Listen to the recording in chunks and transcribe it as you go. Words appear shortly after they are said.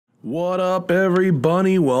What up,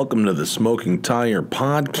 everybody? Welcome to the Smoking Tire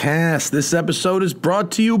Podcast. This episode is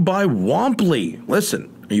brought to you by Womply.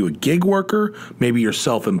 Listen, are you a gig worker? Maybe you're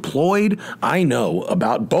self-employed? I know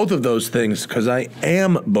about both of those things because I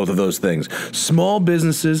am both of those things. Small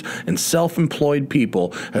businesses and self-employed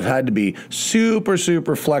people have had to be super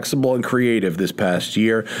flexible and creative this past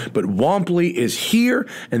year, but Womply is here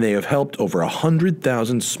and they have helped over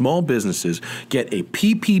 100,000 small businesses get a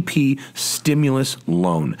PPP stimulus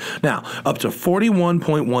loan. Now, up to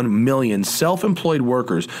 41.1 million self-employed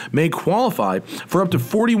workers may qualify for up to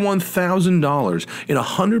 $41,000 in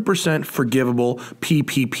 100% forgivable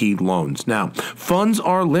PPP loans. Now, funds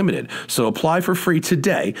are limited, so apply for free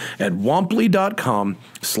today at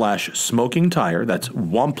womply.com/smokingtire. That's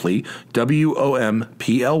Womply,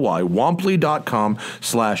 W-O-M-P-L-Y,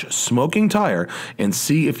 womply.com/smokingtire, and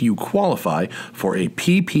see if you qualify for a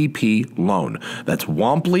PPP loan. That's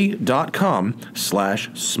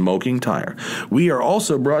womply.com/smokingtire. We are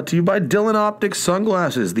also brought to you by Dillons Optics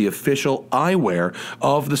Sunglasses, the official eyewear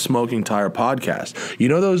of the Smoking Tire Podcast.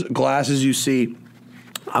 You know those glasses you see?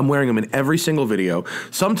 I'm wearing them in every single video.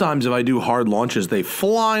 Sometimes if I do hard launches, they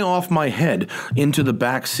fly off my head into the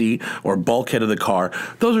back seat or bulkhead of the car.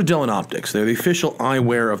 Those are Dillons Optics. They're the official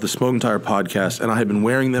eyewear of the Smoking Tire Podcast, and I have been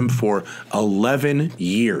wearing them for 11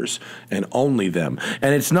 years, and only them.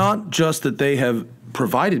 And it's not just that they have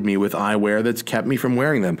provided me with eyewear that's kept me from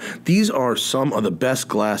wearing them. These are some of the best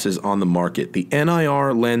glasses on the market. The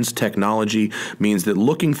NIR lens technology means that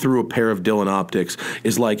looking through a pair of Dillons Optics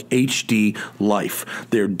is like HD life.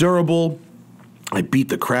 They're durable. I beat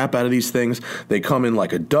the crap out of these things. They come in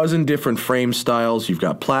like a dozen different frame styles. You've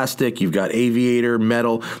got plastic, you've got aviator,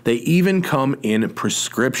 metal. They even come in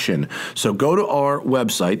prescription. So go to our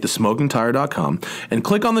website, thesmokingtire.com, and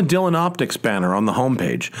click on the Dillons Optics banner on the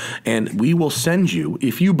homepage. And we will send you,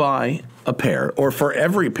 if you buy a pair, or for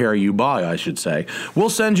every pair you buy, I should say,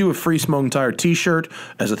 we'll send you a free Smoking Tire t-shirt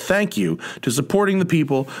as a thank you to supporting the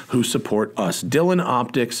people who support us. Dillons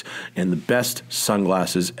Optics and the best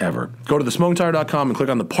sunglasses ever. Go to thesmokingtire.com and click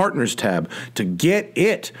on the Partners tab to get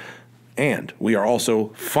it. And we are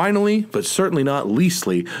also finally, but certainly not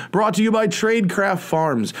leastly, brought to you by Tradecraft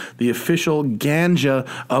Farms, the official ganja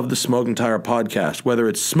of the Smoking Tire Podcast. Whether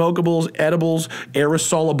it's smokables, edibles,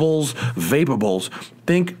 aerosolables, vapables,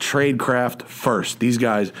 think Tradecraft first. These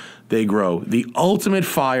guys, they grow the ultimate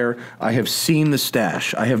fire. I have seen the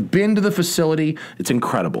stash. I have been to the facility. It's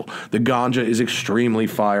incredible. The ganja is extremely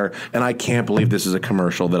fire, and I can't believe this is a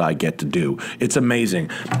commercial that I get to do. It's amazing.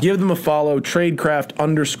 Give them a follow,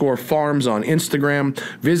 Tradecraft_farms on Instagram.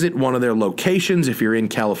 Visit one of their locations if you're in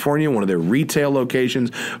California, one of their retail locations,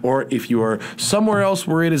 or if you are somewhere else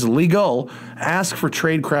where it is legal, ask for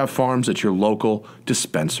Tradecraft Farms at your local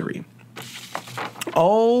dispensary.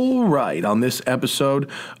 All right, on this episode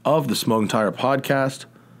of the Smoking Tire Podcast,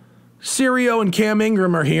 Serio and Cam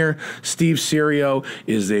Ingram are here. Steve Serio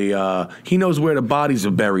is he knows where the bodies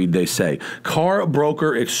are buried, they say. Car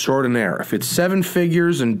broker extraordinaire. If it's 7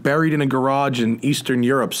 figures and buried in a garage in Eastern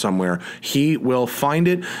Europe somewhere, he will find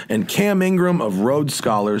it. And Cam Ingram of Road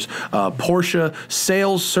Scholars, Porsche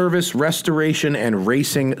sales, service, restoration, and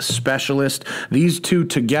racing specialist. These two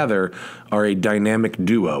together are a dynamic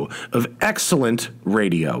duo of excellent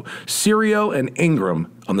radio. Serio and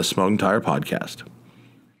Ingram on the Smoking Tire Podcast.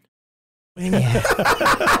 Yeah.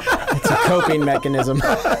 It's a coping mechanism.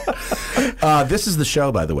 This is the show,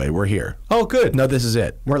 by the way. We're here. Oh, good. No, this is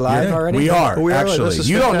it. We're live already? We are, actually. This is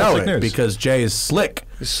You don't know fantastic it news. because Jay is slick.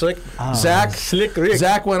 Slick. Zach, Slick Rick.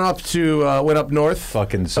 Zach went up north.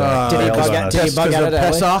 Fucking Zach. Did he bug out? Did he bug out of LA?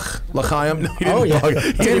 Pesach, L'chaim. No, he didn't Oh, yeah. bug,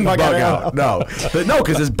 he didn't bug out. No,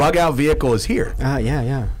 because his bug out vehicle is here.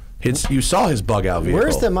 Yeah. You saw his bug out vehicle.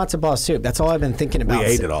 Where's the matzo ball soup? That's all I've been thinking about. We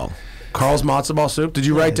ate it all. Carl's matzo ball soup. Did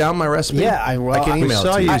you write down my recipe? Yeah, I can We email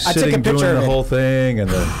saw it to you you. I took a sitting picture doing of the it. whole thing,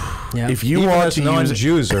 and Yeah. If you even want us to use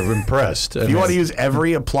non-Jews are impressed. If you want to use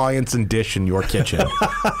every appliance and dish in your kitchen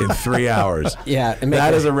in 3 hours, Yeah, and make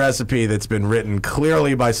that it- is a recipe that's been written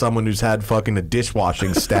clearly by someone who's had fucking a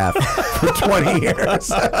dishwashing staff for 20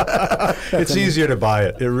 years. It's easier to buy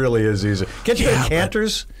it. It really is easier. Can't you Yeah, get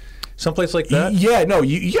Cantor's? Someplace like that? Yeah, no,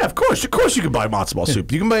 of course you can buy matzo ball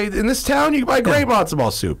soup. You can buy in this town. You can buy great matzo ball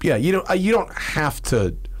soup. Yeah, you don't have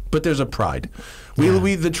to, but there's a pride.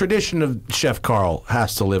 The tradition of Chef Carl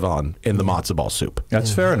has to live on in the matzo ball soup.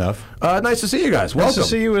 That's fair enough. Nice to see you guys. Welcome. Nice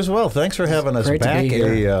to see you as well. Thanks for having us great to back be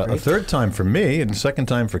here. a third time for me and second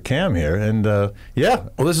time for Cam here. And yeah.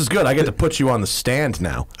 Well, this is good. I get to put you on the stand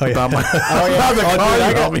now. Oh, yeah. About my Oh, the dude, car I you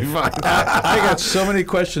got- helped me find. I got so many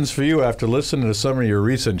questions for you after listening to some of your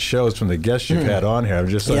recent shows from the guests you've had on here. I'm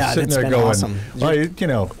just Yeah, sitting it's there been going, awesome. well, you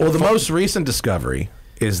know. Well, the most recent discovery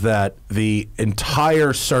is that the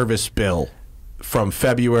entire service bill from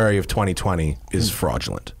February of 2020 is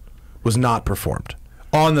fraudulent. Was not performed.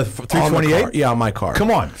 On the 328? Yeah, on my car.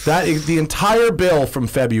 Come on. That is the entire bill from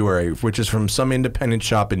February, which is from some independent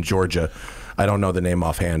shop in Georgia. I don't know the name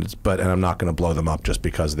offhand, and I'm not going to blow them up just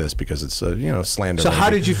because of this, because it's slander. So how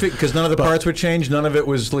did you fix? Because none of the parts were changed. None of it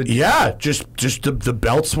was legit. Yeah, just the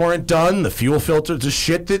belts weren't done. The fuel filter, the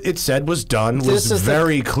shit that it said was done was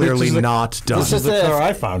very clearly not done. This is the car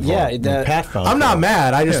I found. Pat found. I'm not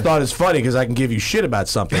mad. I just thought it's funny because I can give you shit about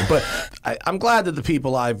something. But I'm glad that the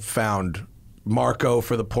people I've found, Marco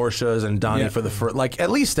for the Porsches and Donnie for the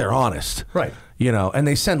at least they're honest, right? And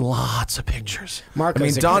they send lots of pictures.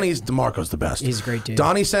 Marco's the best. He's a great dude.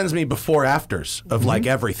 Donnie sends me before afters of like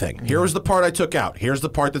everything. Here was the part I took out. Here's the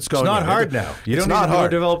part that's going. It's not hard now. You don't need to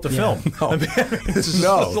develop the film. No.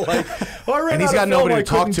 No. And he's got nobody to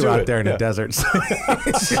talk to out there in the desert. So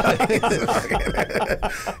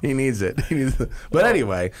he needs it. But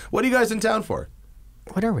anyway, what are you guys in town for?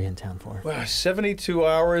 What are we in town for? Well, 72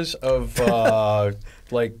 hours of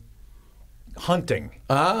hunting.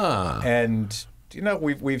 And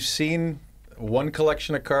we've seen one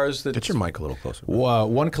collection of cars that. Get your mic a little closer.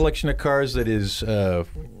 One collection of cars that is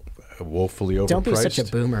woefully overpriced. Don't be such a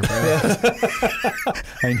boomer, bro.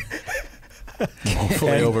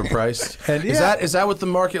 Woefully overpriced. And is that what the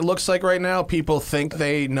market looks like right now? People think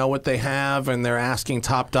they know what they have, and they're asking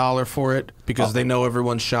top dollar for it because they know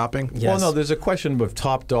everyone's shopping. Yes. Well, no, there's a question of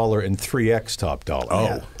top dollar and 3x top dollar. Oh,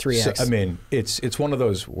 yeah, 3x. So, I mean, it's one of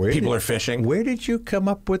those. People are fishing. Where did you come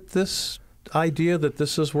up with this idea that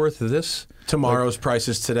this is worth this? Tomorrow's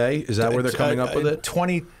prices today? Is that where they're coming up with it?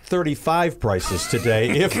 2035 prices today,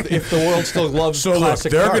 if the world still loves so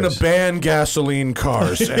classic they're cars. going to ban gasoline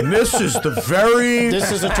cars, and this is the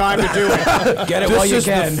This is the time to do it. Get it while you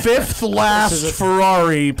can. This is the fifth last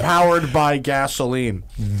Ferrari powered by gasoline.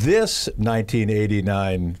 This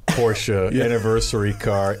 1989 Porsche anniversary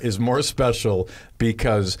car is more special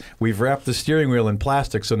because we've wrapped the steering wheel in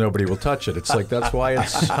plastic so nobody will touch it. It's like that's why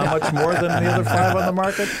it's how much more than the other 5 on the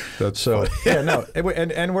market. So yeah, no,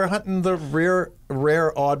 and we're hunting the rare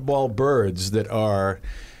oddball birds that are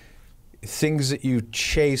things that you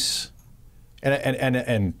chase.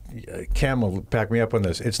 And Cam will back me up on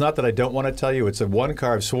this. It's not that I don't want to tell you. It's the one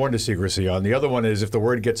car I've sworn to secrecy on. The other one is if the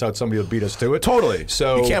word gets out, somebody will beat us to it. Totally.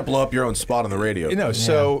 So you can't blow up your own spot on the radio.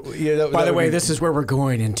 By the way, this is where we're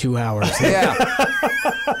going in 2 hours. Yeah.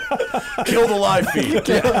 Kill the live feed.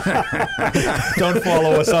 Don't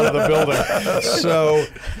follow us out of the building. So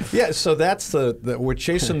so that's the we're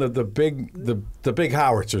chasing the big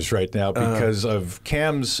howitzers right now because of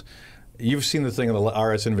Cam's. You've seen the thing in the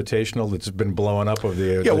RS Invitational that's been blowing up of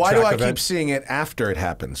the why do I event? keep seeing it after it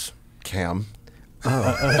happens, Cam?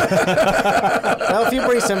 Well, if you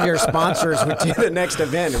bring some of your sponsors to the next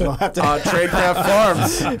event, we'll have to. Tradecraft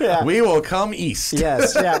Farms. We will come east.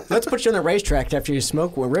 Yes, yeah. Let's put you on the racetrack after you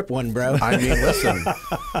rip one, bro. I mean, listen.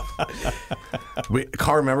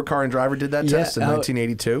 Remember Car and Driver did that test in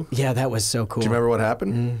 1982? Yeah, that was so cool. Do you remember what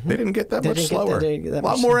happened? Mm-hmm. They didn't get that much slower. A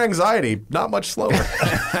lot more anxiety, not much slower.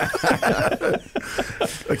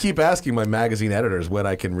 I keep asking my magazine editors when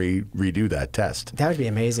I can redo that test. That would be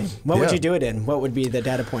amazing. What would you do it in? What would be the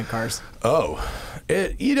data point cars?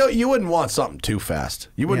 You wouldn't want something too fast.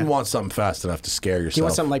 You wouldn't want something fast enough to scare yourself. Do you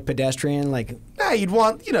want something like pedestrian, like? Nah, you'd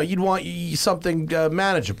want something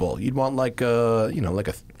manageable. You'd want like a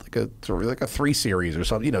 3 Series or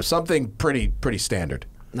something. Something pretty standard.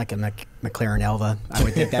 Like a McLaren Elva. I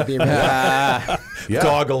would think that'd be really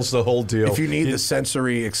Goggles, the whole deal. If you need the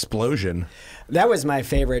sensory explosion. That was my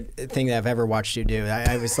favorite thing that I've ever watched you do.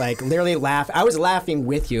 I was like literally I was laughing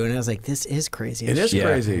with you, and I was like, "This is crazy." It is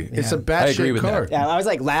crazy. Yeah. It's a batshit car. Yeah, I was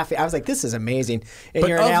like laughing. I was like, "This is amazing." And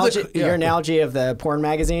your analogy of the porn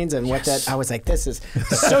magazines and what that I was like, "This is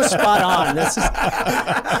so spot on." This is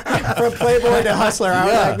from Playboy to Hustler. I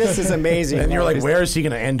was like, "This is amazing." And you're like, "Where is he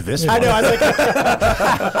going to end this?" I know. I was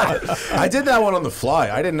like, I did that one on the fly.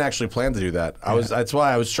 I didn't actually plan to do that. That's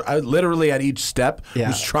why I literally at each step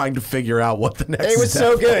was trying to figure out what the next. It was step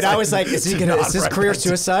so good. was. I was like, "Is this career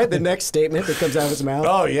suicide?" The next statement that comes out of his mouth.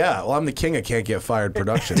 Oh yeah. Well, I'm the king of can't get fired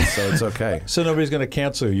production, so it's okay. So nobody's going to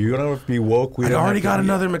cancel you. You don't have to be woke. I already got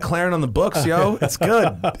another McLaren on the books, yo. It's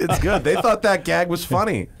good. It's good. They thought that gag was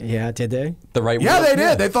funny. Yeah, did they? The right wheel? Yeah, they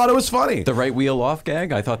did. They thought it was funny. The right wheel off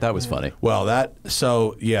gag? I thought that was funny. Well, that.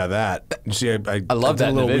 You see, I love that did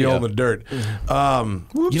a little video. wheel in the dirt.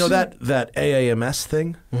 You know that AAMS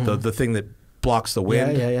thing, the thing that blocks the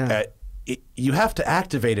wind. Yeah. You have to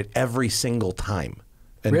activate it every single time.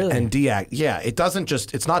 And Really? And deact. Yeah, it doesn't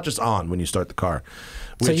just. It's not just on when you start the car.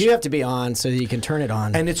 So you have to be on so you can turn it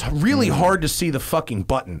on. And it's really hard to see the fucking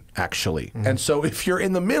button, actually. And so if you're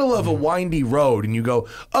in the middle of a windy road and you go,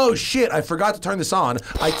 oh shit, I forgot to turn this on,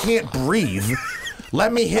 I can't breathe,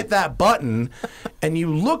 let me hit that button, and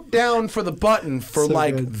you look down for the button for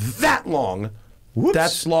that long, Whoops.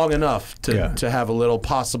 That's long enough to have a little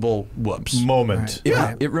possible whoops. Moment.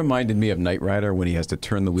 Right. It reminded me of Knight Rider when he has to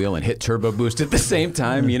turn the wheel and hit turbo boost at the same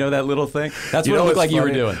time. You know that little thing? That's what it looked like you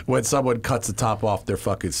were doing. When someone cuts the top off their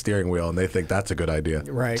fucking steering wheel and they think that's a good idea.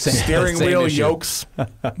 Right. Steering wheel yokes.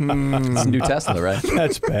 It's a new Tesla, right?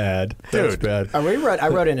 That's bad. That's bad. I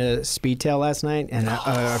rode in a Speedtail last night, and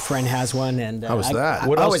a friend has one. And how was that?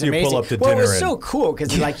 What else was do you amazing. pull up to Well, dinner it was in? so cool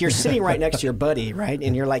because like you're sitting right next to your buddy, right,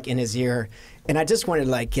 and you're like in his ear. And I just wanted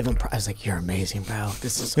to like give him. I was like, "You're amazing, bro.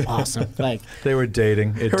 This is awesome." Like They were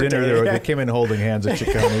dating at dinner. They came in holding hands at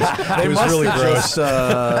Chiconi's. It was must really have gross.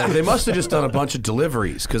 they must have just done a bunch of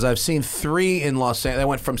deliveries because I've seen 3 in Los Angeles. They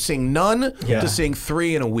went from seeing none to seeing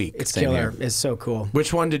 3 in a week. it's killer. It's so cool.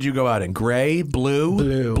 Which one did you go out in? Gray,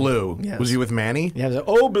 blue, Blue. Yes. Was you with Manny? Yeah, it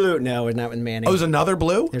was blue. No, it's not with Manny. Oh, there's another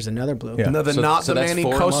blue. There's another blue. Yeah. Another So- not so the that's Manny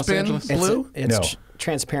 4 in Los co-spin Angeles? blue. It's No.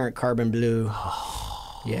 transparent carbon blue.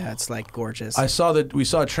 Yeah, it's like gorgeous. I saw that we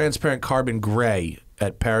saw a transparent carbon gray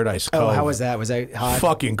at Paradise Cove. how was that? Was that hot?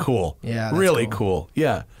 Fucking cool. Yeah, that's really cool. cool.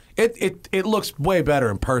 Yeah. It looks way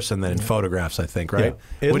better in person than in photographs, I think, right?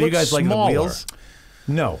 Yeah. It What do you looks guys like smaller. the wheels?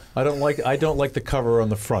 No, I don't like the cover on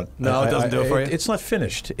the front. No, it doesn't do it for you? It's not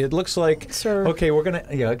finished. It looks like Sir. okay, we're gonna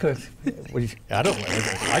I can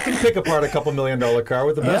pick apart a $2 million car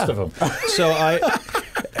with the best of them. So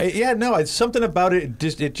it's something about it.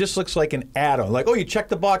 It just looks like an add-on. Like, oh, you check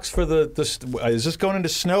the box for is this going into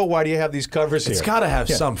snow? Why do you have these covers here? It's got to have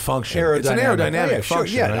some function. It's an Aerodynamic. aerodynamic Sure,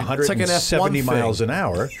 function. yeah, right? It's like an 170 F1 miles thing. an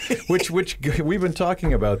hour, which we've been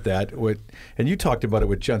talking about that. And you talked about it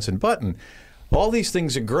with Jensen Button. All these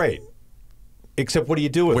things are great, except what do you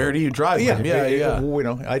do with them? Where do you drive them?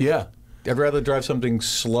 Yeah. I'd rather drive something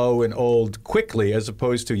slow and old quickly as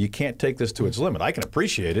opposed to you can't take this to its limit. I can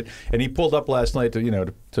appreciate it. And he pulled up last night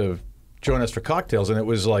to join us for cocktails, and it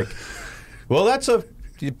was like, well,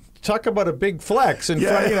 you talk about a big flex in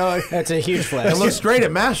front. That's a huge flex. It looks great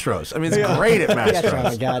at Mastros. I mean, it's great at Mastros. Oh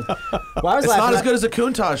my god! Well, I was It's not laughing as good as a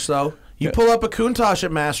Countach, though. You pull up a Countach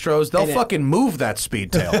at Mastros, they'll fucking move that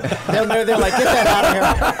Speedtail. They're like, get that out of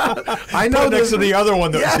here. I know next to the other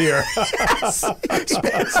one that's here.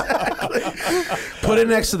 Put it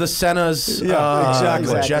next to the Senna's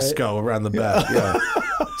exactly. Jesco around the back. Yeah.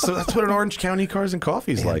 So that's what an Orange County Cars and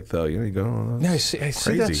Coffee's like, though. You go. Oh, I see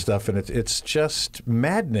that stuff, and it's just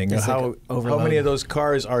maddening It's how many of those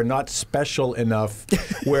cars are not special enough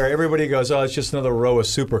where everybody goes, oh, it's just another row of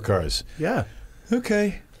supercars. Yeah.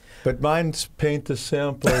 Okay. But mine's paint to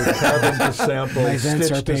sample, carbon to sample, My vents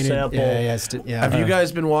stitch are to painted. sample. Yeah. Have you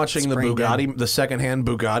guys been watching the Sprayed Bugatti, the secondhand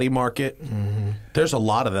Bugatti market? Mm-hmm. There's a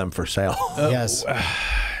lot of them for sale. Yes.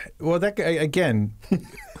 Well, that guy, again,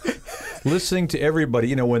 listening to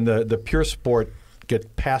everybody, when the pure sport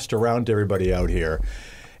get passed around to everybody out here,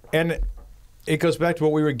 and it goes back to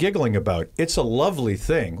what we were giggling about. It's a lovely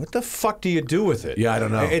thing. What the fuck do you do with it? Yeah, I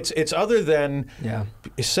don't know. It's other than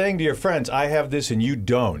saying to your friends, "I have this and you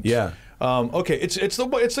don't." Yeah. Okay, it's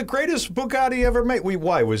the greatest Bugatti ever made.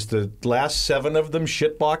 Why was the last 7 of them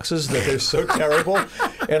shit boxes that they're so terrible?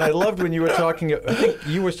 And I loved when you were talking. I think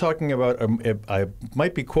you were talking about. I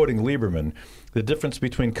might be quoting Lieberman. The difference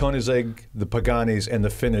between Koenigsegg, the Paganis, and the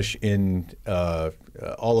finish in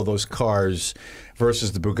all of those cars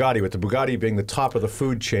versus the Bugatti, with the Bugatti being the top of the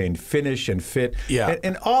food chain, finish and fit. Yeah.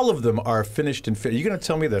 And all of them are finished and fit. Are you going to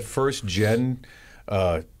tell me that first gen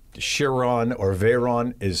Chiron or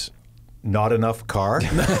Veyron is not enough car? No,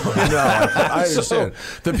 I understand.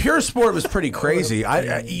 The pure sport was pretty crazy.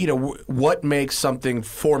 What makes something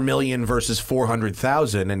 4 million versus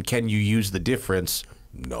 400,000, and can you use the difference?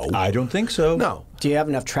 No, I don't think so. No. Do you have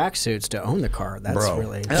enough tracksuits to own the car? That's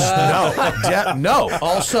really No.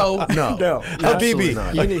 Also, no. No. Habibi.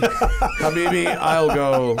 Habibi, I'm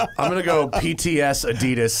going to go PTS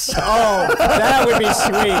Adidas. Oh, that would be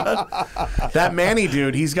sweet. That Manny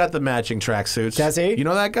dude, he's got the matching tracksuits. Does he? You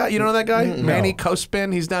know that guy? Manny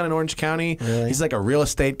Cospin. He's down in Orange County. Really? He's like a real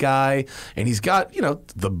estate guy, and he's got,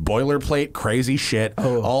 the boilerplate crazy shit,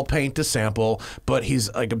 all paint to sample, but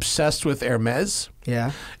he's like obsessed with Hermes.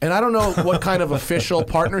 Yeah. And I don't know what kind of official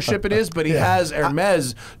partnership it is, but he has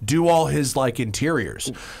Hermes do all his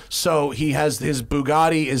interiors. So he has his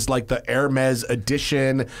Bugatti is like the Hermes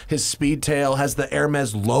edition. His Speedtail has the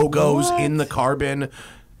Hermes logos in the carbon.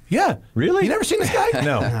 Yeah. Really? You never seen this guy?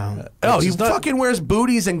 No. Oh, he fucking wears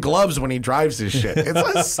booties and gloves when he drives his shit.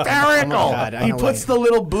 It's hysterical. Oh my God, he puts the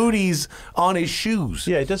little booties on his shoes.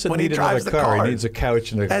 Yeah, he doesn't when need he drives another the car. car. He needs a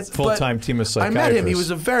couch and a full-time team of psychiatrists. I met him. He was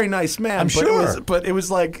a very nice man. I'm sure. But it was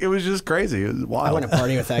just crazy. It was wild. I want to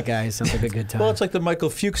party with that guy. It sounds like a good time. Well, it's like the Michael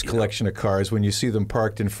Fuchs collection of cars when you see them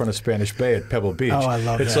parked in front of Spanish Bay at Pebble Beach. Oh, I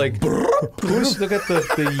love it's that. It's like, look at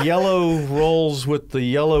the yellow rolls with the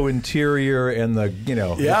yellow interior and the,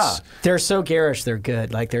 Yeah. They're so garish, they're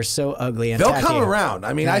good. Like, they're so ugly and They'll tacky. come around.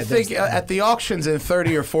 I mean, I think at the auctions in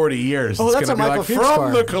 30 or 40 years, Oh, it's that's going to a be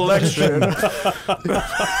Michael like, Fuchs from car. the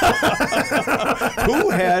collection. Who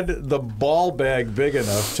had the ball bag big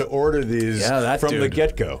enough to order these from the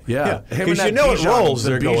get-go? Yeah. Him and Because that you know it Bijan- rolls. the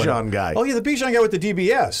They're going. Bijan guy. Oh, yeah, the Bijan guy with the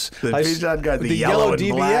DBS. The Bijan guy, the yellow yellow and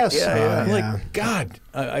DBS. black. Yeah, I'm yeah. like, God,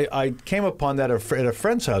 I came upon that at a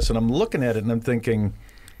friend's house, and I'm looking at it, and I'm thinking,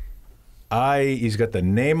 he's got the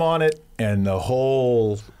name on it and the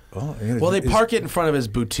whole... Oh, Well, they park it in front of his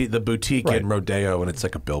boutique, the boutique Right. in Rodeo, and it's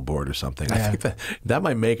like a billboard or something. I think that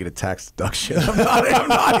might make it a tax deduction. I'm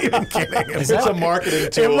not even kidding. It's a marketing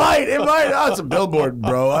tool. It might. Oh, it's a billboard,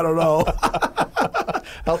 bro. I don't know.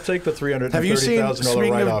 I'll take the $330,000 Have you seen,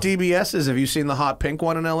 speaking of write-off. DBSs, have you seen the hot pink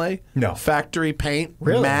one in L.A.? No. Factory paint,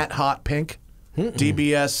 Really? matte hot pink,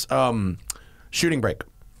 DBS shooting brake.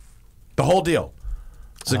 The whole deal.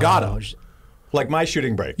 Zagato. Like my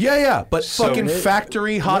shooting brake. Yeah, but So- fucking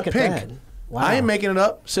factory hot Look at pink. that. Wow. I ain't making it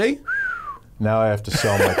up. See? Now I have to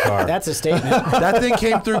sell my car. That's a statement. That thing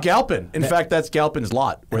came through Galpin. In fact, that's Galpin's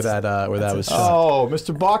lot where that was shot. Oh,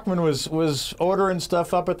 Mr. Bachman was ordering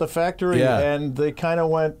stuff up at the factory, Yeah. and they kind of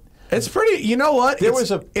went... It's pretty. You know what? There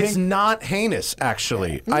was a It's pink- not heinous,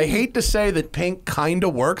 actually. I hate to say that pink kind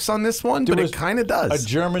of works on this one, but was it kind of does. A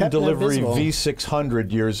German Captain delivery Invisible.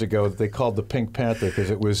 V600 years ago that they called the Pink Panther because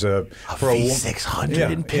it was for a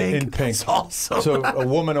V600 in pink. In pink. That's awesome. So a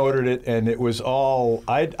woman ordered it, and it was all...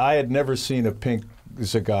 I had never seen a pink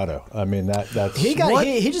Zagato. I mean, that's... He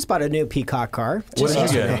just bought a new Peacock car. What Just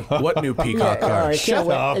did you yesterday. get? What new peacock All car? right, Shut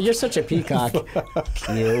wait. up. You're such a peacock. you.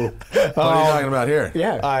 What are you talking about here?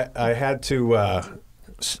 Yeah. I had to...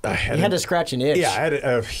 I had You had to scratch an itch. Yeah, I had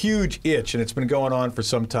a huge itch, and it's been going on for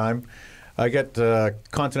some time. I got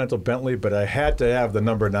Continental Bentley, but I had to have the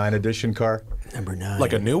number 9 edition car. Number 9.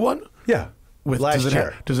 Like a new one? Yeah, with last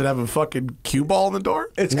year. Does it have a fucking cue ball in the door?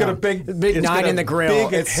 It's got a big Big it's 9 got a in the grill.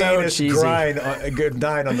 Big It's so heinous cheesy. a good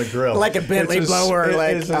 9 on the grill. Like a Bentley It's blower, It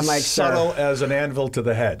like, is I'm as like, sir. subtle as an anvil to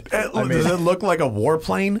the head. Does it look like a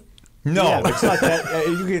warplane? No, Yeah. it's not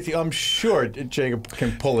that. I'm sure Jacob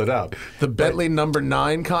can pull it up. The Bentley number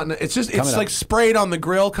 9 Continental. It's like sprayed on the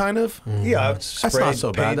grill, kind of. Yeah, it's That's sprayed, not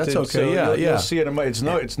so bad. That's painted, okay. so Yeah, you'll see it.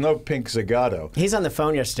 It's no pink Zagato. He's on the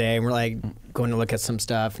phone yesterday, and we're like going to look at some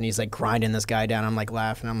stuff, and he's like grinding this guy down. I'm like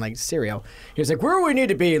laughing. I'm like, Serio. He was like, where do we need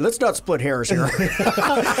to be? Let's not split hairs here.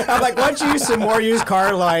 I'm like, why don't you use some more used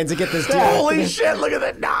car lines to get this deal? Holy shit! Look at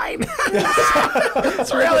that 9.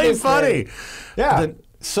 It's really funny. Yeah.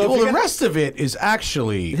 So the rest of it is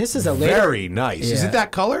actually This is a later- very nice. Is Yeah. it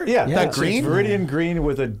that color? Yeah, that it's green. Viridian green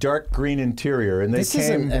with a dark green interior, and they This came.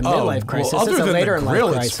 isn't a midlife crisis. Well, This other is a than later the in life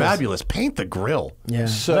grill, crisis. it's fabulous. Paint the grill. Yeah.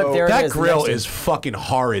 So Look, there it That is, the grill next is fucking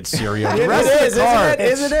horrid, Serio. one. The rest It of is, the car,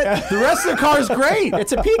 isn't it? the rest of the car is great.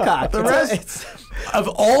 It's a peacock. The rest of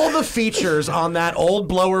all the features on that old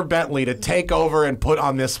blower Bentley to take over and put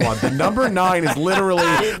on this one, the number 9 is literally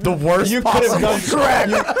the worst You could have possible.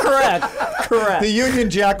 done correct. The Union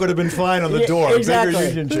Jack would have been fine on the Yeah, door. exactly. Bigger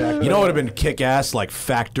Union Jack. You know what would have been kick-ass? Like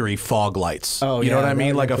factory fog lights. Oh, you know yeah, what I mean?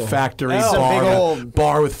 that'd Like be a cool. factory Oh, bar, big old-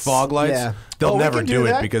 bar with fog lights. Yeah. They'll Oh, we never can do do it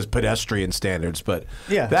that. because pedestrian standards. But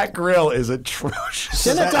Yeah. that grill is atrocious.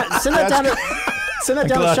 Send it down. Send it down. Send it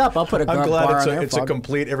down the shop. I'll put a I'm bar glad on there. it's a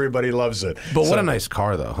complete. Everybody loves it. But what a nice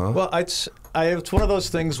car, though, huh? Well, it's one of those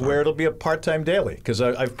things where it'll be a part-time daily because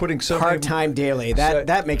I've putting so many. Part-time daily.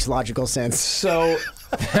 That makes logical sense. So,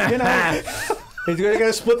 you know, you got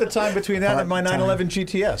to split the time between that and my 911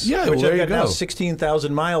 GTS. Yeah, which well, there I've you got now go.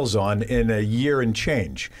 16,000 miles on in a year and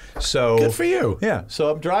change. So Good for you. Yeah, so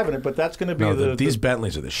I'm driving it, but that's going to be No, these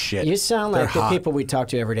Bentleys are the shit. You sound They're like the hot. people we talk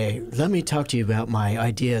to every day. Let me talk to you about my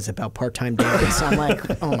ideas about part-time dailies. I'm like,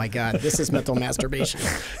 oh my God, this is mental masturbation.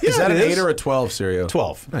 Is that it an is. 8 or a 12, Serio?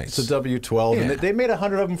 12. Nice. It's a W12. Yeah. And they made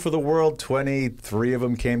 100 of them for the world. 23 of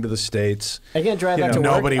them came to the States. Are you going to drive that to work?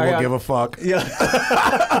 Nobody Are you will on- give a fuck. Yeah.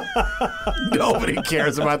 Nobody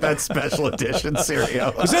cares about that special edition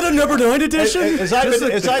Serio. Is that a number 9 edition? As I've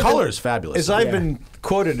been- the color is fabulous. As I've been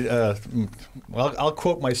quoted, I'll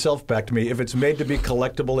quote myself back to me. If it's made to be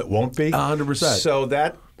collectible, it won't be. 100%. So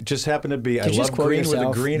that just happened to be. I you just love quote green with a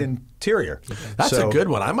yourself? green interior. That's So- a good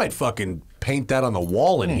one. I might fucking paint that on the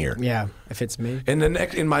wall in here. Yeah, if it's me.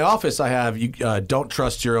 In my office, I have you don't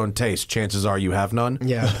trust your own taste. Chances are you have none.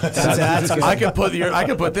 Yeah, that's good. I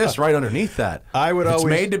could put this right underneath that. It's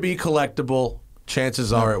made to be collectible.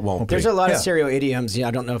 Chances are it won't be. There's a lot of stereo idioms.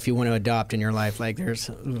 I don't know if you want to adopt in your life. Like there's.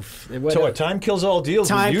 So what? Time kills all deals.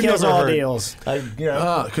 Time kills all deals.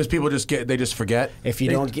 Because people just forget. If you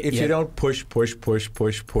don't push,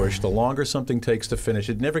 the longer something takes to finish,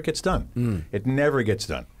 it never gets done. It never gets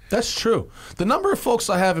done. That's true. The number of folks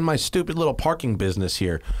I have in my stupid little parking business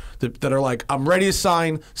here that are like, I'm ready to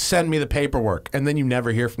sign, send me the paperwork, and then you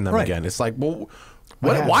never hear from them again. It's like, well,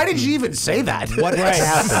 why did you even say that? What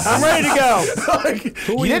happened? I'm ready to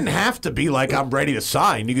go. You didn't have to be like, I'm ready to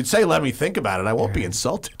sign. You could say, let me think about it. I won't be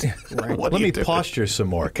insulted. Right. Let me posture some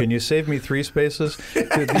more. Can you save me 3 spaces?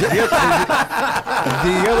 The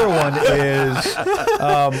other one is,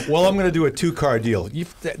 I'm going to do a 2-car deal.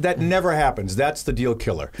 That never happens. That's the deal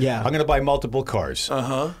killer. Yeah. I'm going to buy multiple cars.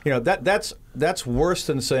 That's worse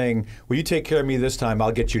than saying, well, you take care of me this time,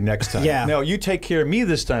 I'll get you next time. Yeah. No, you take care of me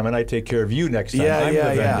this time, and I take care of you next time. I'm the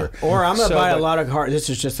vendor. Or I'm going to buy a lot of cars. This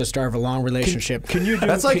is just the start of a long relationship. Can you do?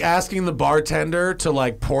 That's like asking the bartender to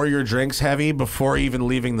like pour your drinks heavy before even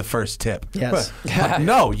leaving the first tip. Yes.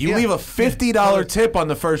 No, you leave a $50 tip on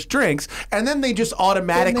the first drinks, and then they just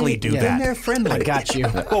automatically do that. And they're friendly. I got you.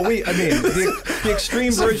 Well, the extreme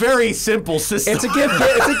It's version. a very simple system. It's a give.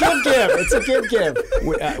 It's a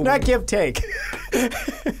give. Not give take.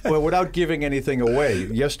 Well, without giving anything away,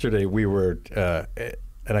 yesterday we were,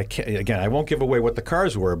 and I won't give away what the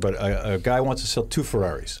cars were, but a guy wants to sell 2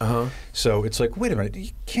 Ferraris. So it's like, wait a minute, you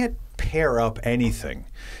can't pair up anything.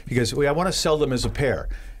 He goes, I want to sell them as a pair.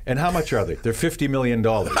 And how much are they? They're $50 million.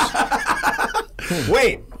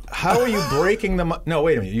 Wait, how are you breaking them up? No,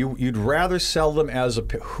 wait a minute. You'd rather sell them as a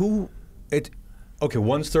pair. Okay,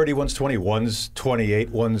 one's 30, one's 20, one's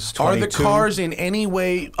 28, one's 22. Are the cars in any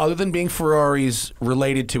way, other than being Ferraris,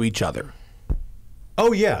 related to each other?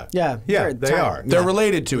 Oh yeah, Yeah, they are. They're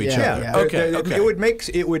related to each Yeah, other. yeah. Okay.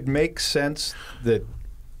 It would make sense that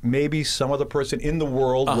maybe some other person in the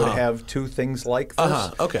world would have 2 things like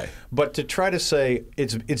this. Okay. But to try to say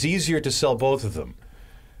it's easier to sell both of them.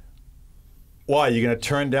 Why, you're going to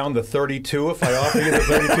turn down the 32 if I offer you the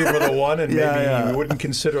 32 for the one, and maybe you wouldn't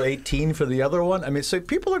consider 18 for the other one? I mean, so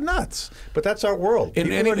people are nuts, but that's our world.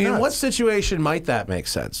 In what situation might that make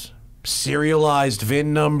sense? Serialized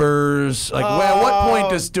VIN numbers? Like, at what point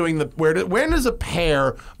does when is a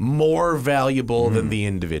pair more valuable than the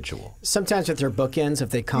individual? Sometimes with their bookends,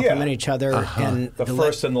 if they complement each other, and the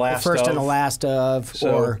first and last and the last of,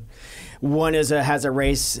 or one has a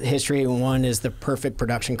race history and one is the perfect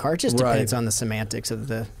production car. It just depends on the semantics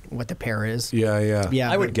of what the pair is. Yeah.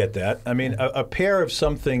 I would get that. I mean, a pair of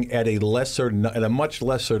something at a much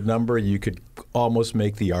lesser number, you could almost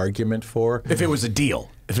make the argument for. If it was a deal.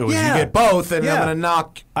 If it was you get both, and I'm going to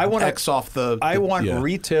knock X off the. I want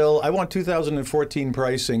retail. I want 2014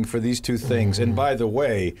 pricing for these 2 things. And by the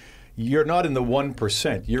way, you're not in the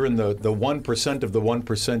 1%. You're in the 1% of the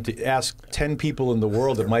 1%. To ask 10 people in the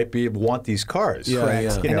world that might want these cars.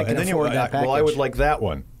 Correct. And then you would I would like that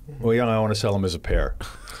one. Well, I want to sell them as a pair.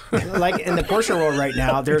 Like in the Porsche world right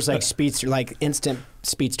now, there's like Speedster, like instant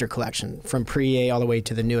Speedster collection from pre-A all the way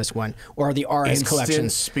to the newest one, or the RS collection.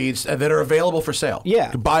 Speeds that are available for sale. Yeah.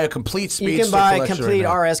 You can buy a complete Speedster You can buy a collection complete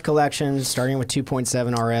right now. RS collection, starting with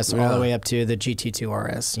 2.7 RS all the way up to the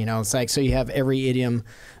GT2 RS. It's like, so you have every idiom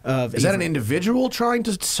of. Is that an individual trying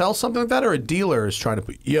to sell something like that, or a dealer is trying to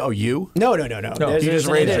put? You? No.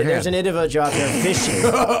 There's an individual job there fishing.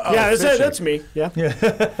 That's me. Yeah.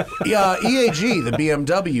 EAG, the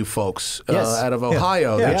BMW folks out of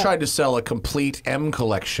Ohio, they tried to sell a complete M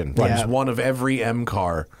collection. Right. Just one of every M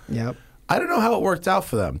car. Yep. I don't know how it worked out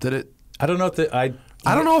for them. Did it? I don't know if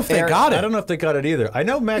I don't know if they got it. I don't know if they got it either. I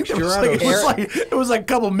know Max Gerardo. It was like a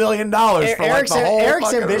couple $1 million for Eric's, like the whole Eric's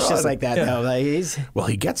fucking ambitious run. like that though. Like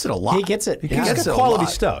he gets it a lot. He gets it. He's got quality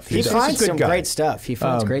stuff. He finds some great stuff. He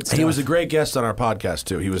finds great stuff. He was a great guest on our podcast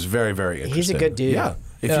too. He was very, very interesting. He's a good dude. Yeah.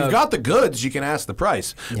 If you've got the goods, you can ask the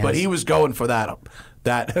price. Yes. But he was going for that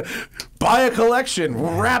buy a collection,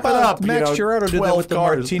 wrap it up. Max Gerardo did that with the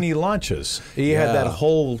cars. Martini launches. He had that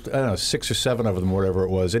whole, 6 or 7 of them, whatever it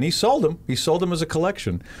was, and he sold them. He sold them as a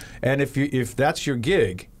collection. And if that's your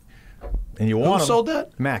gig, and you want Who sold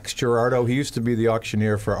that? Max Gerardo. He used to be the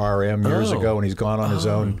auctioneer for RM years ago, and he's gone on his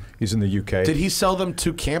own. He's in the UK. Did he sell them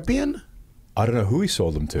to Campion? I don't know who he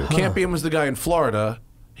sold them to. Campion was the guy in Florida.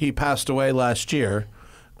 He passed away last year.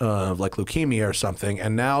 Like leukemia or something,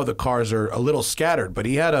 and now the cars are a little scattered. But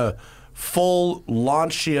he had a full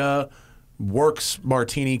Lancia Works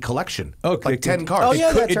Martini collection. Oh, like 10 cars. Oh,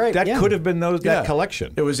 yeah, that's right. That Yeah. could have been that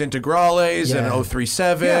collection. It was Integrales Yeah. and an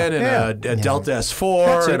 037 and a Delta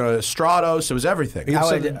S4 and a Stratos. It was everything.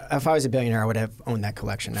 If I was a billionaire, I would have owned that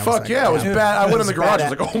collection. Fuck yeah, it was bad. I went in the garage. I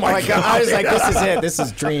was like, oh my God. I was like, this is it. This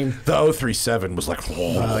is dream. The 037 was like,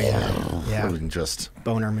 Oh, yeah. just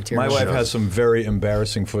Boner material. My wife has some very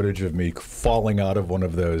embarrassing footage of me falling out of one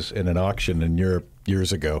of those in an auction in Europe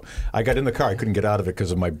years ago. I got in the car. I couldn't get out of it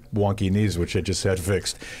because of my wonky knees, which I just had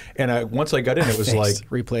fixed. And once I got in, it was like,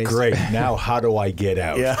 replaced. Great, now how do I get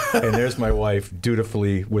out? Yeah. And there's my wife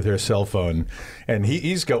dutifully with her cell phone. And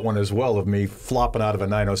he's got one as well of me flopping out of a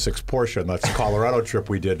 906 Porsche. And that's a Colorado trip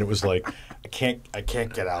we did. And it was like, I can't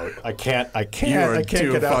get out. I can't You are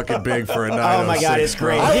too get out. fucking big for a 906. Oh my God, it's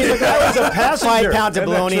great. I was a passenger 5 pounds of in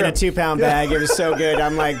that bologna in a trip. 2-pound bag. It was so good.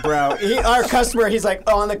 I'm like, bro. Our customer, he's like,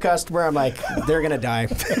 on the customer. I'm like, they're going to die.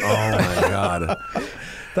 Oh my God.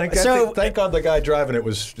 Thank God the guy driving it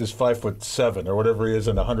was just 5'7" or whatever he is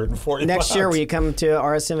and 140 Next pounds. year, will you come to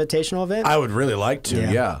RS Invitational event? I would really like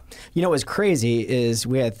to, yeah. You know what's crazy is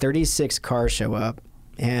we had 36 cars show up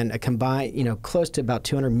and a combined, close to about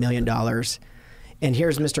 $200 million. And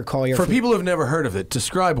here's Mr. Collier. For people who've never heard of it,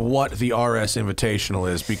 describe what the RS Invitational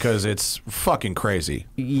is, because it's fucking crazy.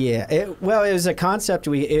 Yeah. It was a concept.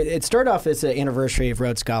 It started off as an anniversary of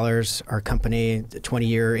Road Scholars, our company, the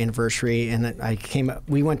 20-year anniversary. And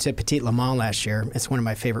we went to Petit Le Mans last year. It's one of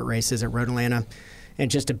my favorite races at Road Atlanta.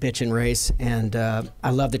 And just a bitchin' race. And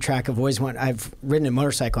I love the track. I've ridden a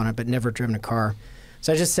motorcycle on it, but never driven a car.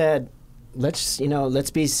 So I just said, let's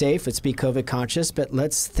be safe. Let's be COVID conscious, but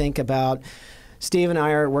let's think about Steve and I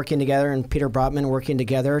are working together, and Peter Brotman working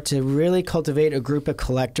together to really cultivate a group of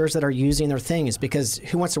collectors that are using their things. Because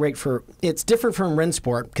who wants to wait for? It's different from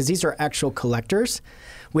Rennsport because these are actual collectors.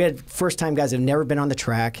 We had first-time guys that have never been on the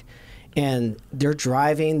track, and they're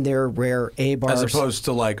driving their rare A-bars. As opposed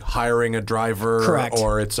to like hiring a driver. Correct.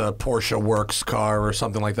 Or it's a Porsche Works car or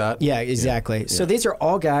something like that. Yeah, exactly. Yeah. So these are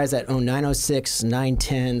all guys that own 906,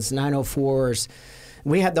 910s, 904s.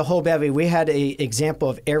 We had the whole bevy. We had an example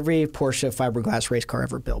of every Porsche fiberglass race car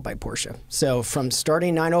ever built by Porsche. So from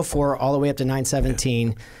starting 904 all the way up to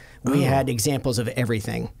 917, we had examples of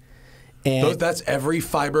everything. And that's every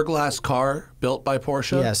fiberglass car built by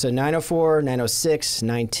Porsche? Yeah, so 904, 906,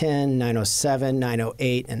 910, 907,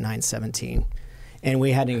 908, and 917. And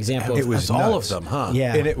we had an example. It was all of them, huh?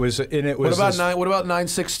 Yeah. And it was. What about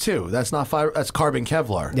 962? That's not fiber. That's carbon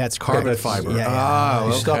Kevlar. That's carbon correct. fiber. Yeah. Ah, You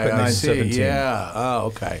okay, stop at I see. 917. Yeah. Oh,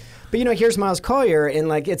 okay. But here's Miles Collier, and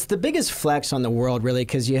it's the biggest flex on the world, really,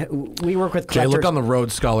 because we work with collectors. Jay, look on the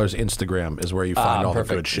Road Scholars Instagram is where you find all the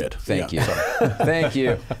good shit. Thank you. Thank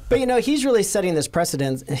you. But he's really setting this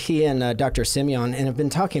precedent. He and Dr. Simeon and have been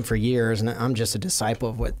talking for years, and I'm just a disciple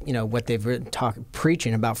of what they've been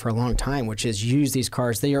preaching about for a long time, which is use these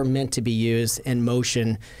cars. They are meant to be used in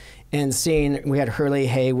motion. And we had Hurley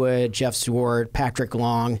Haywood, Jeff Swart, Patrick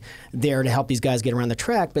Long there to help these guys get around the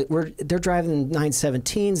track. But they're driving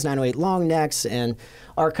 917s, 908 long necks, and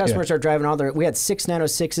our customers are driving we had 6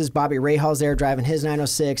 906s. Bobby Rahaal's there driving his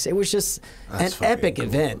 906. It was just an epic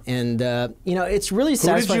event. And, it's really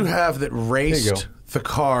satisfying. Who did you have that raced the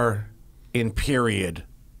car in period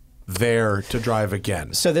there to drive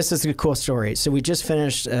again? So this is a cool story. So we just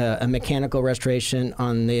finished a mechanical restoration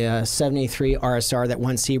on the 73 RSR that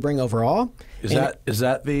won Sebring overall. Is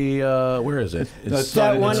that the where is it?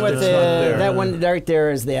 That one right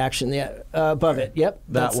there is the action. Above it. Yep.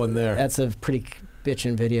 That one there. That's a pretty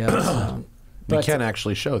bitchin' video. We can't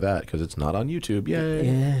actually show that because it's not on YouTube. Yay.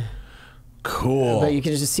 Yeah. Cool. But you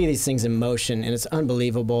can just see these things in motion, and it's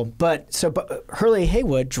unbelievable. But Hurley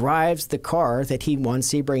Haywood drives the car that he won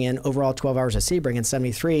Sebring in overall 12 hours of Sebring in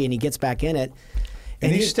 73, and he gets back in it.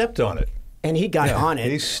 And he stepped on it. And he got on it.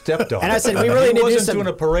 He stepped on it. And I said, we really need to do some... He wasn't doing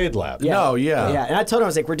a parade lap. Yeah. No, yeah. Yeah, and I told him, I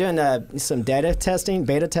was like, we're doing some beta testing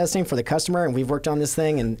for the customer, and we've worked on this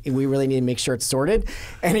thing, and we really need to make sure it's sorted.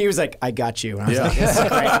 And he was like, I got you. And I was like, this is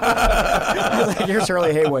great. I was like, here's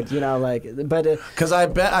Hurley Haywood, but... Because I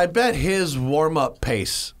bet his warm-up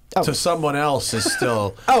pace to someone else is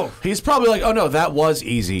still... He's probably like, oh, no, that was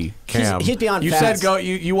easy, Cam. He's beyond You fast. said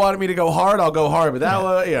you wanted me to go hard, I'll go hard, but that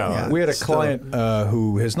was, We had a client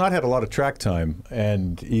who has not had a lot of track time,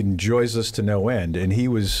 and he enjoys us to no end, and he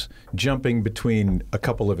was jumping between a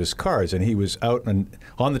couple of his cars, and he was out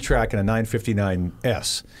on the track in a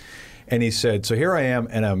 959S. And he said, so here I am,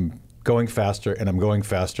 and I'm going faster, and I'm going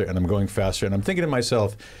faster, and I'm going faster, and I'm thinking to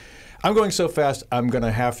myself, I'm going so fast, I'm going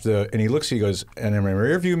to have to, and he looks, he goes, and in my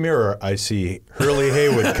rearview mirror, I see Hurley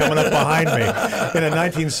Haywood coming up behind me in a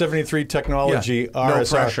 1973 technology RSR. No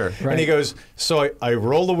pressure. And he goes, so I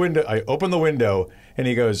roll the window, I open the window, and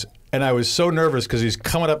he goes, And I was so nervous because he's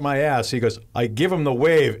coming up my ass. He goes, I give him the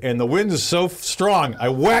wave, and the wind is so strong. I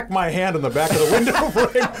whack my hand on the back of the window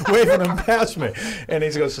frame, waving him past me. And he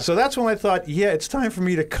goes, so that's when I thought, yeah, it's time for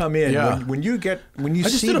me to come in. Yeah. When you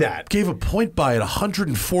see that. Gave a point by at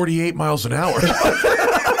 148 miles an hour.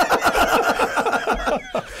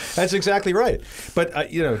 That's exactly right. But,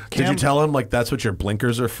 Cam, did you tell him, like, that's what your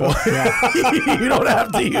blinkers are for? You don't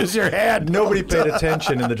have to use your hand. Nobody paid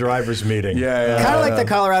attention in the driver's meeting. Kind of like the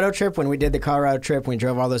Colorado trip. When we did the Colorado trip, we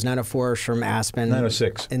drove all those 904s from Aspen.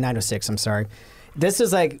 906. 906, I'm sorry. This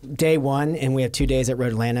is like day one, and we have 2 days at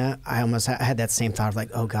Road Atlanta. I almost had that same thought of like,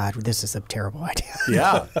 oh, God, this is a terrible idea.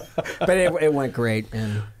 Yeah. But it went great.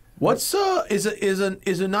 And what's is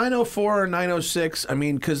a 904 or 906? I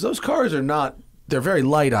mean, because those cars are not. They're very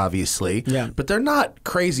light, obviously, but they're not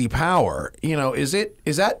crazy power. Is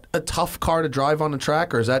that a tough car to drive on the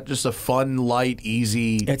track, or is that just a fun, light,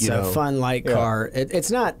 easy? It's a fun, light car.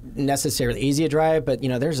 It's not necessarily easy to drive, but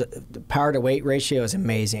there's the power to weight ratio is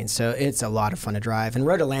amazing, so it's a lot of fun to drive. And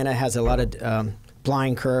Road Atlanta has a lot of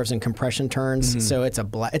blind curves and compression turns, so it's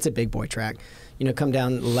a big boy track. Come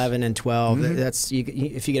down 11 and 12. That's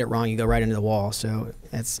if you get it wrong, you go right into the wall. So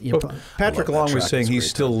that's Patrick Long was saying he's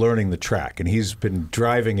still learning the track, and he's been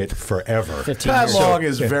driving it forever. Pat Long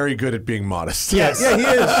is very good at being modest. Yes, yeah, he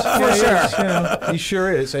is for sure. He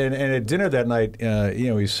sure is. And at dinner that night,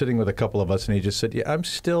 he's sitting with a couple of us, and he just said, "Yeah, I'm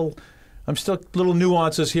still little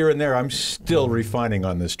nuances here and there. I'm still refining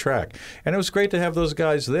on this track." And it was great to have those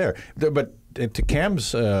guys there. But to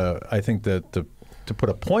Cam's, I think that to put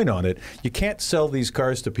a point on it, you can't sell these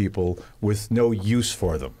cars to people with no use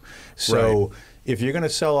for them. So if you're going to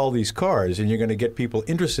sell all these cars and you're going to get people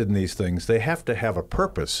interested in these things, they have to have a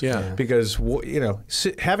purpose. Yeah. Because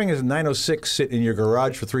having a 906 sit in your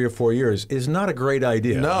garage for 3 or 4 years is not a great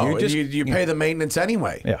idea. No, you pay the maintenance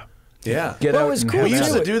anyway. Yeah. Yeah. Get out. It was cool. We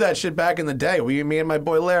used to do that shit back in the day. Me and my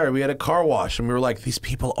boy Larry, we had a car wash, and we were like, these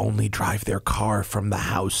people only drive their car from the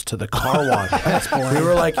house to the car wash. That's boring. We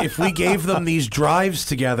were like, if we gave them these drives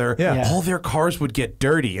together, all their cars would get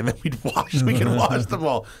dirty, and then we could wash them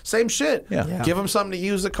all. Same shit. Yeah. Give them something to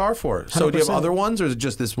use the car for. So 100%. do you have other ones, or is it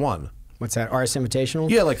just this one? What's that, RS Invitational?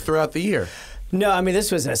 Yeah, like throughout the year. No, I mean,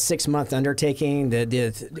 this was a 6-month undertaking.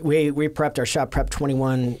 We prepped, our shop prepped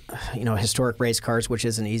 21, historic race cars, which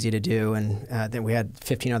isn't easy to do. And then we had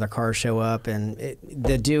 15 other cars show up, and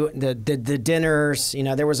the dinners.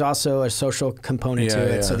 There was also a social component to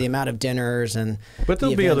it. So the amount of dinners and but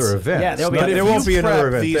there'll be other events. Yeah, there'll be. There won't be another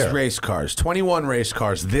event these there. race cars, 21 race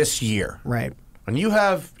cars this year, Right. and you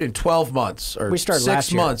have in 12 months or We started 6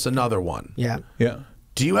 last year. months another one. Yeah. Yeah.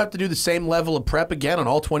 Do you have to do the same level of prep again on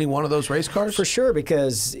all 21 of those race cars? For sure,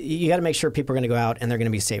 because you got to make sure people are going to go out and they're going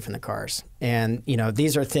to be safe in the cars. And,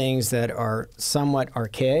 these are things that are somewhat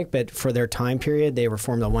archaic, but for their time period, they were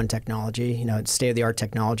Formula One technology, state-of-the-art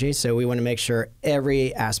technology. So we want to make sure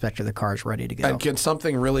every aspect of the car is ready to go. And can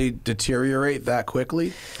something really deteriorate that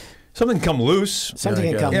quickly? Something come loose.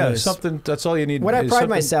 Something can come loose. Something. That's all you need. What I pride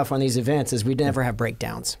myself on these events is we never have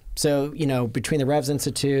breakdowns. So, between the Revs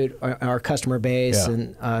Institute, our customer base,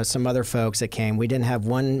 and some other folks that came, we didn't have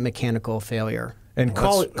one mechanical failure. And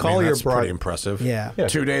Collier that's brought pretty impressive. Yeah.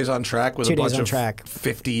 2 days on track with a bunch of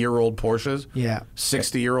 50-year-old Porsches. Yeah.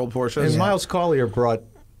 60-year-old Porsches. And Miles Collier brought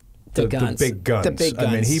the big guns. The big guns.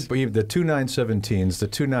 I mean, he the two 917s, the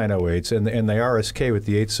two 908s, and the RSK with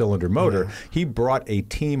the 8-cylinder motor. Yeah. He brought a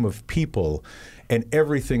team of people, and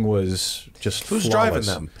everything was just Who's flawless. driving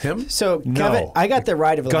them? Him? So, Kevin, I got the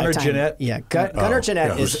ride of a Gunnar lifetime. Jeanette? Yeah, Gunnar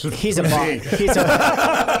Jeanette he's a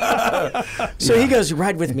So he goes,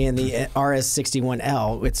 ride with me in the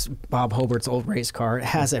RS61L. It's Bob Hobart's old race car. It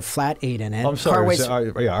has a flat 8 in it. I'm sorry.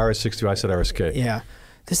 RS62. I said RSK. Yeah.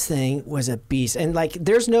 This thing was a beast. And,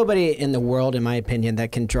 there's nobody in the world, in my opinion,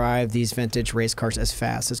 that can drive these vintage race cars as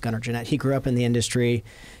fast as Gunnar Jeanette. He grew up in the industry.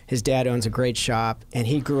 His dad owns a great shop, and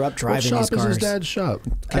he grew up driving these cars. What shop is his dad's shop?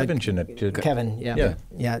 Kevin Jeanette. Kevin, yeah.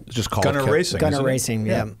 Just called Gunnar Racing. Gunnar Racing,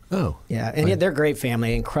 yeah. Oh. Yeah, and they're a great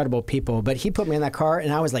family, incredible people. But he put me in that car,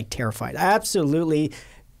 and I was, terrified. Absolutely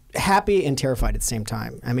happy and terrified at the same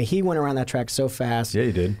time. I mean, he went around that track so fast. Yeah,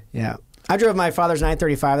 he did. Yeah. I drove my father's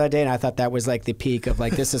 935 that day, and I thought that was the peak of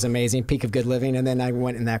this is amazing, peak of good living. And then I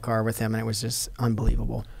went in that car with him, and it was just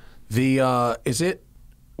unbelievable. When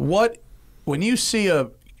you see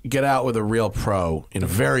get out with a real pro in a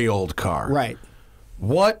very old car, right?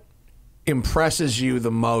 What impresses you the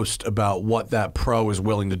most about what that pro is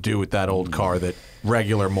willing to do with that old car that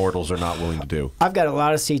regular mortals are not willing to do? I've got a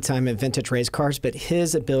lot of seat time in vintage race cars, but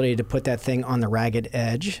his ability to put that thing on the ragged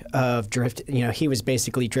edge of drift, he was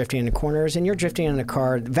basically drifting into corners, and you're drifting in a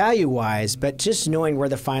car value-wise, but just knowing where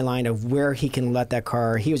the fine line of where he can let that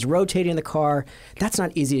car, he was rotating the car. That's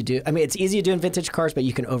not easy to do. I mean, it's easy to do in vintage cars, but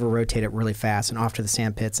you can over-rotate it really fast and off to the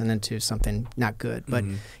sand pits and into something not good. But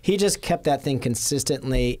he just kept that thing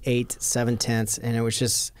consistently 8-7 tenths, and it was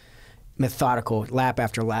just methodical lap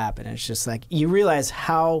after lap, and it's just like you realize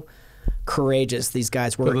how courageous these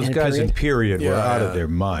guys were. But those guys in period were out of their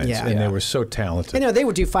minds, and they were so talented. They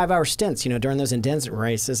would do 5-hour stints, during those endurance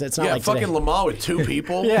races. It's not like fucking today. Le Mans with 2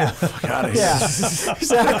 people. Exactly.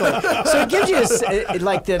 So it gives you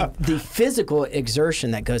like the physical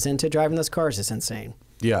exertion that goes into driving those cars is insane.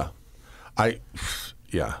 Yeah, I've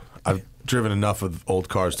driven enough of old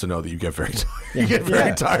cars to know that you get very tired. You get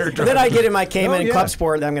very tired. Then I get in my Cayman Club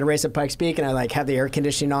Sport that I'm going to race at Pikes Peak, and I have the air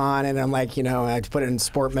conditioning on, and I'm like, I put it in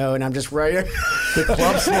sport mode, and I'm just right here. The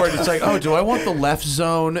Club Sport, it's like, do I want the left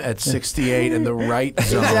zone at 68 and the right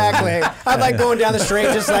zone? Exactly. I like going down the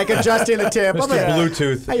straight, just like adjusting the tip. Just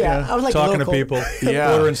Bluetooth. I was like talking local. to people.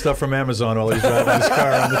 Ordering stuff from Amazon while he's driving his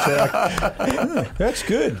car on the track. That's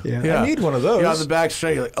good. I need one of those. You're on the back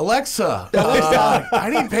straight, you're like, Alexa, I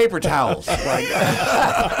need paper towels. Like,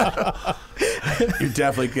 you're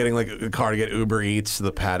definitely getting like a car to get Uber Eats to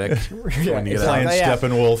the paddock. When you get playing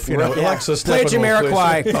Steppenwolf. Alexa, Play Steppenwolf.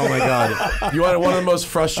 Jamiroquai. Oh my God! You want one of the most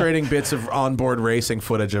frustrating bits of onboard racing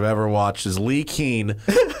footage I've ever watched is Lee Keen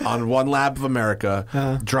on One Lap of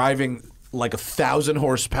America driving like a 1,000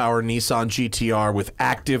 horsepower Nissan GTR with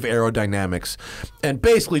active aerodynamics, and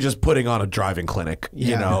basically just putting on a driving clinic.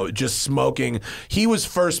 Just smoking. He was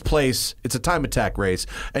first place. It's a time attack race,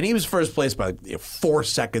 and he was first place by 4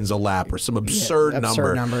 seconds a lap or some absurd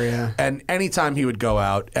number. And anytime he would go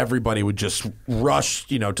out, everybody would just rush,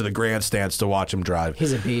 to the grandstands to watch him drive.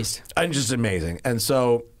 He's a beast. And just amazing. And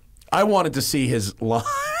so I wanted to see his line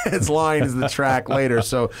as the track later.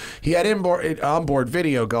 So he had onboard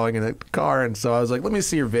video going in the car, and so I was like, let me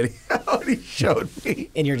see your video. And he showed me.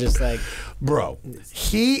 And you're just like, bro,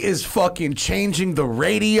 he is fucking changing the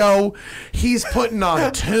radio. He's putting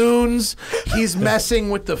on tunes. He's messing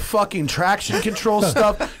with the fucking traction control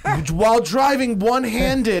stuff while driving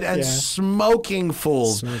one-handed and smoking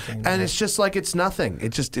fools. And it's just like it's nothing. It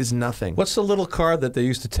just is nothing. What's the little car that they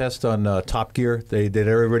used to test on Top Gear? They did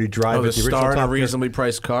everybody drive it. The Star in a reasonably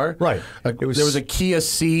priced car? Right. There was a Kia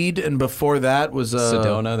Ceed, and before that was a...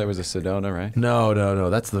 Sedona. There was a Sedona, right? No.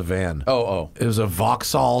 That's the van. Oh. It was a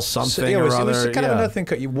Vauxhall something or other. It was kind of another thing.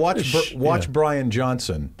 You watch Brian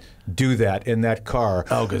Johnson do that in that car,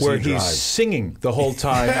 where he's singing the whole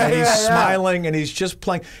time and he's smiling and he's just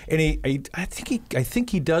playing. And I think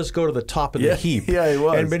he does go to the top of the heap. Yeah, he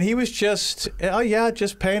was. But he was just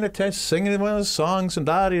just paying attention, singing one of those songs and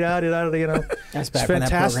That's back fantastic. when that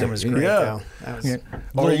program was great, though.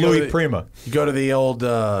 Or Louis Prima. You go to the old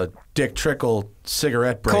Dick Trickle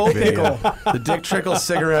cigarette break video. The Dick Trickle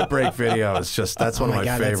cigarette break video is that's one of my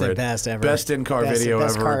favorite. That's the best ever. Best in-car video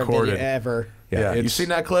ever recorded. Ever. Yeah, you seen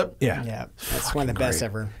that clip? Yeah, that's one of the best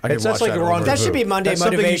ever. That's like a rendezvous. That should be Monday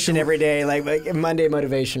motivation every day, like Monday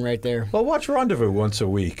motivation right there. Well, watch Rendezvous once a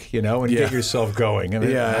week, and get yourself going. How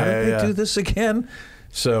did they do this again?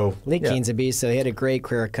 So Lee Keen's a beast. So he had a great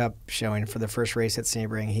Career Cup showing for the first race at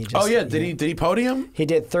Sebring. Did he podium? He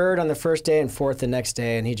did third on the first day and fourth the next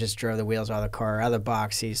day, and he just drove the wheels out of the car, out of the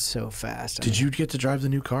box. He's so fast. Did you get to drive the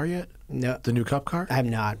new car yet? No. The new Cup car? I have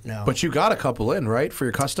not, no. But you got a couple in, right, for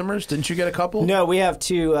your customers? Didn't you get a couple? No, we have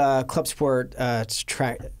 2 Club Sport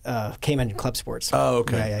Cayman Club Sports. Oh,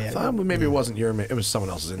 okay. Yeah. I thought maybe it wasn't it was someone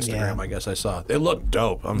else's Instagram, I guess I saw. It looked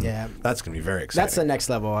dope. That's going to be very exciting. That's the next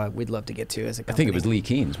level we'd love to get to as a company. I think it was Lee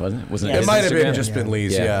Keen's, wasn't it? It might have been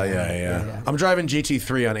Lee's. Yeah. I'm driving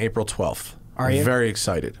GT3 on April 12th. Are you? I'm very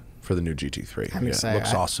excited for the new GT3. I'm excited. It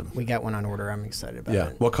looks awesome. We got one on order. I'm excited about it. Yeah.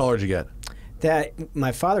 What color did you get? That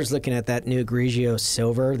my father's looking at that new Grigio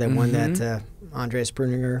Silver, that one that Andreas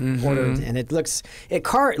Bruninger ordered, and it looks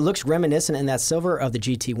reminiscent in that silver of the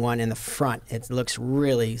GT1 in the front. It looks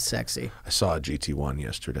really sexy. I saw a GT1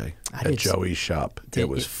 yesterday at Joey's shop. It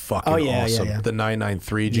was fucking awesome. Yeah. The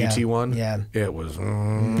 993 GT1. Yeah. It was.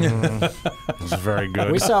 It was very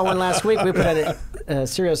good. We saw one last week. We put a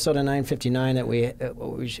Serio Soda 959 that we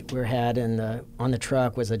had, and on the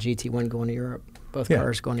truck was a GT1 going to Europe. Both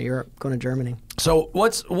cars going to Europe, going to Germany. So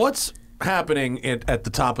what's happening at the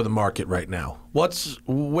top of the market right now?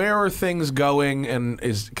 Where are things going? And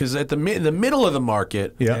because at the middle of the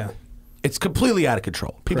market, it's completely out of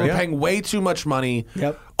control. People are paying way too much money.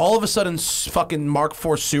 Yep. All of a sudden, fucking Mark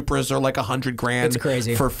IV Supras are like $100,000. It's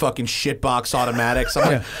crazy. For fucking shitbox automatics.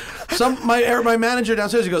 I'm like, my manager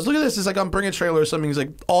downstairs, he goes, look at this. It's like I'm bringing a trailer or something. He's like,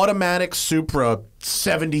 automatic Supra,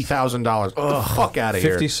 $70,000. Get the fuck out of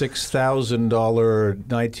here. $56,000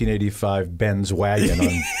 1985 Benz wagon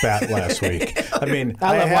on Bat last week. I mean,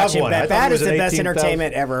 I love have watching one. Bat. Bat is the best 18,000.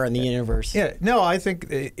 entertainment ever in the universe. Yeah, no, I think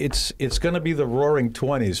it's going to be the roaring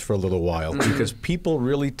 20s for a little while because people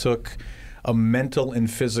really took a mental and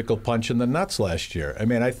physical punch in the nuts last year. I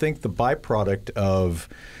mean, I think the byproduct of,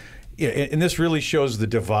 and this really shows the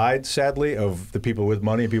divide, sadly, of the people with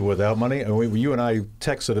money and people without money. And you and I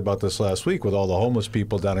texted about this last week with all the homeless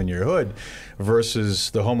people down in your hood versus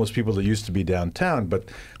the homeless people that used to be downtown. But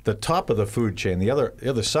the top of the food chain, the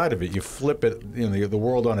other side of it, you flip it, the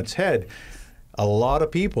world on its head. A lot of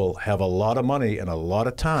people have a lot of money and a lot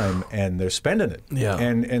of time, and they're spending it. Yeah.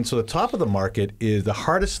 And so the top of the market is the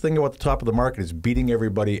hardest thing about the top of the market is beating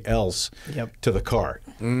everybody else to the car,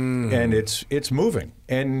 and it's moving.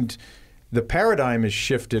 And the paradigm is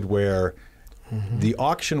shifted where the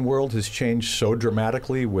auction world has changed so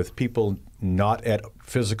dramatically with people not at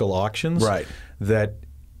physical auctions, right, that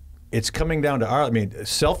it's coming down to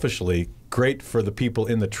selfishly, great for the people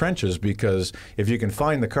in the trenches because if you can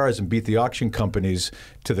find the cars and beat the auction companies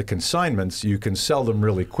to the consignments, you can sell them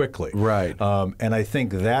really quickly. Right. And I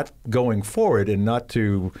think that going forward, and not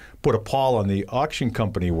to put a pall on the auction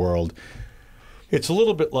company world, it's a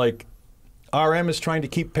little bit like RM is trying to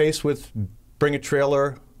keep pace with Bring a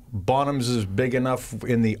Trailer. Bonhams is big enough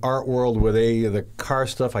in the art world where the car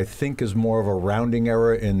stuff I think is more of a rounding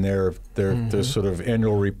error in their sort of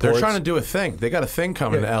annual reports. They're trying to do a thing. They got a thing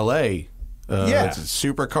coming to L.A. It's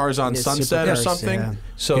Supercars on Sunset or something. Yeah.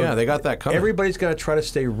 So they got that coming. Everybody's got to try to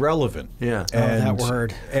stay relevant. Yeah. That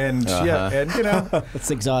word. And and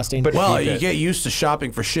it's exhausting. But you get used to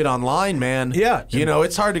shopping for shit online, man. Yeah.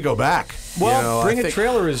 It's hard to go back. Well, Bring a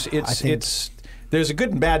Trailer is there's a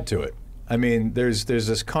good and bad to it. I mean, there's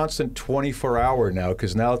this constant 24-hour now,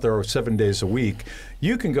 because now that there are 7 days a week,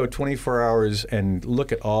 you can go 24 hours and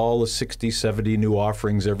look at all the 60, 70 new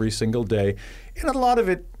offerings every single day. And a lot of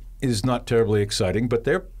it is not terribly exciting, but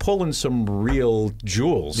they're pulling some real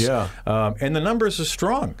jewels. Yeah. And the numbers are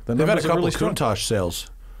strong. They've had a couple of Countach sales.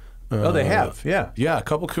 They have, yeah. Yeah, a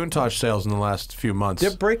couple Countach sales in the last few months.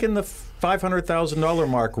 They're breaking the $500,000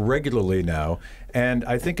 mark regularly now, and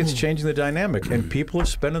I think it's changing the dynamic, and people are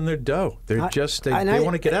spending their dough. They're they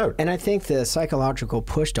want to get out. And I think the psychological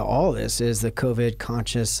push to all this is the COVID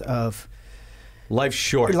conscious of life's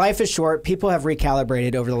short. Life is short. People have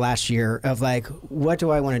recalibrated over the last year of like, what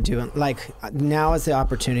do I want to do? Like, now is the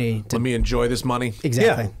opportunity to... Let me enjoy this money.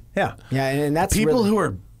 Exactly. Yeah. And that's... People who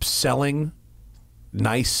are selling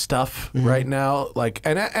nice stuff right now, like,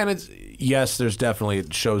 and it's, yes, there's definitely,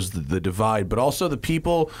 it shows the divide, but also the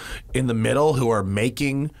people in the middle who are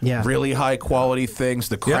making really high quality things,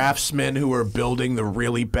 the craftsmen who are building the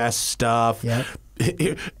really best stuff.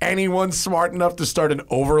 Anyone smart enough to start an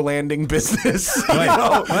overlanding business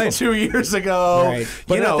 2 years ago.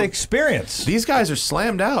 But the experience. These guys are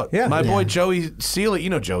slammed out. My boy Joey Seeley, you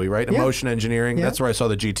know Joey, right? Emotion Engineering. That's where I saw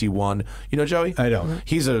the GT1. You know Joey? I don't.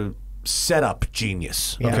 He's a setup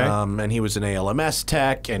genius. And he was an ALMS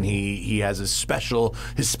tech, and he has his special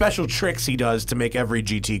tricks he does to make every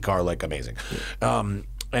GT car like amazing.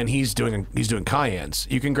 And he's doing Cayennes.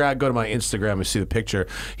 You can go to my Instagram and see the picture.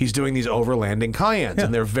 He's doing these overlanding Cayennes,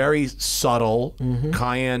 and they're very subtle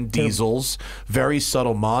Cayenne diesels, very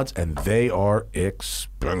subtle mods, and they are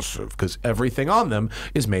expensive because everything on them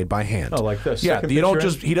is made by hand. Oh, like this. Yeah,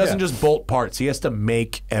 he doesn't just bolt parts. He has to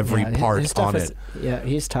make every part on it. Yeah,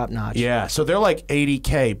 he's top notch. Yeah, so they're like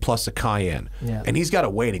 $80K plus a Cayenne, and he's got a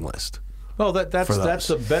waiting list. Oh, that's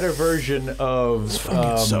a better version of it's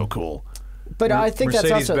fucking so cool. But I think that's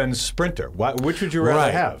also Mercedes-Benz Sprinter. Which would you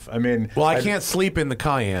rather have? I mean, well, I can't sleep in the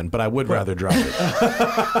Cayenne, but I would rather drive it.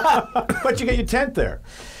 But you get your tent there.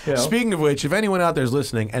 You know? Speaking of which, if anyone out there is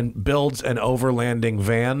listening and builds an overlanding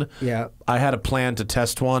van, I had a plan to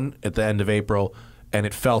test one at the end of April, and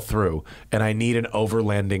it fell through, and I need an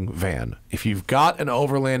overlanding van. If you've got an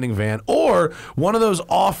overlanding van or one of those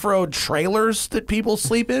off-road trailers that people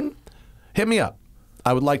sleep in, hit me up.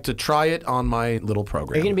 I would like to try it on my little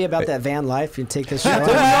program. Are you going to be about that van life? You take this. We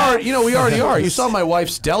already are. You saw my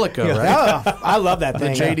wife's Delica, right? Oh, I love that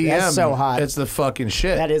thing. The JDM. That's so hot. It's the fucking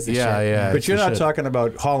shit. That is the shit. Yeah. But you're not talking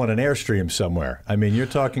about hauling an Airstream somewhere. I mean, you're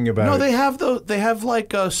talking about... No, they have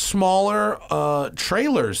like smaller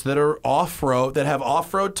trailers that are off-road, that have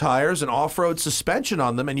off-road tires and off-road suspension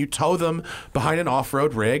on them, and you tow them behind an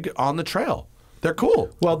off-road rig on the trail. They're cool.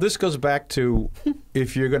 Well, this goes back to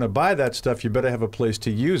if you're going to buy that stuff, you better have a place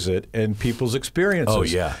to use it and people's experiences. Oh,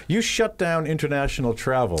 yeah. You shut down international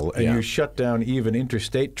travel and you shut down even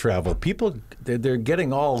interstate travel. People, they're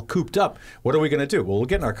getting all cooped up. What are we going to do? Well, we'll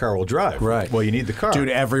get in our car, we'll drive. Right. Well, you need the car. Dude,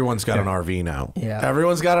 everyone's got an RV now. Yeah.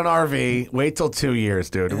 Everyone's got an RV. Wait till 2 years,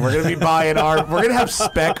 dude. We're going to be buying we're going to have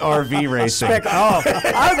spec RV racing.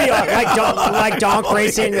 I would be like donk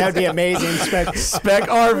racing. That would be amazing. Spec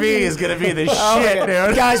RV is going to be the shit,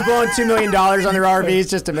 dude. Guys blowing $2 million on their RVs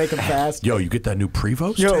just to make them fast. Yo, you get that new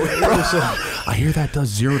Prevost? Yo, I hear that does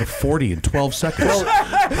 0 to 40 in 12 seconds.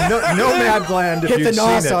 Nomadland, if Hit the you've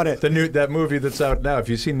nos seen on it. that movie that's out now, if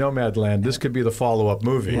you've seen Nomadland, this could be the follow-up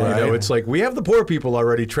movie. Right. You know, it's like we have the poor people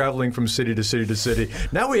already traveling from city to city to city.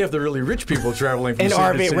 Now we have the really rich people traveling from in city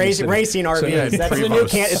RV, to city racing, to city. racing RVs. So, yeah, That's the new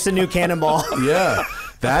it's the new cannonball. Yeah.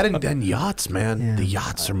 That and yachts, man. The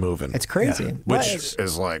yachts are moving. It's crazy. Which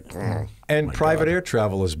is like... And private air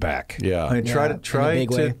travel is back. Yeah. I mean, Yeah, in a try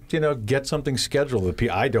big way. to get something scheduled.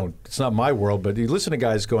 I don't. It's not my world, but you listen to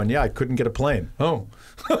guys going, "Yeah, I couldn't get a plane." Oh,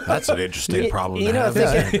 That's an interesting problem to know, have.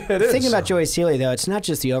 thinking about Joey Seeley though, it's not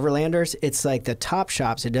just the overlanders. It's like the top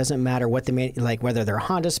shops. It doesn't matter what like whether they're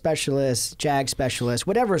Honda specialists, Jag specialists,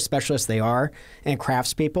 whatever specialists they are, and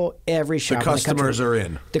craftspeople. Every shop, The customers are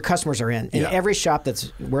in. The customers are in, and Yeah. every shop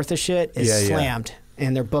that's worth a shit is slammed,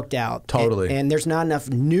 and they're booked out. Totally. And there's not enough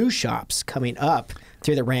new shops coming up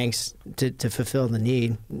through the ranks to fulfill the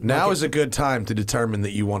need. Now is a good time to determine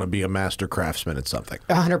that you want to be a master craftsman at something.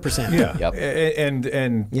 100%. yeah. Yep.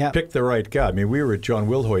 And Yep. pick the right guy. I mean, we were at John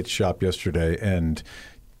Wilhoit's shop yesterday, and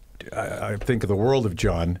I think of the world of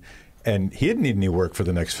John. And he didn't need any work for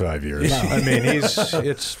the next 5 years. I mean, it's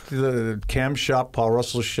the Cam shop, Paul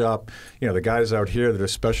Russell's shop. You know, the guys out here that are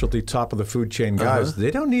specialty top of the food chain guys. They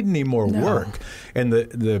don't need any more work. And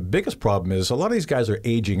the biggest problem is a lot of these guys are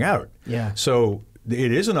aging out. Yeah. So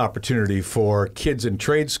it is an opportunity for kids in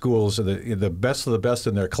trade schools, the best of the best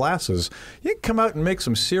in their classes. You can come out and make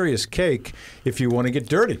some serious cake if you want to get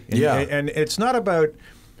dirty. And it's not about,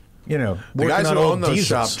 you know, The guys working who on own old those diesels.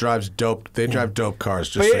 shops drive dope cars.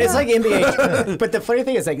 Just But so it's you know. like NBA. But the funny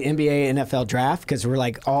thing is like NBA, NFL draft, because we're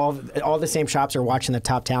like all the same shops are watching the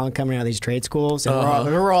top talent coming out of these trade schools, and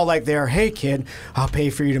we're all like there. Hey kid, I'll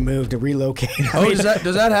pay for you to move to relocate. I mean, does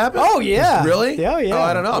that happen? Oh yeah, Really? Yeah, yeah. Oh,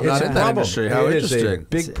 I don't know. I'm not in that industry. How It is a interesting.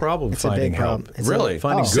 big problem It's a finding big help. problem. It's Really?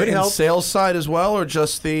 Finding Is good it in help. sales side as well, or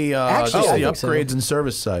just the Actually, I think so. upgrades and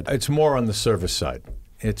service side? It's more on the service side.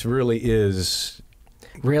 It really is.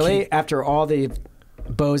 Really, after all the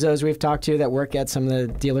bozos we've talked to that work at some of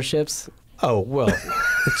the dealerships, Oh well,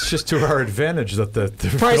 it's just to our advantage that the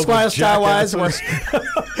price wise, style wise, jackasses-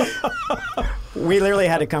 we literally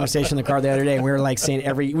had a conversation in the car the other day, and we were like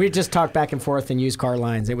saying we just talked back and forth in used car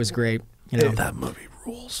lines. It was great. You know, That movie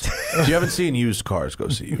rules. If you haven't seen used cars, go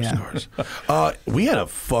see used Yeah. cars. We had it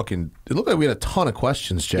looked like we had a ton of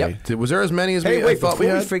questions, Jay. Was there as many as Hey, I wait, thought we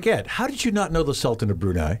before we had? forget, how did you not know the Sultan of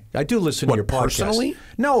Brunei? I do listen What, to your podcast. personally?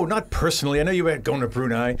 No, not personally. I know you weren't going to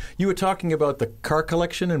Brunei. You were talking about the car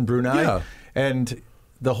collection in Brunei. Yeah. And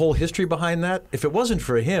the whole history behind that. If it wasn't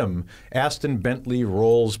for him, Aston, Bentley,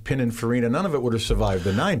 Rolls, Pininfarina, none of it would have survived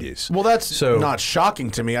the 90s. Well, that's not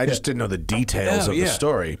shocking to me. I just didn't know the details of the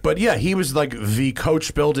story. But yeah, he was like the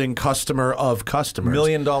coach building customer of customers. $1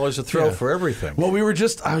 million a throw for everything. Well,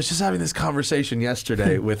 I was just having this conversation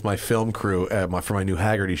yesterday with my film crew for my new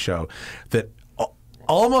Haggerty show that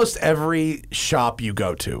almost every shop you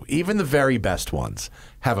go to, even the very best ones,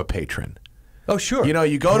 have a patron. Oh, sure. You know,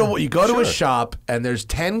 you go to a shop and there's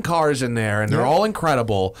 10 cars in there and they're all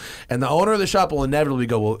incredible, and the owner of the shop will inevitably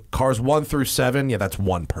go, well, cars 1 through 7, yeah, that's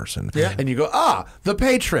one person. Yeah. And you go, the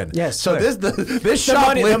patron. Yes. So this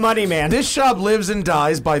shop the money man. This shop lives and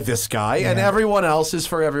dies by this guy, and everyone else is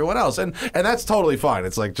for everyone else, and that's totally fine.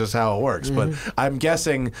 It's like just how it works. But I'm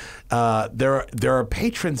guessing there are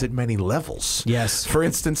patrons at many levels. Yes. For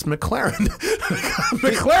instance, McLaren.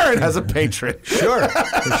 McLaren has a patron. Sure.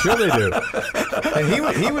 Sure they do.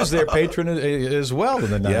 And he was their patron as well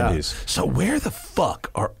in the 90s. So where the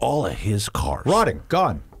fuck are all of his cars? Rotting,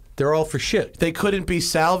 gone. They're all for shit. They couldn't be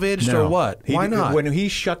salvaged or what? Why not? When he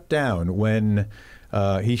shut down, when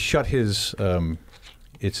he shut his,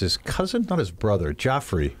 it's his cousin, not his brother,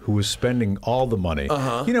 Joffrey, who was spending all the money.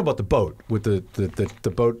 You know about the boat with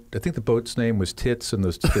the boat. I think the boat's name was Tits, and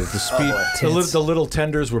the speed. The little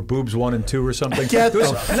tenders were boobs 1 and 2 or something. Get the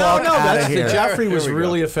fuck outta here. Joffrey was Here we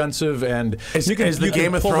really go. offensive, and Is the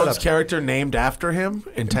Game of pull it Thrones up. character named after him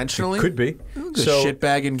intentionally? Could be. The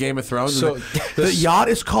shitbag in Game of Thrones. So the yacht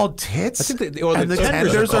is called Tits. I think the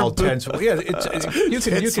tenders are called tens. Yeah, you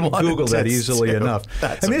can Google that easily enough.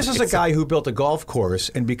 That's I mean, this is a amazing. guy who built a golf course,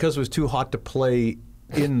 and because it was too hot to play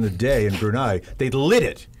in the day in Brunei. They lit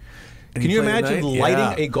it. Can you imagine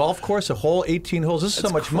lighting a golf course, a whole 18 holes? This is how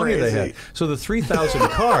much money they had. So the 3,000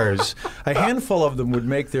 cars, a handful of them would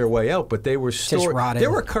make their way out, but they were stored.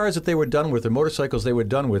 There were cars that they were done with, or motorcycles they were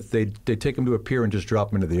done with. They'd take them to a pier and just drop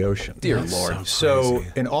them into the ocean. Dear Lord. So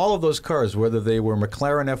in all of those cars, whether they were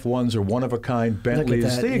McLaren F1s or one-of-a-kind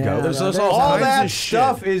Bentleys, there you go. There's all that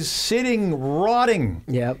stuff is sitting, rotting.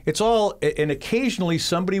 Yep. It's all, and occasionally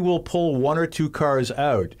somebody will pull 1 or 2 cars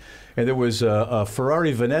out. And there was a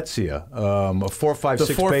Ferrari Venezia, a 456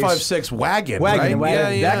 the 456 wagon, right?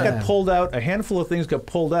 Yeah. That got pulled out. A handful of things got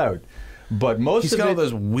pulled out, but most He's of got it, all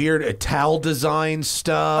those weird Ital design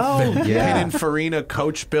stuff and Pininfarina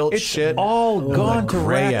coach built shit. It's all gone to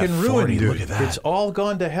gray rack and ruin, F40, dude. look at that. It's all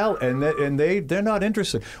gone to hell, and they're not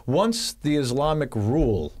interested. Once the Islamic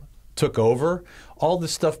rule took over, all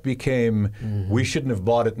this stuff became, we shouldn't have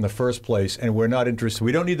bought it in the first place, and we're not interested.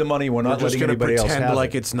 We don't need the money. We're not letting anybody else have it. Pretend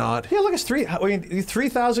like it's not. Yeah, look, it's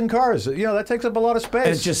 3,000 cars. You know, that takes up a lot of space.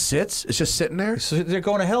 And it just sits? It's just sitting there? So they're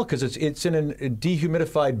going to hell because it's in a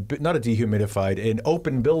dehumidified, not a dehumidified, an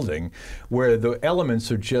open building where the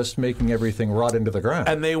elements are just making everything rot into the ground.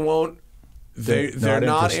 And they won't, they're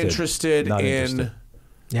not interested in,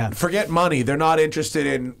 forget money, they're not interested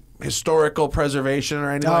in historical preservation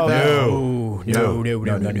or anything like that? No. Is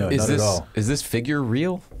not at all. this figure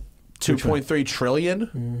real? 2.3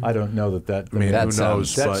 trillion? I don't know that. I mean, that who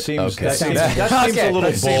sounds- knows? That but seems okay. that seems a little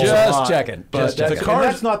bold. Just checking. But That's, the cars,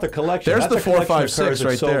 that's not the collection. there's That's the a collection of 456 cars that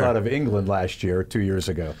right sold there. out of England last year, 2 years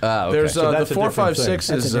ago. Okay. there's So the that's a different 456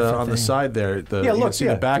 thing. That's is a different on the thing. side there. You can see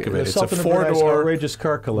the back of it. It's a something of 4-door outrageous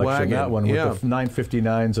car collection. wagon. That one with the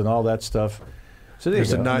 959s and all that stuff. So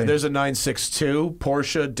There's a 962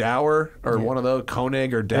 Porsche Dower or one of those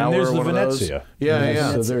Koenig or Dower. And there's the one of those. Venezia.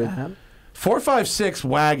 Yeah. So they're, 456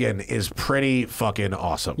 wagon is pretty fucking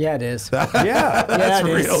awesome. Yeah, it is. That's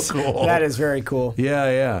real cool. That is very cool.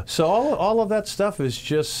 Yeah. So all of that stuff is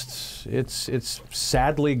just it's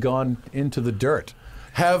sadly gone into the dirt.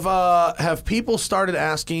 Have people started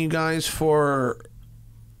asking you guys for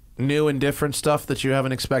new and different stuff that you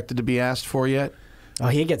haven't expected to be asked for yet? Oh,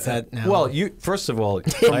 he gets that now. Well, first of all,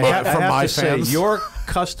 I have my to say, fans. your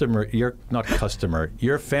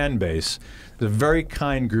fan base is a very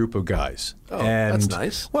kind group of guys. Oh, and, that's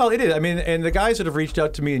nice. Well, it is. I mean, and the guys that have reached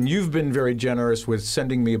out to me, and you've been very generous with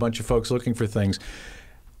sending me a bunch of folks looking for things.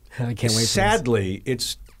 I can't wait. Sadly,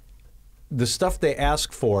 it's the stuff they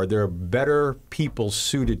ask for. There are better people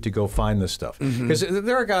suited to go find this stuff. Because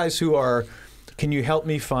there are guys who are, can you help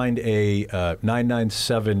me find a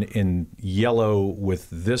 997 in yellow with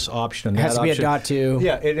this option and that option? It has to be a .2.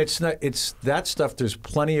 Yeah, and it's that stuff. There's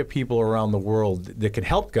plenty of people around the world that can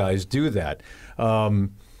help guys do that.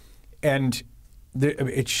 And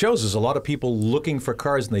it shows there's a lot of people looking for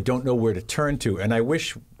cars and they don't know where to turn to. And I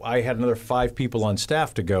wish I had another 5 people on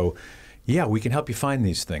staff to go, yeah, we can help you find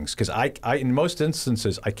these things. Because I in most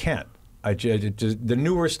instances, I can't. The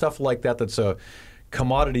newer stuff like that that's a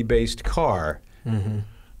commodity-based car,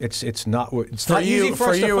 it's not easy for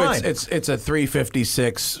us to find. It's a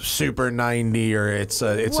 356 Super 90, or it's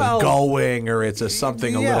a Gullwing, or it's a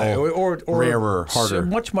something a little or rarer, harder.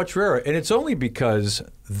 Much rarer. And it's only because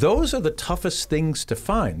those are the toughest things to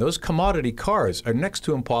find. Those commodity cars are next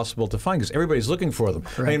to impossible to find because everybody's looking for them.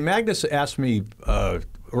 Right. I mean, Magnus asked me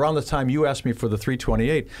around the time you asked me for the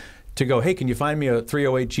 328 to go, hey, can you find me a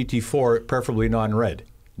 308 GT4, preferably non-red?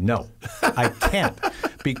 No, I can't,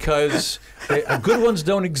 because good ones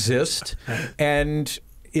don't exist, and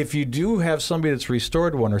if you do have somebody that's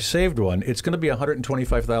restored one or saved one, it's going to be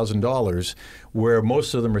 $125,000, where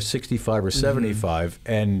most of them are 65 or 75,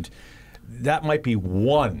 and that might be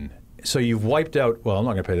one. So you've wiped out, well, I'm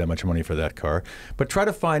not going to pay that much money for that car, but try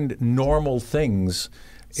to find normal things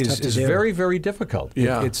is very, very difficult.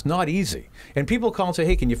 Yeah. It's not easy. And people call and say,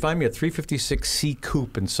 hey, can you find me a 356C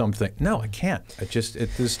coupe and something? No, I can't.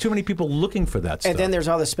 There's too many people looking for that stuff. And then there's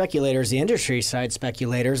all the speculators, the industry side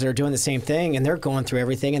speculators that are doing the same thing, and they're going through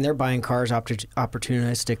everything, and they're buying cars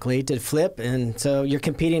opportunistically to flip. And so you're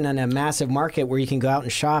competing on a massive market where you can go out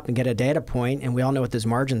and shop and get a data point, and we all know what those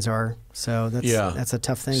margins are. So that's a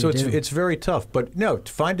tough thing to do. So it's very tough. But no,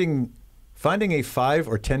 finding a $5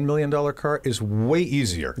 or $10 million car is way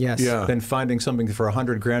easier than finding something for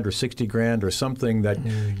 $100,000 or $60,000 or something that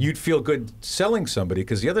you'd feel good selling somebody.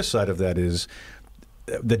 Because the other side of that is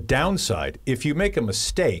the downside. If you make a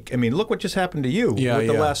mistake, I mean, look what just happened to you with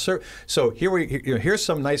the last. So here's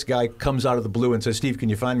some nice guy comes out of the blue and says, "Steve, can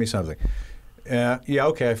you find me something?" Yeah,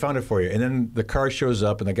 okay, I found it for you. And then the car shows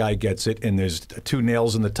up, and the guy gets it, and there's 2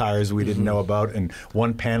 nails in the tires we didn't know about, and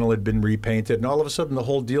one panel had been repainted, and all of a sudden the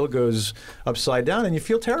whole deal goes upside down, and you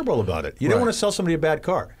feel terrible about it. You don't want to sell somebody a bad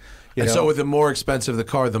car. And so with the more expensive the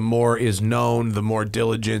car, the more is known, the more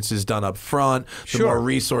diligence is done up front, the more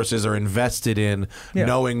resources are invested in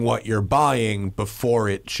knowing what you're buying before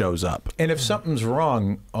it shows up. And if something's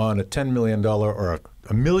wrong on a $10 million or a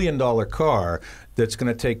 $1 million car that's going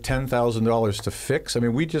to take $10,000 to fix, I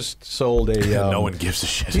mean, we just sold a... no one gives a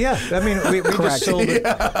shit. Yeah, I mean, we just sold, we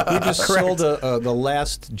just sold the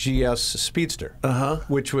last GS Speedster,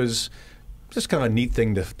 which was just kind of a neat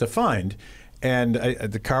thing to find. And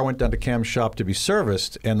the car went down to Cam's shop to be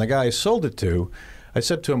serviced, and the guy I sold it to, I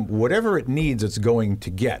said to him, whatever it needs, it's going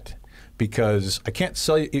to get. Because I can't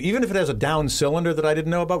sell you, even if it has a down cylinder that I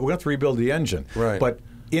didn't know about, we're going to have to rebuild the engine. Right. But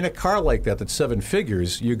in a car like that that's 7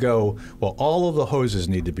 figures, you go, well, all of the hoses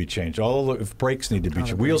need to be changed. All of the brakes need to be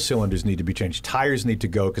changed. Wheel cylinders need to be changed. Tires need to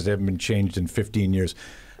go because they haven't been changed in 15 years.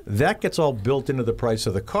 That gets all built into the price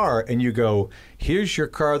of the car, and you go, here's your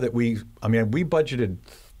car that we budgeted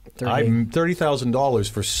 $30,000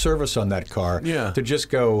 for service on that car to just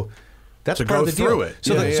go. That's to part go of the deal. through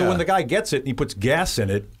it. So when the guy gets it and he puts gas in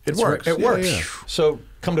it, it works. It works. So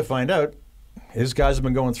come to find out, his guys have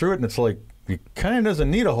been going through it, and it's like, it kind of doesn't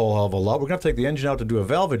need a whole hell of a lot. We're going to have to take the engine out to do a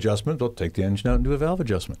valve adjustment. They'll take the engine out and do a valve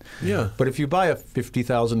adjustment. Yeah. But if you buy a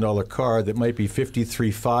 $50,000 car that might be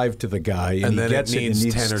 $53,500 to the guy, and he gets it and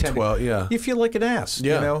needs 10 or 12, you feel like an ass.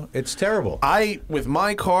 Yeah. You know, it's terrible. With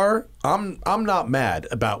my car, I'm not mad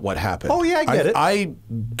about what happened. Oh yeah, I get it. I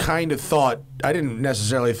kind of thought, I didn't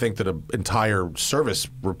necessarily think that an entire service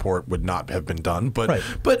report would not have been done, but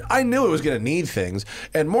I knew it was going to need things,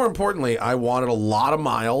 and more importantly, I wanted a lot of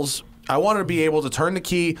miles. I wanted to be able to turn the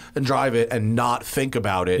key and drive it and not think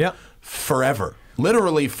about it forever,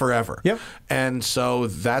 literally forever. Yep. And so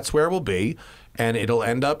that's where we'll be, and it'll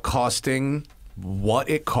end up costing what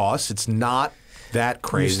it costs. It's not that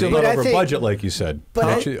crazy. You're still not over budget, like you said. But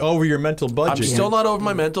actually, over your mental budget. I'm still not over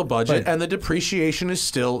my mental budget, and the depreciation is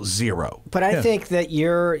still 0. But I think that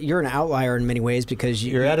you're an outlier in many ways because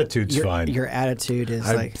your attitude's fine. Your attitude is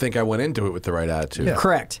I think I went into it with the right attitude. Yeah.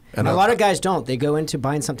 Correct. And a lot of guys don't. They go into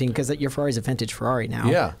buying something because your Ferrari's a vintage Ferrari now.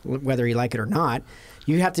 Yeah. Whether you like it or not.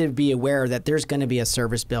 You have to be aware that there's going to be a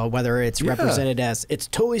service bill, whether it's represented as it's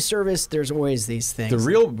totally serviced. There's always these things. The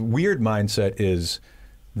real weird mindset is,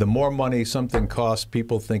 the more money something costs,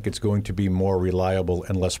 people think it's going to be more reliable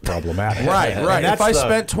and less problematic. Right. If I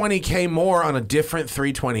spent $20K more on a different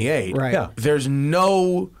 328, there's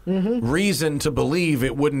no reason to believe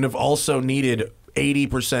it wouldn't have also needed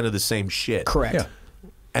 80% of the same shit. Correct. Yeah.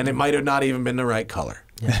 And it might have not even been the right color.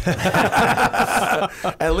 At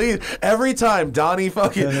least every time Donnie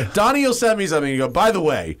will send me something and you go, by the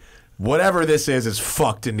way, whatever this is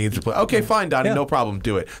fucked and needs replaced. Okay, fine, Donnie, no problem,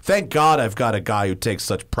 do it. Thank God I've got a guy who takes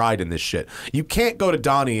such pride in this shit. You can't go to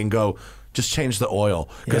Donnie and go, just change the oil.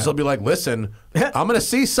 Because he'll be like, listen, I'm going to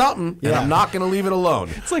see something, and I'm not going to leave it alone.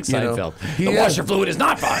 It's like Seinfeld. The washer fluid is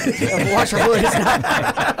not fine. The washer fluid is not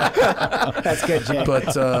fine. That's good, Jay.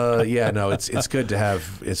 But it's good to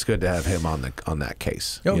have him on that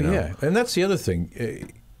case. Oh, yeah. And that's the other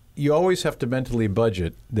thing. You always have to mentally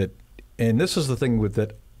budget that, and this is the thing with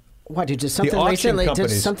that. What, did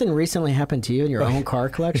something recently happen to you in your own car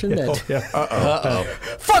collection?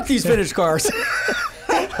 Fuck these vintage cars.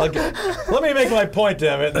 Let me make my point,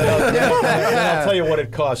 damn it. And I'll tell you what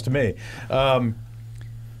it cost me.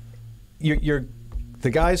 You're the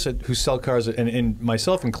guys who sell cars, and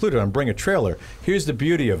myself included, on Bring a Trailer. Here's the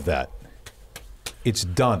beauty of that: it's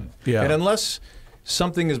done. Yeah. And unless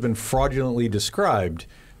something has been fraudulently described,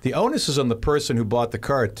 the onus is on the person who bought the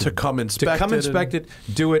car to come inspect it,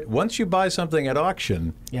 do it. Once you buy something at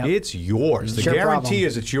auction, it's yours. The guarantee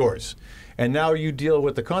is it's yours. And now you deal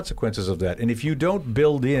with the consequences of that. And if you don't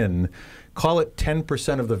build in, call it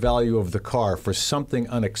 10% of the value of the car for something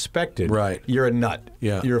unexpected, you're a nut.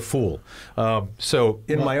 Yeah. You're a fool. So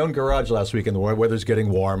in my own garage last week, and the weather's getting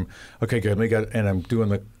warm, okay, good. And I'm doing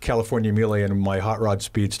the California Mule in my hot rod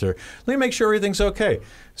Speedster. Let me make sure everything's okay.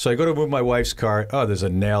 So I go to move my wife's car. Oh, there's a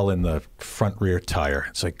nail in the front rear tire.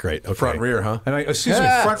 It's like, great. Okay. Front rear, huh? Excuse me,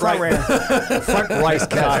 front right. Front right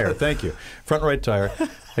tire. Thank you. Front right tire.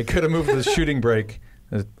 I could have moved the shooting brake.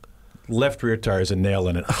 The left rear tire is a nail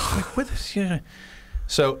in it. What is,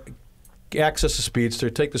 So access the Speedster,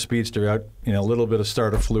 take the Speedster out, a little bit of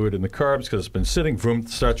starter fluid in the carbs because it's been sitting, vroom,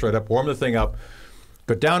 starts right up, warm the thing up,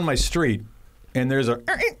 go down my street, and there's a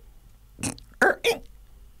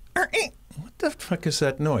what the fuck is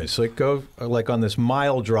that noise? So I go on this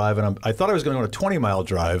mile drive, and I thought I was going on a 20-mile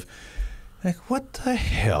drive. Like, what the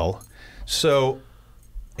hell? So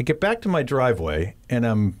I get back to my driveway, and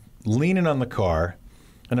I'm leaning on the car,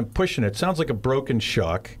 and I'm pushing it. Sounds like a broken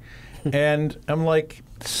shock. And I'm like,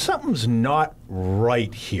 something's not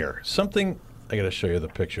right here. Something, I got to show you the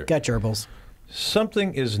picture. Got gerbils.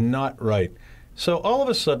 Something is not right. So all of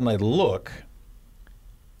a sudden I look,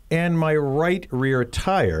 and my right rear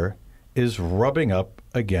tire is rubbing up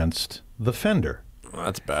against the fender. Well,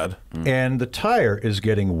 that's bad. And the tire is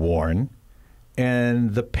getting worn,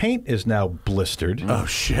 and the paint is now blistered. Oh,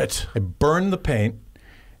 shit. I burned the paint,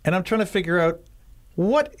 and I'm trying to figure out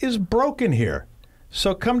what is broken here.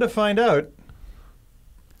 So come to find out,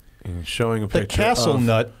 And showing a the picture castle of,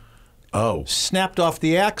 nut Oh. snapped off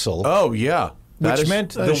the axle. Oh, yeah. Which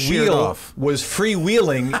meant the wheel was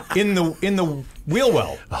freewheeling in the wheel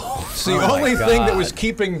well. It's the only thing that was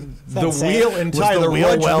keeping the wheel entire, the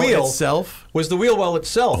Rudge wheel itself? was the wheel well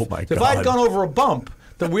itself. Oh, my If God. I'd gone over a bump,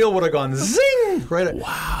 the wheel would have gone zing right.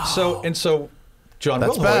 Wow. So John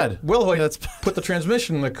That's Wilhoit, bad. Wilhoit put the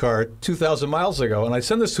transmission in the car 2,000 miles ago, and I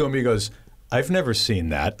send this to him. He goes, I've never seen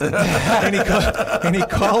that. and he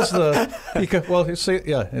calls there's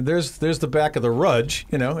the back of the Rudge,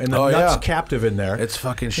 and the nut's captive in there. It's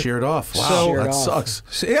fucking sheared off. Wow, So- that sucks.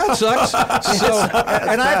 Yeah, it sucks.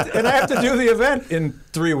 And I have to do the event in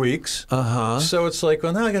 3 weeks. So it's like,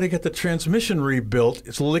 well, now I got to get the transmission rebuilt.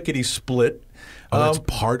 It's lickety split. Oh, that's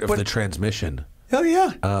part of the transmission. Oh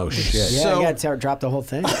yeah. Oh, shit. Yeah, So- you got to drop the whole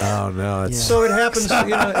thing. Oh, no. It's So it happens. It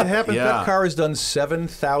happens. Yeah. That car has done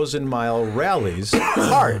 7,000-mile rallies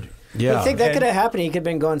hard. Yeah. I think that could have happened. He could have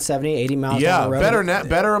been going 70, 80 miles Yeah, down the road.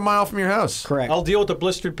 better a mile from your house. Correct. I'll deal with the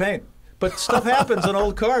blistered paint. But stuff happens on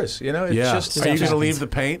old cars. It's Yeah. just. Are you going to leave the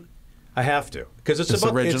paint? I have to because it's It's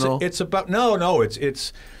about original? It's about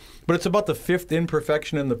but it's about the fifth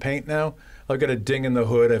imperfection in the paint now. I've got a ding in the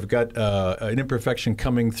hood. I've got an imperfection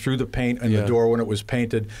coming through the paint and the door when it was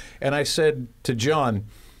painted. And I said to John,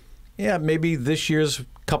 "Yeah, maybe this year's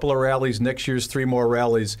couple of rallies, next year's 3 more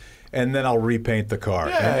rallies, and then I'll repaint the car."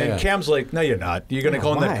 And Cam's like, "No, you're not. You're going to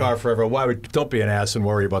own that why? car forever. Don't be an ass and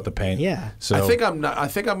worry about the paint." Yeah. So I think I'm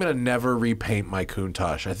going to never repaint my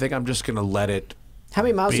Countach. I think I'm just going to let it How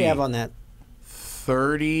many miles do you B. have on that?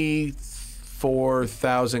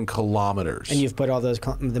 34,000 kilometers. And you've put all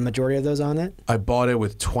the majority of those on it? I bought it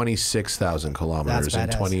with 26,000 kilometers in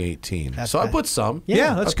That's badass. 2018. That's So I bad. put some.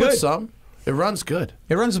 Yeah, that's I put good. some. It runs good.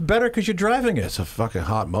 it runs better because you're driving it. It's a fucking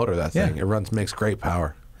hot motor, that Yeah. thing. It makes great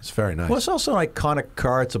power. It's very nice. Well, it's also an iconic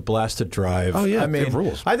car. It's a blast to drive. Oh, yeah, I mean, it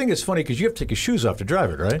rules. I think it's funny because you have to take your shoes off to drive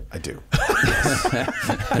it, right? I do.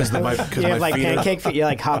 Because my You have like feet are- pancake feet, you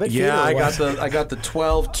like Hobbit feet? Yeah, or I what? got the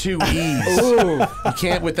 12 2Es. Ooh. You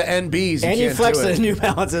can't with the NBs. And you can't flex do it. the New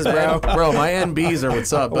Balances, bro. Bro, my NBs are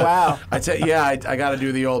what's up. But Wow. I got to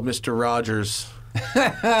do the old Mr. Rogers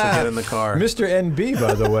to get in the car. Mr. NB,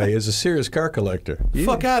 by the way, is a serious car collector.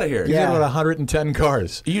 Fuck out of here. He's Yeah. got about 110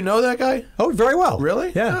 cars. You know that guy? Oh, very well.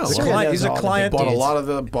 Really? Yeah. Oh, He's a wow. client. He's a All the client. Bought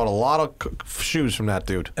a lot of shoes from that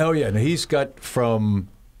dude. Oh yeah, and he's got from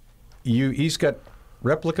you. He's got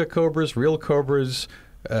replica Cobras, real Cobras,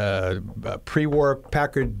 pre-war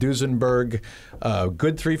Packard Duesenberg,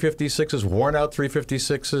 good 356s, worn out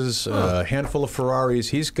 356s, a handful of Ferraris.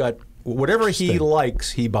 He's got whatever he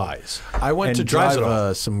likes, he buys. I went And to drives drive it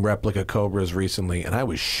all. some replica Cobras recently, and I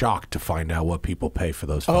was shocked to find out what people pay for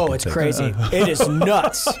those. Oh, fucking it's things. crazy. It is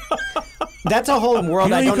nuts. That's a whole world You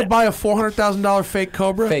know I you don't could buy a $400,000 fake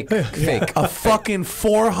Cobra? Fake. A fucking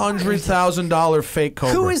 $400,000 fake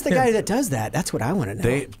Cobra. Who is the guy that does that? That's what I want to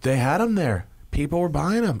know. They had them there. People were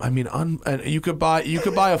buying them. I mean, and you could buy a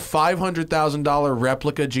 $500,000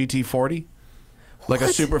 replica GT40, like a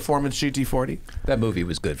Superformance GT40. That movie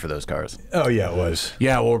was good for those cars. Oh yeah, it was.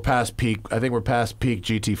 Yeah, well, we're past peak. I think we're past peak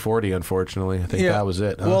GT40. Unfortunately, I think that was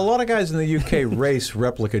it. Huh? Well, a lot of guys in the UK race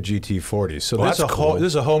replica GT40s, so Well, there's that's cool.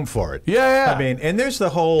 there's a home for it. Yeah. I mean, and there's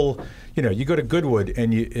the whole. You go to Goodwood,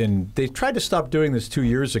 and they tried to stop doing this 2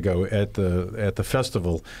 years ago at the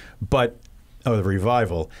festival, the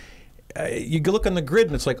revival. You look on the grid,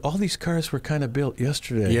 and it's like all these cars were kind of built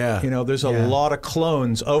yesterday. Yeah. There's a lot of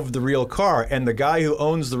clones of the real car, and the guy who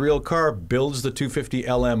owns the real car builds the 250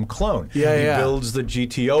 LM clone. He builds the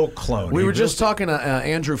GTO clone. we were just talking to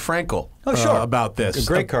Andrew Frankel about this. A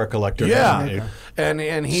great car collector. Yeah, and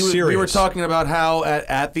we were Serious. talking about how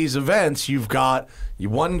at these events you've got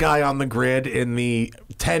one guy on the grid in the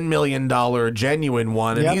 $10 million genuine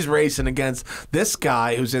one, and he's racing against this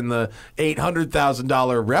guy who's in the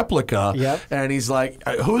 $800,000 replica, and he's like,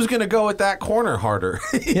 who's going to go at that corner harder?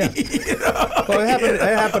 Yeah. Well, it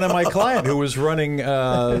happened to my client who was running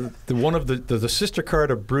one of the sister car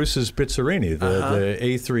to Bruce's Pizzerini, the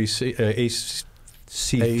A3C.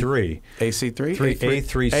 C3. AC3?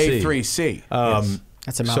 A3C. A3C.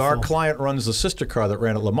 That's a So mouthful. our client runs the sister car that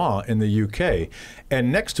ran at Le Mans in the UK.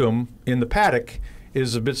 And next to him, in the paddock,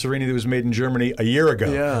 is a Bizzarini that was made in Germany a year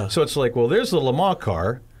ago. Yeah. So it's like, well, there's the Le Mans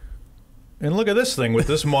car. And look at this thing with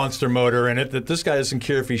this monster motor in it that this guy doesn't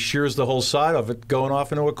care if he shears the whole side of it going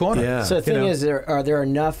off into a corner. Yeah. So the thing is, are there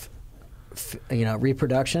enough,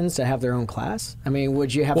 reproductions to have their own class? I mean,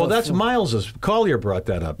 would you have? Well, that's Miles's. Collier brought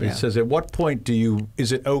that up. He Yeah. says, at what point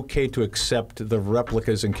is it okay to accept the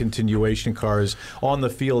replicas and continuation cars on the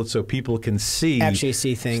field so people can Actually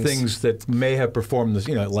see things that may have performed this,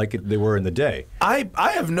 like they were in the day? I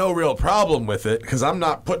have no real problem with it because I'm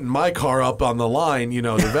not putting my car up on the line,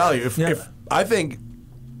 the value.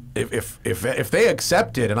 If they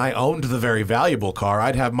accept it and I owned the very valuable car,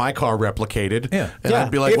 I'd have my car replicated. Yeah. And Yeah.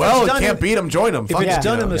 I'd be like, If well, it's it done can't in- beat them, join them. If it's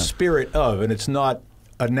done in the spirit of, and it's not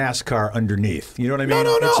a NASCAR underneath, you know what I mean?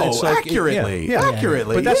 No, It's like, accurately. yeah.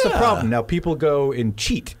 Accurately. But that's the yeah. problem. Now people go and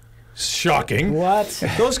cheat. Shocking. What?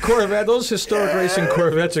 Those historic racing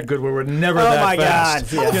Corvettes are good. We were never Oh that my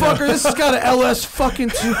fast. God. Yeah. Motherfucker, this has got an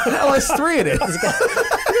LS3 in it. Look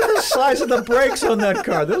at the size of the brakes on that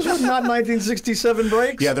car. Those were not 1967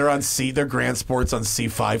 brakes. Yeah, they're Grand Sports on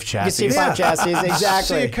C5 chassis. You see five chassis, So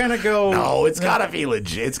exactly. you kind of go. No, it's got to be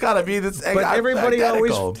legit. It's got to be this. But everybody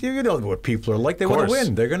always, identical. you know what people are like. They want to course.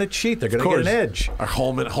 win. They're going to cheat. They're going Of to get course. an edge. Our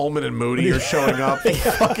Holman and Moody are showing up.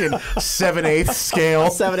 Fucking 7/8 scale.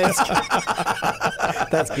 7/8.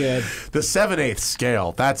 That's good. The 7/8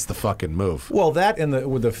 scale. That's the fucking move. Well, that and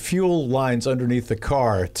with the fuel lines underneath the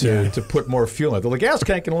car to put more fuel in it. The gas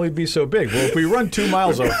tank can only be so big. Well, if we run 2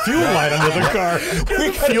 miles of fuel line under the car,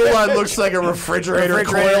 Fuel line looks like a refrigerator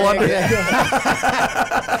coil under.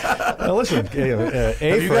 Now listen, Have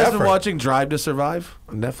you guys been watching Drive to Survive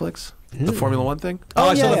on Netflix? The Formula One thing?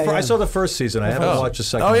 I saw the first season. I haven't watched the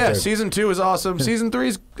second. Oh yeah, and third. season 2 is awesome. Season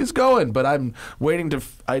 3 is going, but I'm waiting to.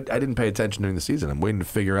 I didn't pay attention during the season. I'm waiting to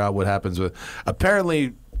figure out what happens with.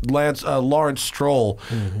 Apparently, Lawrence Stroll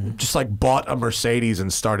just like bought a Mercedes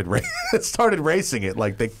and started racing it.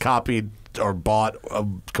 Like they copied or bought a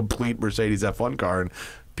complete Mercedes F1 car, and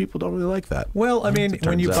people don't really like that. Well, I mean,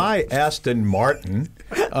 when you buy Aston Martin,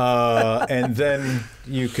 and then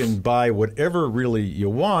you can buy whatever really you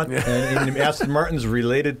want, and Aston Martin's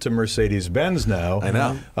related to Mercedes-Benz now. I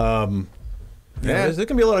know. There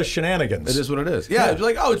can be a lot of shenanigans. It is what it is. Yeah, it's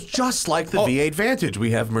like, it's just like the V8 Vantage.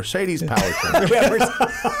 We have Mercedes powertrain.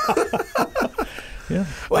 Yeah.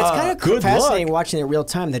 Well, it's kind of good fascinating luck. watching in real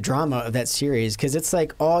time the drama of that series because it's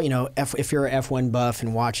like all if you're an F1 buff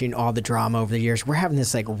and watching all the drama over the years, we're having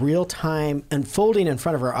this like real time unfolding in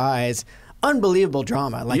front of our eyes. Unbelievable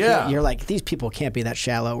drama. Like you're like, these people can't be that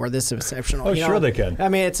shallow or this exceptional. Oh, sure they can. I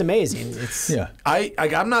mean, it's amazing. It's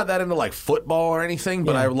I'm not that into like football or anything,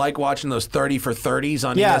 but I like watching those 30 for 30s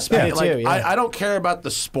on Yeah, ESPN. me Like, too, yeah. I don't care about the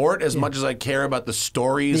sport as much as I care about the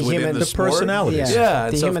stories within the sport. personalities. Yeah,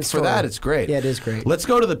 and The so human for story. that, it's great. Yeah, it is great. Let's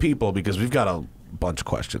go to the people because we've got a bunch of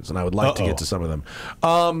questions, and I would like to get to some of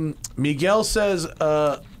them. Miguel says,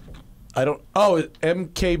 I don't. Oh,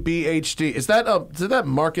 MKBHD. Is that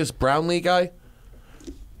Marcus Brownlee guy?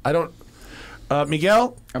 I don't.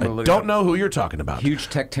 Miguel, I don't know who you're talking about. Huge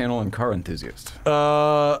tech channel and car enthusiast.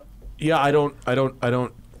 Yeah, I don't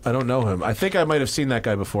know him. I think I might have seen that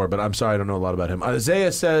guy before, but I'm sorry, I don't know a lot about him.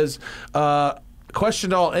 Isaiah says, question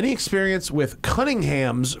to all, any experience with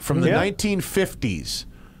Cunninghams from the 1950s?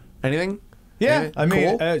 Anything? Yeah, Anything? I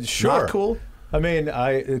mean, Cool? sure. Not cool? I mean,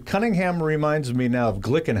 Cunningham reminds me now of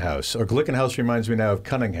Glickenhaus, or Glickenhaus reminds me now of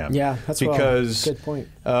Cunningham. Yeah, that's because good point.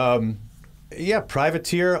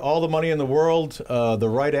 Privateer, all the money in the world, the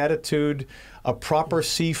right attitude, a proper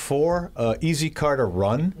C4, easy car to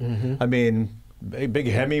run. I mean, a big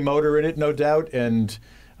Hemi motor in it, no doubt, and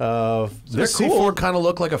they're Does cool. C4 kind of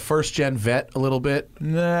look like a first-gen vet a little bit?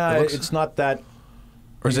 Nah, it's not that.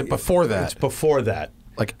 Or is it before that? It's before that.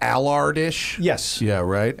 Like Allard-ish? Yes. Yeah,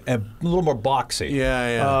 right? And a little more boxy.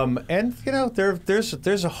 Yeah. And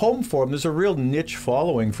there's a home for them. There's a real niche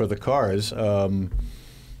following for the cars. I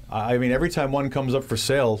mean, every time one comes up for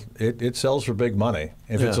sale, it sells for big money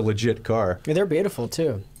if it's a legit car. Yeah, they're beautiful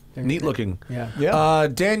too. Neat looking. Yeah.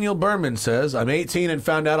 Daniel Berman says, I'm 18 and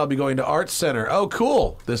found out I'll be going to Arts Center. Oh,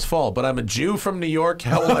 cool, this fall. But I'm a Jew from New York.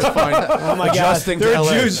 How will I find Oh my God. adjusting There to are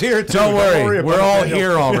LA? Jews here, too. Don't Don't worry worry. about We're all Daniel.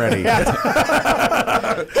 here already.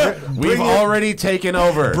 We've already taken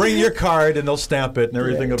over. Bring your card and they'll stamp it and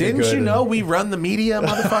everything will be good. Didn't you know we run the media,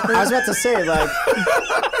 motherfucker? I was about to say, like,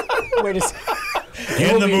 wait a second.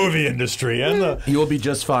 And the movie industry. And the You will be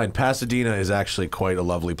just fine. Pasadena is actually quite a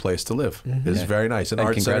lovely place to live. It's very nice. And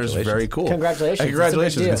art center is very cool. Congratulations. And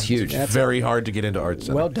congratulations. It's a big deal. It's very hard to get into art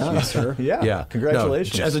center. Well done, sir. yeah. Yeah.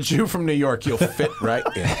 Congratulations. No, as a Jew from New York, you'll fit right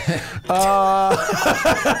in.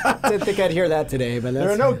 Didn't think I'd hear that today, but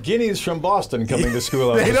there are no guineas from Boston coming to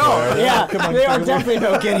school. They don't. Yeah, there are definitely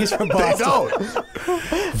no guineas from Boston. They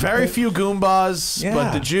don't. Very few Goombas, Yeah.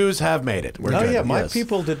 but the Jews have made it. We're Oh good. yeah, my Yes.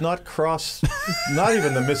 people did not cross, not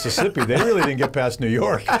even the Mississippi. They really didn't get past New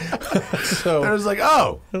York. So I was like,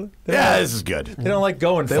 oh, yeah, this is good. they don't like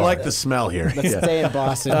going They far. like the smell here. Let's stay in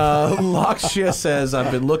Boston. Lakshya says,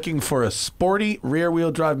 I've been looking for a sporty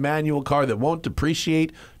rear-wheel drive manual car that won't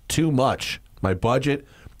depreciate too much. My budget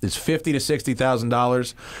is $50,000 to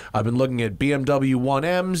 $60,000. I've been looking at BMW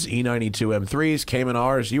 1Ms, E92 M3s, Cayman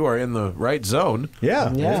Rs. You are in the right zone.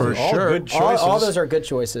 Yeah, Yeah. For all sure. good choices. all those are good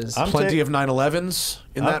choices. Plenty of 911s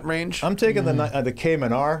in that range. I'm taking the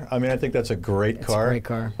Cayman R. I mean, I think that's a great car. a great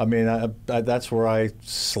car. I mean, that's where I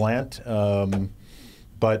slant.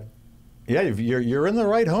 But yeah, you're in the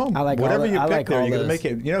right home. I like whatever all the- you I pick like there. all You're gonna those. make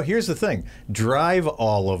it. You know, here's the thing: drive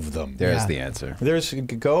all of them. There's Yeah. the answer.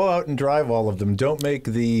 Go out and drive all of them. Don't make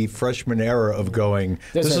the freshman error of going,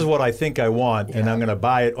 this is what I think I want, and I'm going to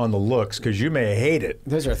buy it on the looks, because you may hate it.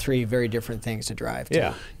 Those are three very different things to drive. Too.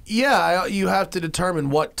 Yeah. Yeah, you have to determine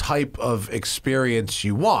what type of experience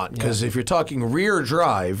you want. Because if you're talking rear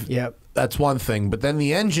drive, Yep. that's one thing. But then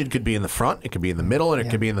the engine could be in the front, it could be in the middle, and it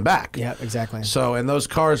could be in the back. Yeah, exactly. So, and those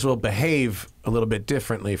cars will behave a little bit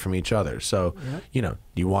differently from each other. So, you know,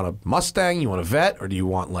 do you want a Mustang, you want a Vet, or do you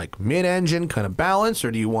want like mid-engine kind of balance,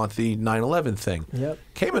 or do you want the 911 thing? Yep.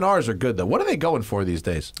 Cayman R's are good though. What are they going for these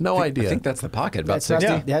days? No idea. I think that's the pocket, about That's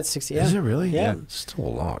 60. That's 60. Yeah. Is it really? Yeah. It's still a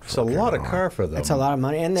lot. It's a lot of car for them. That's a lot of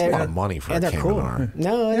money, and a they're lot of money for and a they're Cayman cool. R.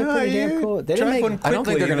 No, they're pretty damn cool. They didn't drive make. one I don't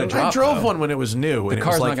think they're quickly, going to drop. I drove though. one when it was new. And The it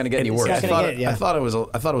car's was not like, going to get any it's worse. not I gonna thought, get it, yeah. I thought it was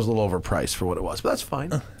a little overpriced for what it was, but that's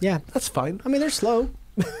fine. Yeah, That's fine. I mean they're slow.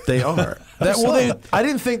 They are. I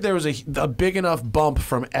didn't think there was a big enough bump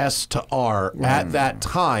from S to R at that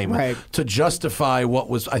time Right. to justify what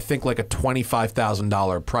was, I think, like a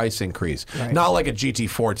 $25,000 price increase. Right. Not like a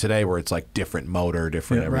GT4 today where it's like different motor,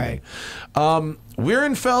 different everything.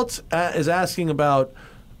 Weirenfeld is asking about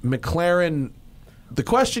McLaren. The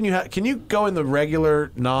question you have, can you go in the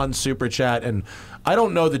regular non-super chat? And I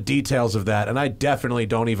don't know the details of that, and I definitely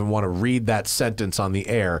don't even want to read that sentence on the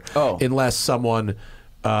air unless someone,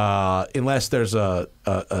 unless there's a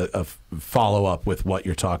follow-up with what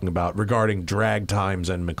you're talking about regarding drag times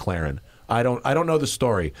and McLaren. I don't know the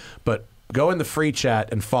story, but go in the free chat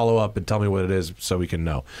and follow up and tell me what it is so we can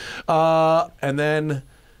know. And then...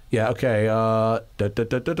 Yeah, okay.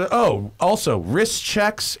 Oh, also, wrist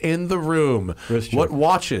checks in the room. What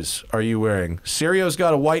watches are you wearing? Serio's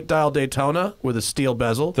got a white dial Daytona with a steel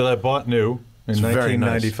bezel. that I bought new in It's very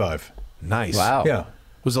nice. 1995. Nice. Wow. Yeah.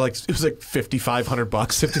 Was it like $5,500?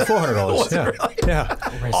 $400. Yeah. Really? Yeah.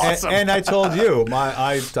 Awesome. And I told you,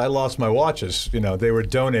 I lost my watches. You know, they were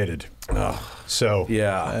donated. So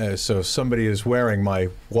Yeah. so somebody is wearing my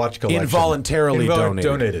watch collection. Involuntarily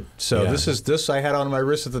donated. So Yeah. this I had on my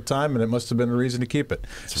wrist at the time, and it must have been a reason to keep it.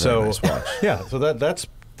 It's a very nice watch. Yeah. So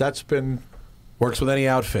that's been. Works with any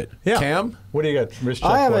outfit. Yeah. Cam? What do you got? Wrist check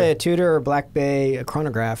I have boy? a Tudor Black Bay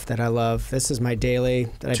chronograph that I love. This is my daily.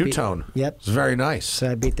 That I beat- Two-tone. Yep. It's very nice. So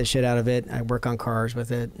I beat the shit out of it. I work on cars with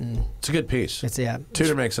it, and It's a good piece. it's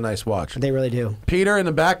Tudor makes a nice watch. They really do. Peter in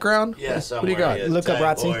the background? Yes, I'm What do you got? wearing a Look up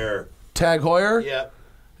Tag Razzi. Heuer. Tag Heuer? Yep,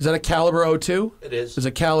 Is that a Caliber 02? it is. It's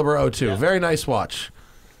a Caliber 02. Yeah. Very nice watch.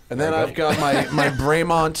 And then I've got my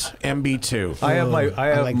Bremont MB2. I have my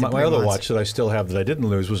like the my other Bremonts. watch that I still have that I didn't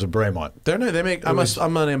lose was a Bremont. They're nice. They make. I'm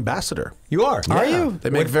an ambassador. You are? Are you? They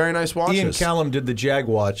make very nice watches. Ian Callum did the Jag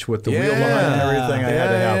watch with the wheel Yeah. behind and everything. I had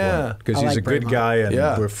to have Yeah. one because I he's like a good Bremont. guy and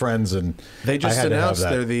Yeah. we're friends. And They just I had to have announced that.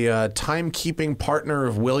 they're the timekeeping partner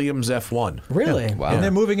of Williams F1. Really? Wow. And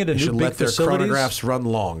they're moving into They new should big let their facilities. chronographs run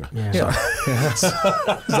long. Yeah. Is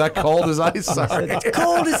that cold as ice? Sorry.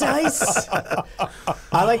 Cold as ice.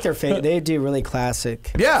 I like their face. They do really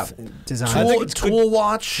classic. Yeah. design. Tool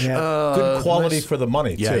watch. Yeah. Good quality nice- for the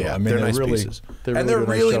money Yeah, too. yeah. I mean, they're they're nice really, pieces. they're and really they're good,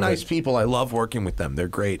 really nice nice job. people. I love working with them. They're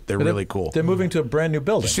great. They're really cool. They're moving to a brand new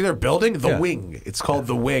building. See their building? The Yeah. Wing. It's called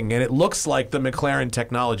The Wing, and it looks like the McLaren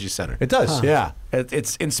Technology Center. It does. Yeah.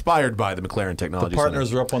 It's inspired by the McLaren Technology Partners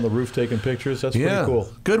Center. are up on the roof taking pictures. That's Yeah. pretty cool.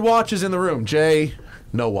 Good watches in the room. Jay,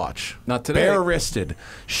 no watch. Not today. Bare-wristed.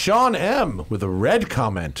 Sean M. with a red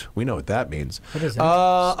comment. We know what that means. What is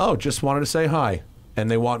that? Just wanted to say hi. And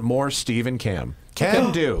they want more Steve and Cam.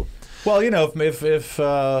 Can do. Well, you know, if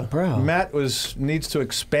Bro. Matt needs to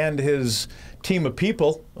expand his team of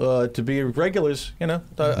people to be regulars. You know,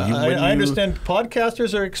 I understand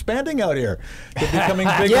podcasters are expanding out here. They're becoming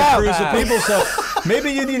bigger crews of people. So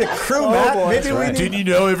maybe you need a crew, Matt. Boy, maybe we need. Didn't you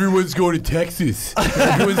know everyone's going to Texas?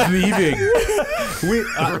 Everyone's leaving.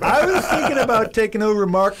 I was thinking about taking over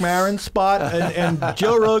Mark Maron's spot, and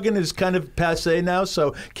Joe Rogan is kind of passe now,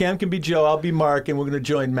 so Cam can be Joe, I'll be Mark, and we're going to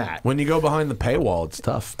join Matt. When you go behind the paywall, it's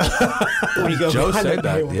tough. When you go Joe behind said the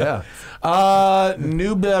that, paywall. yeah.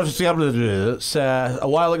 A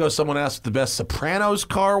while ago, someone asked what the best Sopranos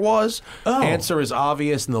car was. Answer is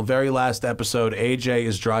obvious. In the very last episode, AJ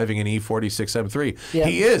is driving an E46 M3. Yeah.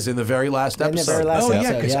 He is in the very last In the episode. very last Yeah,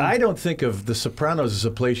 episode, because yeah. I don't think of The Sopranos as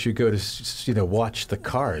a place you go to, watch the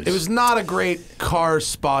cars. It was not a great car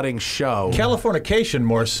spotting show. Californication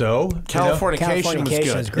more so. Californication was Californication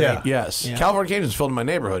good. is great. Yeah. Yes. Yeah. Californication is filmed in my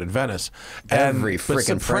neighborhood in Venice. Every but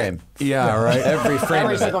frickin' frame. Yeah, right. Every frame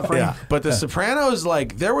Every of it. single frame. Yeah, but The Sopranos,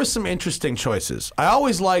 like, there was some interesting choices. I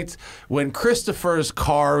always liked when Christopher's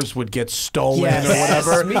cars would get stolen Yes. or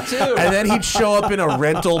whatever. Me too. And then he'd show up in a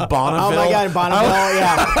rental Bonneville. Oh my God, Bonneville,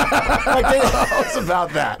 yeah. Like It's about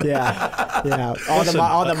that. yeah. All the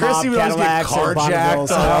mob Chrissy would always get Cadillacs and carjacked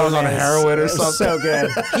Bonnevilles. or I was on man, heroin or it's something. So good.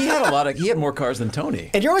 He had more cars than Tony.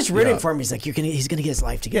 And you're always rooting for him. He's like, he's gonna get his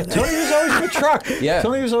life together. Tony was always in the truck. Yeah.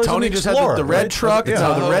 Tony was always Tony in the just had Explorer, the red right? truck,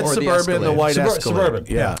 Yeah. the red Or the Suburban, the Escalade. white Escalade. Suburban.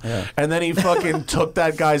 Yeah. And then he fucking took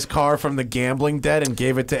that guy's car from the gambling den and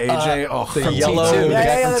gave it to AJ. The From yellow T2.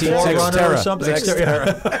 that's right. Forerunner or something.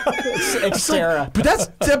 Xterra.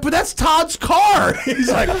 But that's Todd's car. He's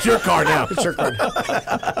like, it's your car now. It's your car.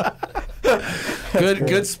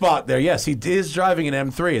 Good spot there. Yes, he is driving an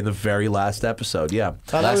M3 in the very last episode. Yeah.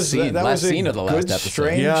 Last scene of the last episode.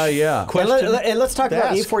 Strange Yeah. And let's talk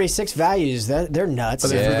about Ask. E46 values. They're nuts. Are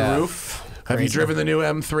they through Yeah. the roof? Have you driven the new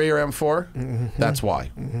M3 or M4? That's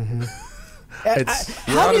why.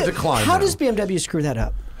 You're on a decline How now. does BMW screw that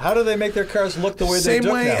up? How do they make their cars look the way they Same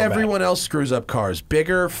do way now, everyone else screws up cars.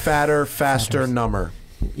 Bigger, fatter, faster, number.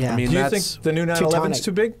 Yeah. I mean, Do you that's... think the new 911's Teutonic.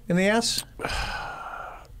 too big in the ass?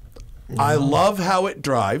 I love how it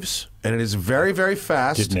drives, and it is very, very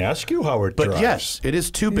fast. Didn't ask you how it But drives. yes, it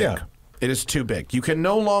is too big. Yeah. It is too big. You can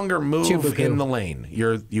no longer move big. in the lane.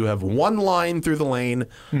 You have one line through the lane,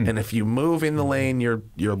 and if you move in the lane,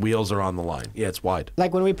 your wheels are on the line. Yeah, it's wide.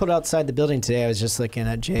 Like when we pulled outside the building today, I was just looking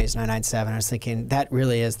at Jay's 997. I was thinking that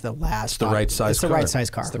really is the last. the right size It's the car. right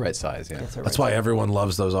size car. It's the right size, yeah. That's why everyone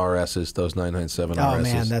loves those RSs, those 997 Oh RSs.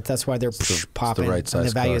 man, that's why they're popping. right and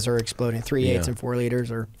size the values car. are exploding. 3.8s and 4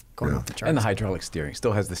 liters are going off the charts. And the hydraulic steering.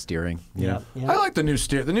 Still has the steering. You know? I like the new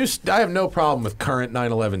steer. I have no problem with current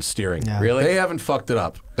 911 steering. Yeah. Really? They haven't fucked it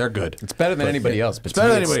up. They're good. It's better than anybody else, but better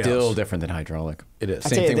to than me, it's anybody still else. different than hydraulic. It is. I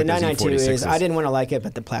Same tell you, thing the with those 992 is. E46s. I didn't want to like it,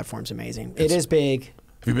 but the platform's amazing. It is big.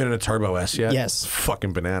 Have you been in a Turbo S yet? Yes.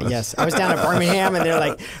 Fucking bananas. Yes, I was down at Birmingham, and they're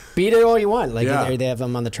like, "Beat it all you want." Like Yeah. they have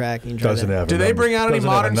them on the track. You can drive Doesn't them. have. Do they bring out any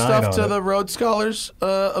modern stuff to the? the Road Scholars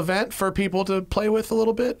event for people to play with a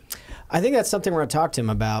little bit? I think that's something we're going to talk to him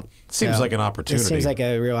about. Seems like an opportunity. It seems like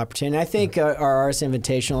a real opportunity. And I think our RS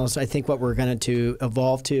Invitationals, I think what we're going to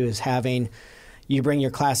evolve to is having you bring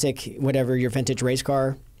your classic, whatever, your vintage race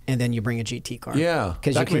car, and then you bring a GT car. Yeah,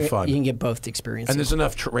 because that could be fun. You can get both experiences. And there's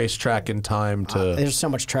enough racetrack and time to. There's so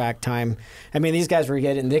much track time. I mean, these guys were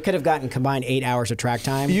getting. They could have gotten combined 8 hours of track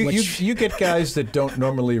time. You get guys that don't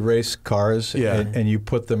normally race cars, Yeah. and you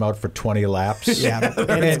put them out for 20 laps. Yeah.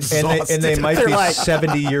 and they might They're be like-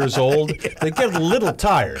 70 years old. They get a little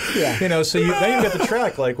tired. Yeah. So then you get the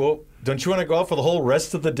track like, well, don't you want to go out for the whole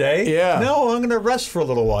rest of the day? Yeah. No, I'm going to rest for a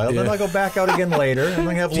little while. Then I'll go back out again later. I'm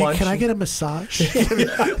going to have lunch. Can I get a massage?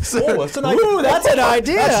 Oh, that's an idea. Ooh, that's an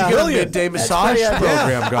idea. That's a midday massage pretty-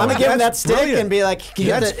 program I'm going. gonna give him that That's stick brilliant. and be like, hit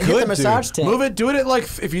That's the good, massage dude. tank. Move it. Do it at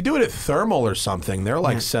if you do it at Thermal or something. They're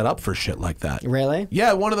like set up for shit like that. Really?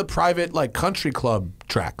 Yeah, one of the private like country club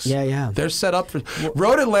tracks. Yeah. They're set up for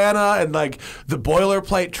Road Atlanta and like the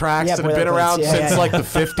boilerplate tracks Yeah, that have been boilerplates, around yeah, since yeah. like the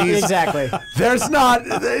 50s. Exactly. There's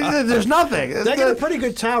nothing. They got a pretty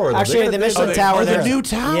good tower. Though. Actually, the Michelin Tower. the there- new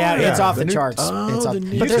tower? Yeah, it's Yeah, off the the new- charts. Oh, It's off. the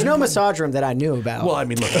new But there's no tower. massage room that I knew about. Well, I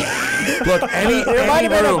mean, look, any might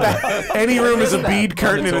have been room, a any room is a bead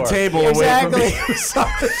curtain and a tour. table Exactly. away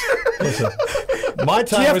from me. My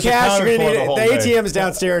time Jeff was Cash, you're accounted gonna for need the it. whole The day. ATM's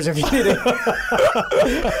downstairs if you need it.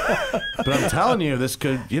 But I'm telling you, this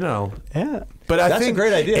could, Yeah. But I That's a think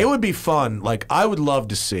great idea. It would be fun. Like I would love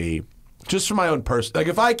to see Just for my own person, like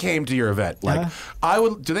if I came to your event, like I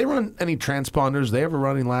would. Do they run any transponders? Do they ever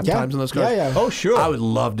run any lap times in those cars? Yeah. Oh, sure. I would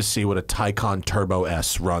love to see what a Taycan Turbo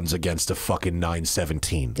S runs against a fucking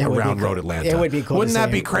 917 around Road Atlanta. It would be cool. Wouldn't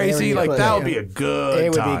that be crazy? Like that would be a good. It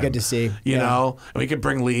would time, be good to see. You know, and we could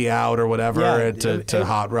bring Lee out or whatever to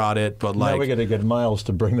hot rod it. But like, now we got to get Miles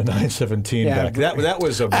to bring the 917 Yeah. back. That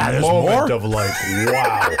was a there's moment more? of like,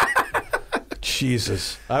 wow.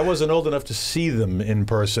 Jesus. I wasn't old enough to see them in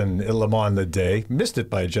person at Le Mans the day. Missed it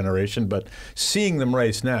by a generation, but seeing them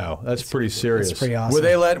race now, that's pretty serious. It's pretty awesome.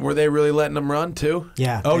 Were they really letting them run too?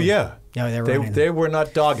 Yeah. Oh, yeah. Yeah, they were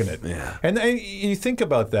not dogging it. Yeah. And you think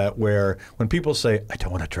about that where when people say, I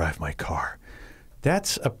don't want to drive my car,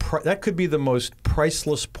 that could be the most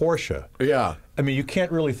priceless Porsche. Yeah. I mean, you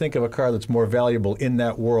can't really think of a car that's more valuable in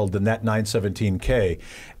that world than that 917K.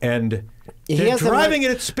 And they're driving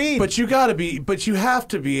it at speed. But you have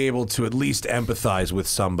to be able to at least empathize with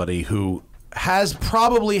somebody who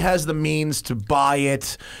probably has the means to buy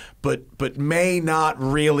it, but may not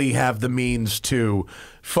really have the means to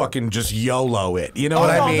fucking just YOLO it. You know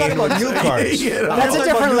what I mean? I'm talking about new cars. You know? That's a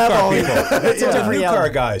different level. That's a different new car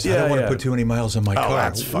guys. I don't want to put too many miles on my car.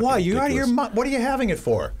 That's fucking Why? You out of your ridiculous. what are you having it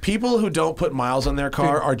for? People who don't put miles on their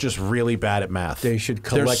car are just really bad at math. They should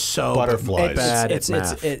They're collect so butterflies. bad It's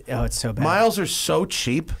at math. it's so bad. Miles are so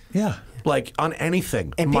cheap. Yeah. Like on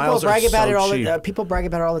anything. And people miles brag are about so it all. cheap. People brag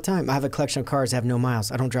about it all the time. I have a collection of cars that have no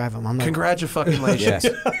miles. I don't drive them. I'm like, Congratulations.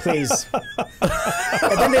 please.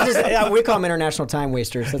 And then they just we call them international time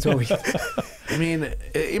wasters. That's what we. I mean,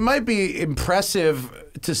 it might be impressive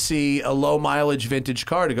to see a low mileage vintage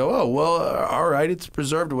car to go, oh, well, all right, it's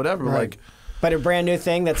preserved or whatever. Right. Like, But a brand new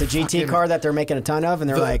thing that's a GT car that they're making a ton of, and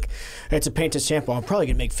they're like, it's a painted sample. I'm probably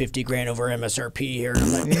gonna make $50,000 over MSRP here. And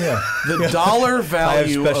I'm like, the dollar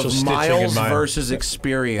value special of stitching in miles mine. versus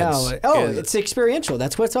experience. it's experiential.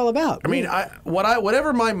 That's what it's all about. I mean,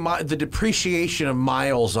 whatever the depreciation of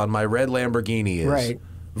miles on my red Lamborghini is, Right.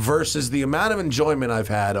 versus the amount of enjoyment I've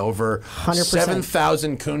had over 100%.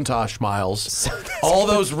 7,000 Countach miles, all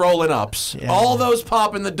those rolling ups, all those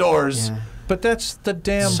popping the doors. Yeah. But that's the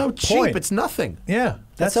damn So cheap, point. it's nothing. Yeah.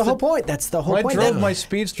 That's the whole point. That's the whole when point. I drove my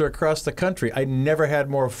Speedster across the country, I never had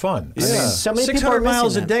more fun. I mean, So many people 600 are missing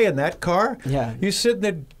miles a that. day in that car. Yeah. You're sitting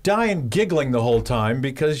there dying, giggling the whole time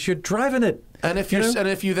because you're driving it. And if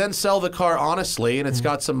you then sell the car honestly, and it's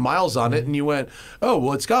got some miles on it, and you went, oh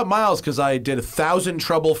well, it's got miles because I did 1,000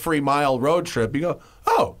 trouble-free mile road trip. You go,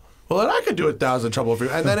 oh. Well, then I could do 1,000 trouble-free,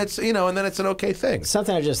 and then it's and then it's an okay thing.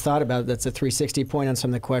 Something I just thought about that's a 360 point on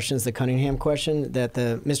some of the questions, the Cunningham question, that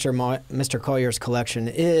the Mr. Collier's collection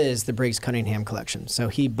is the Briggs Cunningham collection. So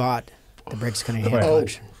he bought the Briggs Cunningham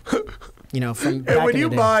collection. From back And when in you the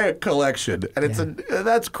day. buy a collection, and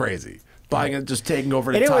that's crazy. Buying it, just taking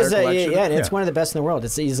over an And it entire was, collection. and it's one of the best in the world.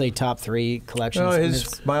 It's easily top 3 collections. No, And his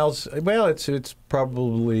it's- miles. Well, it's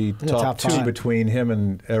probably the top top 2 5. between him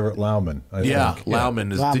and Everett Lauman. I Yeah, think.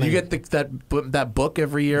 Lauman is. Lauman. Did you get that book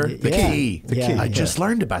every year? The Yeah. Key. The Key, I yeah. just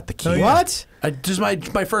learned about the Key. Oh, yeah. What? Just my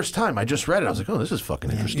first time. I just read it. I was like, oh, this is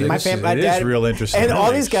fucking interesting. My It fam- is- my it is dad, real interesting. And all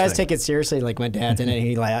Really these guys interesting. take it seriously. Like my dad's in it,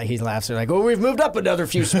 and he laughs. They're like, "Oh, we've moved up another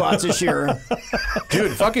few spots this year."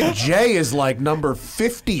 Dude, fucking Jay is like number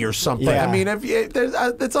 50 or something. Yeah. I mean,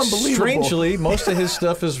 that's unbelievable. Strangely, most of his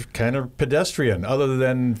stuff is kind of pedestrian, other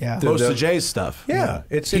than Most of Jay's stuff. Yeah,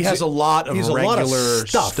 He has a lot of regular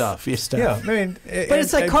stuff. Yeah, I mean, But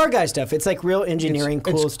it's like car guy stuff. It's like real engineering,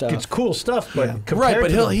 cool stuff. It's cool stuff, but Yeah. compared Right, but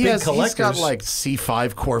to the he's big got collectors, like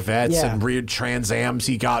C5 Corvettes Yeah. and weird Trans Ams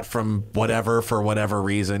he got from whatever for whatever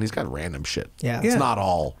reason. He's got random shit. Yeah. It's Yeah. not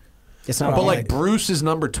all. It's not But all like right. Bruce is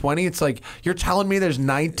number 20. It's like you're telling me there's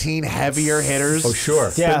 19 heavier hitters. Oh,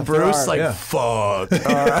 sure. Yeah, than Bruce. there are. Like Yeah. fuck.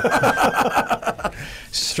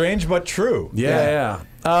 strange but true. Yeah.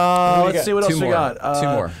 Let's see what else we got. Two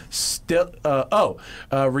more.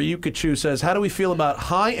 Ryuka Chu says, how do we feel about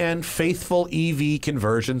high-end, faithful EV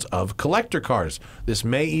conversions of collector cars? This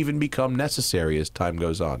may even become necessary as time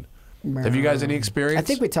goes on. Have you guys any experience? I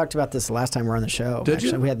think we talked about this last time we were on the show. Did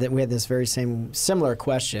you? We had this very similar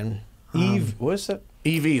question. Eve, what's that?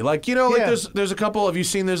 EV, like Yeah. there's a couple. Have you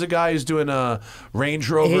seen? There's a guy who's doing a Range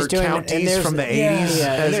Rover He's doing- and Counties there's- from the yeah, 80s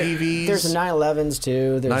yeah. as There- EVs. There's 911s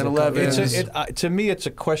too. There's 911s. To me, it's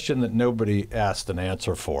a question that nobody asked an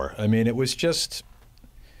answer for. I mean, it was just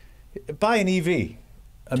buy an EV.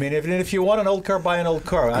 I mean, if you want an old car, buy an old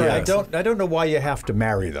car. I don't know why you have to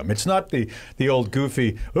marry them. It's not the old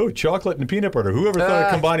goofy chocolate and peanut butter. Whoever thought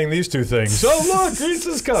of combining these two things? Oh look,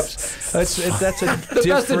 Reese's cups. That's a The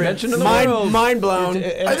best invention in the world. Mind blown.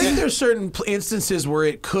 I think there's certain instances where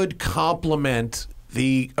it could complement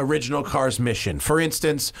the original car's mission. For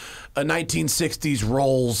instance, a 1960s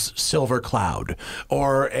Rolls Silver Cloud,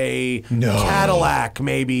 or a Cadillac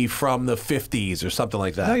maybe from the 50s or something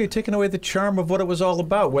like that. No, you're taking away the charm of what it was all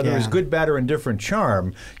about. Whether it's good, bad, or indifferent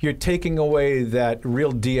charm, you're taking away that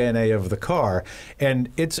real DNA of the car. And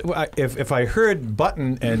it's if I heard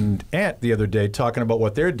Button and Ant the other day talking about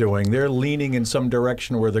what they're doing, they're leaning in some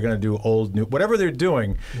direction where they're going to do old, new, whatever they're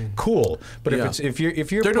doing, cool. But if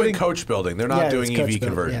you're they're doing coach building, they're not doing EV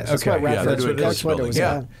conversions. They're doing coach building.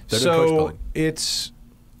 So it's,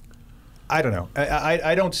 I don't know.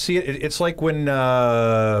 I don't see it. It's like when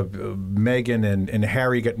Meghan and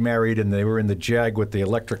Harry got married and they were in the Jag with the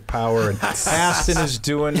electric power, and Aston is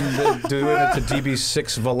doing it to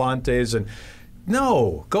DB6 Volantes. And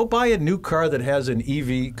no, go buy a new car that has an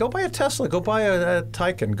EV. Go buy a Tesla. Go buy a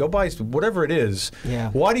Taycan. Go buy whatever it is. Yeah.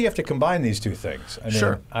 Why do you have to combine these two things? I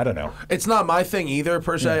mean, I don't know. It's not my thing either,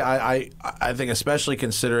 per se. I think especially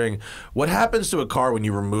considering what happens to a car when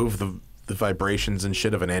you remove the vibrations and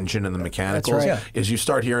shit of an engine and the mechanicals is you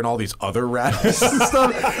start hearing all these other rattles and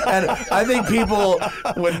stuff. And I think people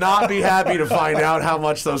would not be happy to find out how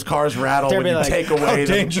much those cars rattle when you take away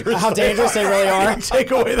how dangerous they really are.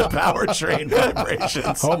 Take away the powertrain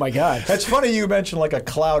vibrations. Oh my God. That's funny you mentioned like a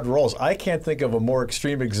Cloud Rolls. I can't think of a more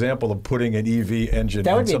extreme example of putting an EV engine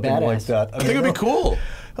on something like that. I think it'd be cool.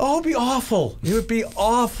 Oh, it'd be awful. It would be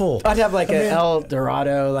awful. I'd have like an El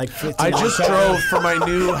Dorado, like 50. I just drove for my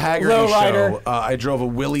new Haggerty show. I drove a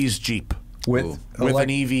Willys Jeep with an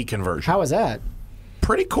EV conversion. How was that?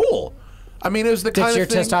 Pretty cool. I mean, it was the kind of thing.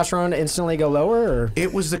 Did your testosterone instantly go lower? Or?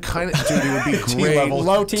 It was the kind of, dude, it would be great.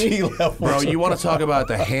 Low T level. Bro, you want to talk about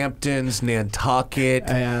the Hamptons,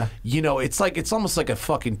 Nantucket. You know, it's almost like a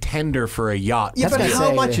fucking tender for a yacht. Yeah, but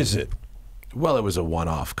how much is it? Well, it was a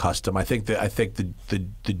one-off custom. I think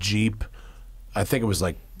the Jeep, I think it was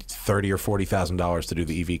like $30,000 or $40,000 to do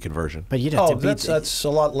the EV conversion. But you'd have to beat that's a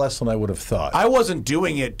lot less than I would have thought. I wasn't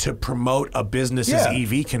doing it to promote a business's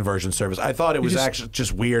EV conversion service. I thought it was actually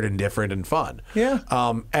just weird and different and fun. Yeah.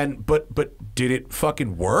 But did it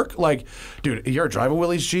fucking work? Like, dude, you're driving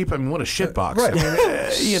Willys Jeep. I mean, what a shitbox. Right. I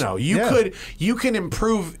mean, you know, you can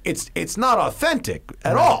improve. It's not authentic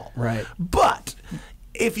at all. Right. But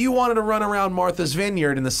if you wanted to run around Martha's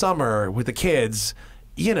Vineyard in the summer with the kids,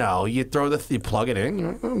 you know, you plug it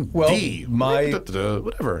in. Well,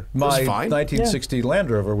 whatever. My fine. 1960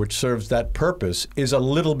 Land Rover, which serves that purpose, is a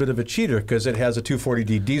little bit of a cheater because it has a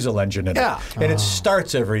 240D diesel engine in it, and it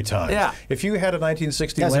starts every time. Yeah. If you had a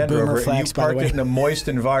 1960 Land Rover and you parked it in a moist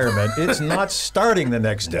environment, it's not starting the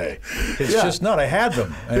next day. It's just not. I had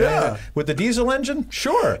them. With the diesel engine,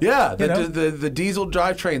 sure. Yeah. The diesel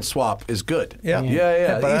drivetrain swap is good.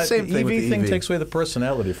 Yeah. But same thing with the EV thing takes away the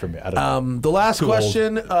personality from me. I don't know. The last question.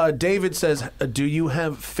 David says, do you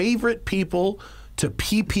have favorite people to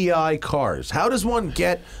PPI cars? How does one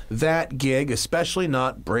get that gig, especially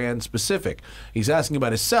not brand specific? He's asking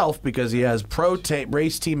about himself because he has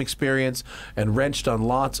race team experience and wrenched on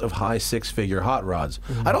lots of high six-figure hot rods.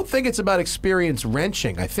 I don't think it's about experience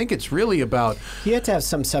wrenching. I think it's really about... You have to have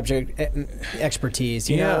some subject expertise.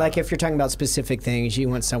 You know, like if you're talking about specific things, you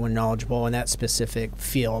want someone knowledgeable in that specific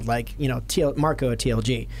field, like, you know, Marco at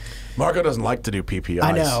TLG. Marco doesn't like to do PPIs.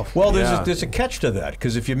 I know. Well, there's a catch to that,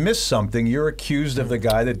 because if you miss something, you're accused of the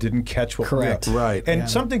guy that didn't catch what. Correct. Right. And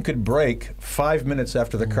something could break 5 minutes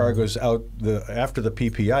after the car goes out after the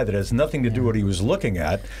PPI that has nothing to do with what he was looking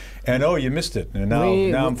at. And you missed it, and now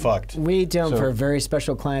I'm fucked. We do them for very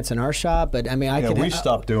special clients in our shop, but I mean, we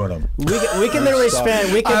stopped doing them. We can literally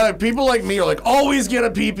spend. People like me are like, always get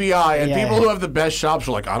a PPI, and people who have the best shops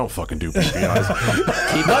are like, I don't fucking do PPIs.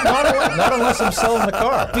 not unless I'm selling the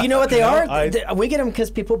car. But you know what they are? We get them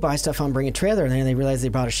because people buy stuff on Bring a Trailer, and then they realize they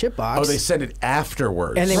bought a shit box. Oh, they send it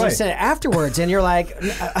afterwards. And they send it afterwards, and you're like,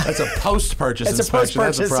 that's a post-purchase inspection. It's a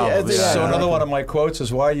post-purchase. That's a problem. So another one of my quotes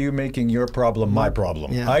is, why are you making your problem my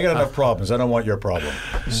problem? I got enough problems. I don't want your problem.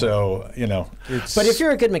 So, you know. But if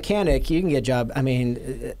you're a good mechanic, you can get a job. I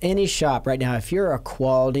mean, any shop right now, if you're a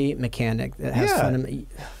quality mechanic that has fun.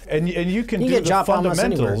 And you can do the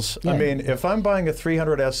fundamentals. I mean, if I'm buying a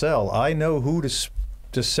 300 SL, I know who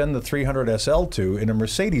to send the 300 SL to in a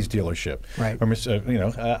Mercedes dealership. Right. Or, you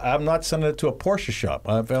know, I'm not sending it to a Porsche shop.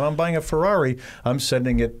 If I'm buying a Ferrari, I'm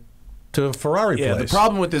sending it to a Ferrari place. The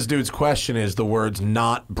problem with this dude's question is the words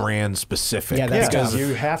 "not brand specific." Yeah, that's because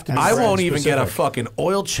you have to. I won't even get a fucking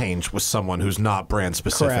oil change with someone who's not brand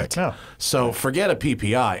specific. Correct. No. So forget a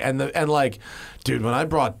PPI and like. Dude, when I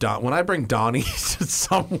bring Donnie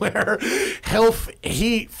somewhere,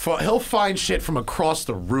 he'll find shit from across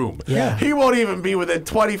the room. Yeah. He won't even be within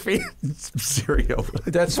 20 feet. Serio.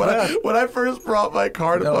 That's when I first brought my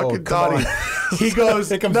car to fucking Donnie. He goes,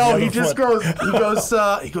 he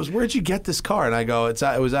goes, where'd you get this car? And I go, it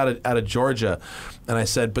was out of Georgia. And I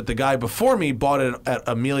said, but the guy before me bought it at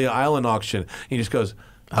Amelia Island auction. He just goes,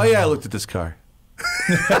 oh yeah, I looked at this car.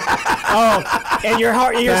 And your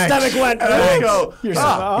stomach went. And I go,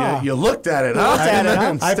 you looked at it,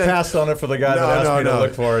 huh? I passed on it for the guy that asked me to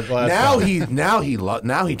look for it last time.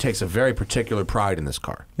 Now he takes a very particular pride in this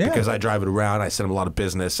car because I drive it around. I send him a lot of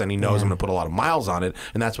business, and he knows I'm going to put a lot of miles on it,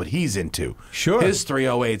 and that's what he's into. Sure, his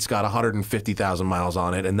 308's got 150,000 miles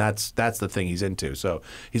on it, and that's the thing he's into. So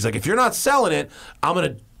he's like, if you're not selling it, I'm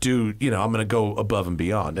gonna go above and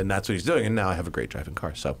beyond, and that's what he's doing. And now I have a great driving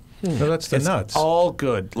car. So. So that's the nuts. All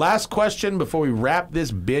good. Last question before we wrap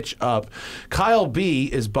this bitch up. Kyle B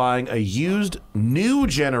is buying a used new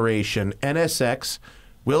generation NSX.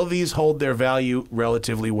 Will these hold their value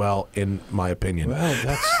relatively well, in my opinion?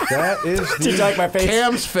 Well, that is. Did you like my face?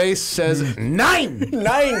 Cam's face says 9.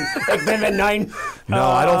 9. Ik ben met 9. No,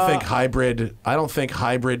 I don't think hybrid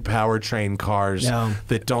powertrain cars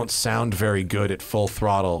that don't sound very good at full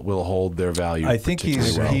throttle will hold their value. I think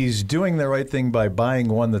he's doing the right thing by buying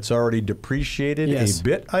one that's already depreciated a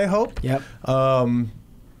bit, I hope. Yep.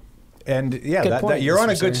 And yeah, you're on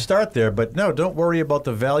a good start there, but no, don't worry about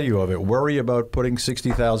the value of it. Worry about putting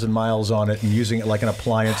 60,000 miles on it and using it like an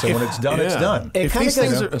appliance, and when it's done, it's done. It kind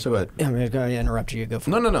of goes. So go ahead. I'm going to interrupt you. Go for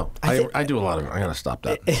it. No. I do a lot of it. I got to stop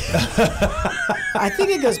that. I think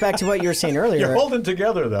it goes back to what you were saying earlier. You're holding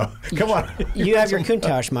together, though. Come on. You have your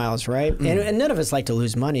Countach miles, right? And none of us like to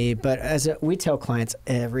lose money, but we tell clients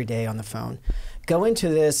every day on the phone, go into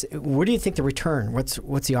this, what do you think the return? What's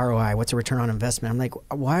the ROI? What's the return on investment? I'm like,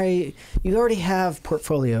 why? You already have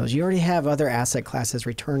portfolios. You already have other asset classes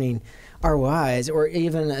returning ROIs, or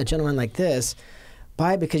even a gentleman like this.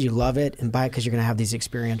 Buy it because you love it, and buy it because you're going to have these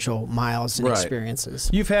experiential miles and experiences.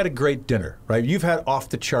 You've had a great dinner, right? You've had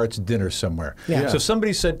off-the-charts dinner somewhere. Yeah. So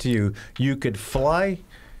somebody said to you, you could fly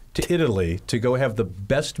to Italy to go have the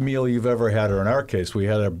best meal you've ever had, or in our case, we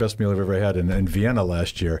had our best meal we've ever had in Vienna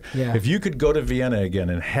last year. Yeah. If you could go to Vienna again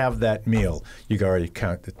and have that meal, you could already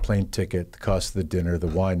count the plane ticket, the cost of the dinner, the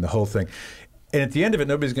wine, the whole thing. And at the end of it,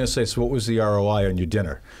 nobody's going to say, so what was the ROI on your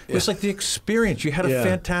dinner? Yeah. It's like the experience. You had a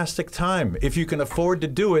fantastic time. If you can afford to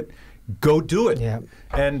do it, go do it. Yeah.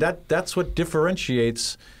 And that's what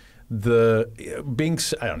differentiates being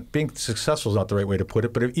successful is not the right way to put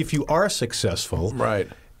it, but if you are successful, right,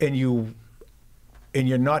 and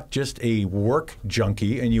you're not just a work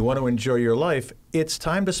junkie and you want to enjoy your life, it's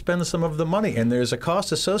time to spend some of the money, and there's a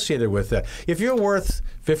cost associated with that. If you're worth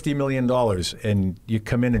 $50 million and you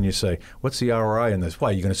come in and you say, what's the ROI in this? Why,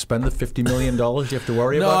 are you going to spend the $50 million you have to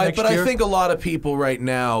worry about next year? I think a lot of people right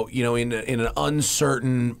now, in an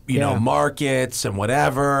uncertain, markets and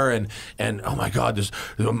whatever, and oh my God,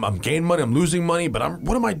 I'm gaining money, I'm losing money, but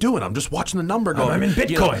what am I doing? I'm just watching the number go. I'm in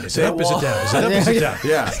Bitcoin. Is it up, is it down? Is it up, is it down?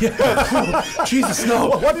 Yeah. Jesus, no.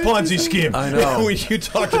 What Ponzi scheme? I know. You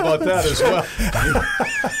talked about that as well.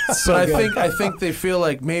 But I think they feel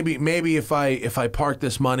like maybe if I park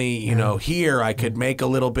this money, here, I could make a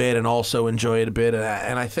little bit and also enjoy it a bit.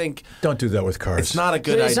 And I think don't do that with cars. It's not a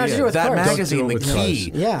good idea. Not to do with that cars. magazine, The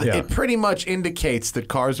Key, it pretty much indicates that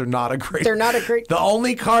cars are not a great. They're not a great. The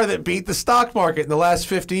only car that beat the stock market in the last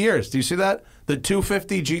 50 years. Do you see that? The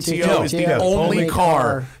 250 GTO is the only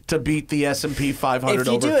car to beat the S&P 500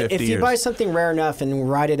 over 50 years. If you buy something rare enough and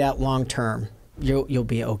ride it out long term, you'll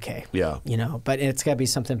be okay. Yeah. But it's got to be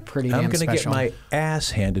something pretty damn special. I'm going to get my ass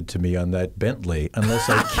handed to me on that Bentley unless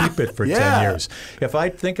I keep it for 10 years. If I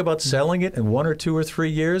think about selling it in 1 or 2 or 3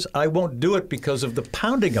 years, I won't do it because of the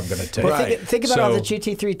pounding I'm going to take. Well, think about all the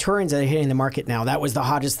GT3 Tourings that are hitting the market now. That was the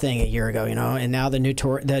hottest thing a year ago, and now the new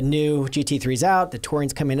GT3's out, the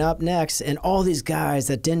Touring's coming up next, and all these guys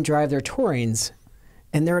that didn't drive their Tourings.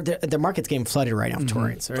 And their market's getting flooded right now with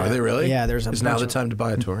Tourings. Are they really? Yeah, Is now the time to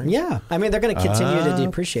buy a Touring? Yeah. I mean, they're going to continue to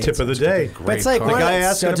depreciate. Tip of the day. But it's like the guy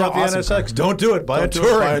asking about the NSX. Don't do it. Buy a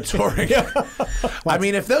Touring. I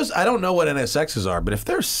mean, if those, I don't know what NSXs are, but if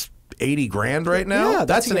there's $80,000 right now,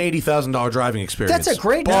 that's an $80,000 driving experience. That's a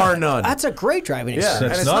great bar none. That's a great driving experience.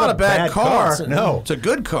 And it's not a bad car. No, it's a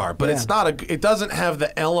good car, but it's not it doesn't have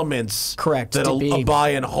the elements that a buy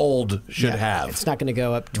and hold should have. It's not going to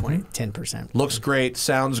go up 10%. Looks great,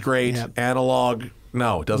 sounds great, analog.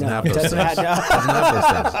 No, it doesn't have those things. Doesn't have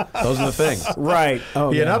those things. Those are the things. Right.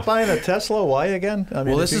 Oh, You're not buying a Tesla? Why again? I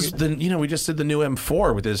mean, this is we just did the new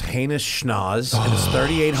M4 with his heinous schnoz and his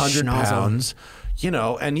 3,800 pounds.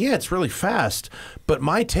 And it's really fast. But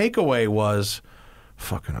my takeaway was,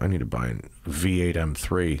 fucking, I need to buy a V8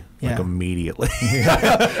 M3 like Yeah. immediately.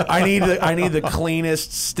 I need the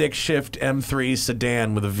cleanest stick shift M3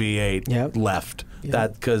 sedan with a V8 left.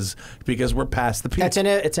 That because we're past the peak. It's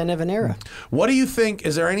end of an era. What do you think?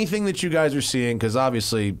 Is there anything that you guys are seeing? Because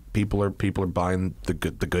obviously people are buying the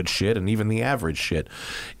good shit and even the average shit.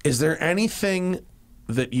 Is there anything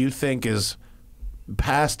that you think is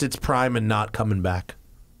past its prime and not coming back?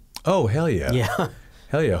 Oh, hell yeah. Yeah.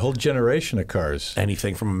 Hell yeah. A whole generation of cars.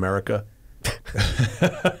 Anything from America?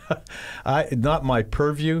 Not my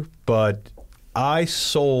purview, but I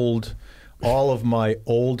sold all of my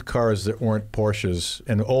old cars that weren't Porsches,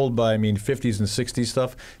 and old by I mean 50s and 60s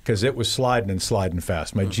stuff, because it was sliding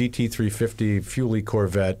fast. My GT350 Fuelie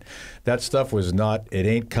Corvette, that stuff was not. It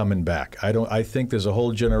ain't coming back. I think there's a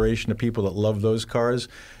whole generation of people that love those cars,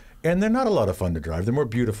 and they're not a lot of fun to drive. They're more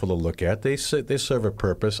beautiful to look at. They serve a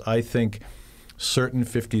purpose. I think certain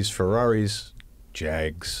 50s Ferraris,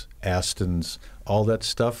 Jags, Astons, all that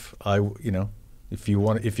stuff. If you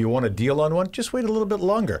want a deal on one, just wait a little bit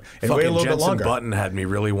longer and wait a little bit longer. Button had me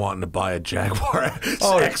really wanting to buy a Jaguar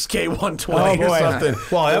XK120 or something.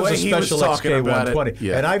 Well, that was a special XK120,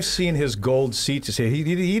 yeah. And I've seen his gold seats. He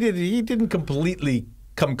didn't completely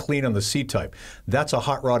come clean on the seat type. That's a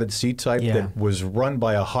hot rodded seat type that was run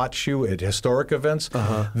by a hot shoe at historic events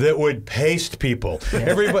that would paste people.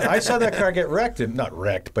 Everybody, I saw that car get not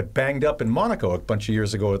wrecked, but banged up in Monaco a bunch of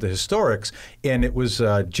years ago at the historics, and it was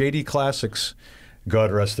JD Classics.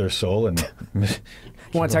 God rest their soul. And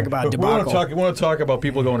We want to talk about debacle. We want to talk about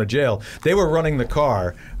people going to jail. They were running the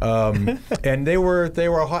car, and they were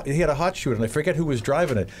hot. He had a hot shoe, and I forget who was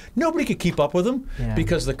driving it. Nobody could keep up with him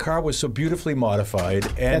because the car was so beautifully modified,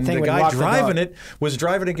 and the guy driving it was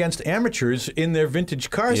driving against amateurs in their vintage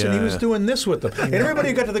cars, and he was doing this with them. And everybody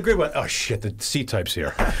who got to the grid went, "Oh shit, the C type's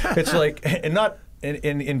here." It's like, and not.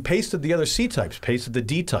 And pasted the other C types, pasted the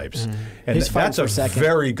D types, and that's a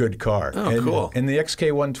very good car. Oh, cool! And the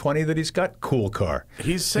XK120 that he's got, cool car.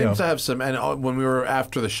 He seems to have some. And when we were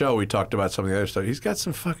after the show, we talked about some of the other stuff. He's got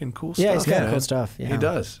some fucking cool stuff. Yeah, he's got cool stuff. Yeah. He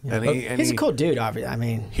does, and he's a cool dude. Obviously, I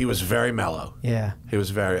mean, he was very mellow. Yeah, he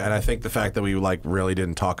was very. And I think the fact that we really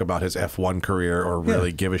didn't talk about his F1 career or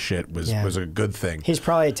really give a shit was a good thing. He's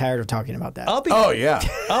probably tired of talking about that.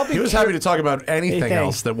 He was happy to talk about anything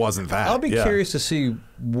else that wasn't that. I'll be curious to see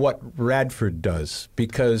what Radford does,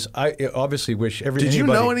 because I obviously wish every. Do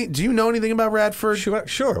you know anything about Radford?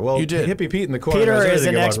 Sure. Well, you did. Hippie Pete in the corner. Peter is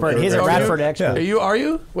an expert. He's a Radford expert. Are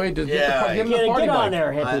you? Wait, give him the party get on mic.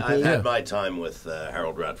 there, Hippie Pete. I've had my time with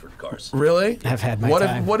Harold Radford cars. Really? I've had my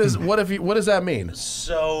time. What does that mean?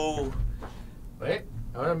 So, wait,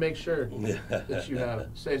 I want to make sure that you have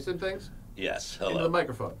say some things. Yes. Hello. Into the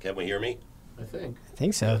microphone. Can we hear me? I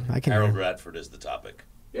think so. I can. Harold Radford is the topic.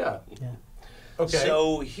 Yeah. Okay.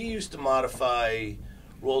 So he used to modify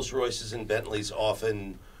Rolls Royces and Bentleys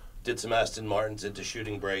often, did some Aston Martins into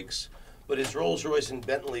shooting brakes, but his Rolls Royce and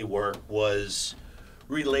Bentley work was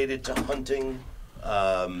related to hunting.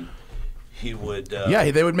 He would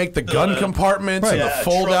they would make the gun compartments and the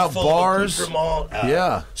fold-out bars.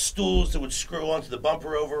 Stools that would screw onto the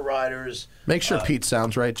bumper overriders. Make sure Pete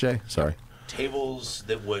sounds right, Jay. Sorry. Tables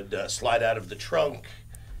that would slide out of the trunk.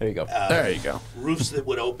 There you go. There you go. Roofs that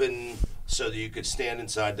would open so that you could stand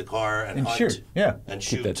inside the car and hunt shoot. and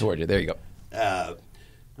shoot. Keep that toward you. There you go.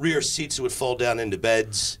 Rear seats that would fold down into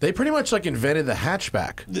beds. They pretty much invented the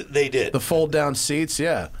hatchback. They did. The fold-down seats,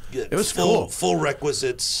 it was cool. Full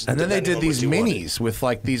requisites. And then they did these minis with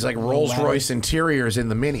these Rolls-Royce interiors in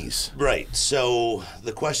the minis. Right. So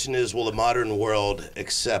the question is, will the modern world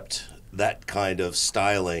accept that kind of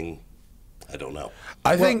styling? I don't know.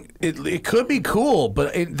 I think it could be cool,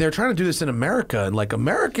 but they're trying to do this in America, and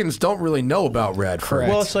Americans don't really know about Radford. Correct.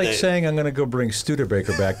 Well, it's like saying I'm going to go bring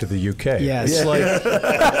Studebaker back to the UK. Yes. It's like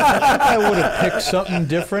I would have picked something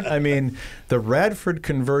different. I mean, the Radford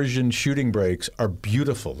conversion shooting brakes are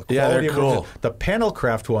beautiful. The quality they're cool. The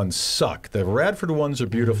Panelcraft ones suck. The Radford ones are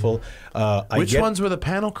beautiful. Which ones were the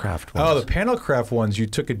Panelcraft ones? Oh, the Panelcraft ones, you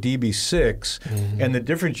took a DB6, and the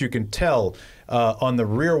difference you can tell on the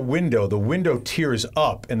rear window, the window tears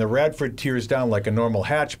up, and the Radford tears down like a normal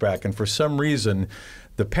hatchback, and for some reason,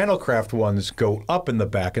 the Panelcraft ones go up in the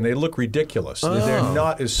back, and they look ridiculous. They're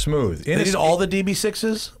not as smooth. They did all the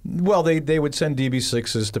DB6s? Well, they would send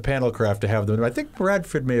DB6s to Panelcraft to have them. I think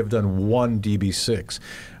Radford may have done one DB6.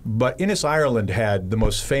 But Innes Ireland had the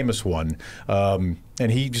most famous one, and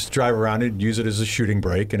he just drive around and use it as a shooting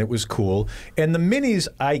brake, and it was cool. And the Minis,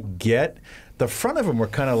 I get. The front of them were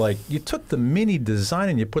kind of like, you took the Mini design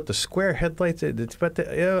and you put the square headlights. But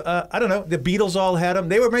I don't know. The Beatles all had them.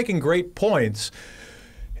 They were making great points.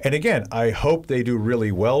 And again, I hope they do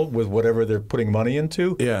really well with whatever they're putting money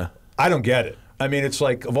into. Yeah. I don't get it. I mean, it's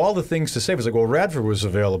like, of all the things to say, it's like, well, Radford was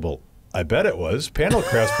available. I bet it was.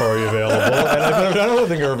 Panelcraft's probably available, and I don't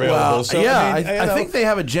think are available. Well, so, yeah, I think they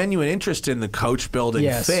have a genuine interest in the coach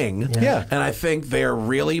building thing. Yeah. And I think they're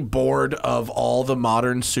really bored of all the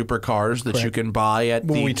modern supercars that you can buy at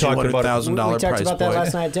the $200,000 price point. We talked about that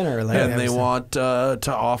last night at dinner. And they want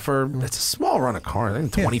to offer, it's a small run of cars, I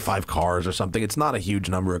think 25 cars or something. It's not a huge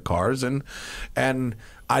number of cars. And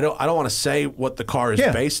I don't want to say what the car is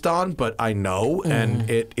based on, but I know, and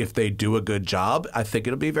if they do a good job, I think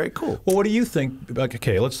it'll be very cool. Well, what do you think?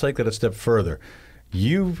 Okay, let's take that a step further.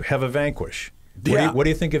 You have a Vanquish. What do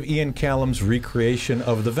you think of Ian Callum's recreation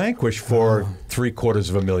of the Vanquish for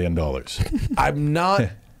 $750,000? I'm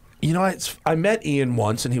not. You know, I met Ian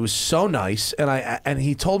once, and he was so nice, and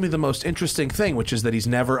he told me the most interesting thing, which is that he's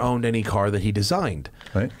never owned any car that he designed.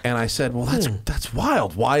 Right. And I said, well, that's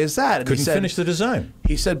wild. Why is that? And Couldn't finish the design.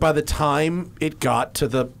 He said by the time it got to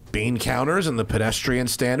the bean counters and the pedestrian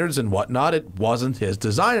standards and whatnot, it wasn't his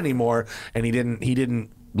design anymore, and he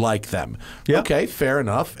didn't like them. Yep. Okay, fair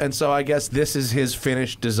enough. And so I guess this is his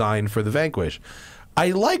finished design for the Vanquish.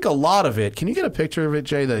 I like a lot of it. Can you get a picture of it,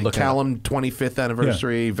 Jay? The Callum 25th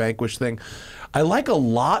anniversary Vanquish thing. I like a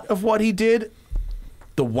lot of what he did.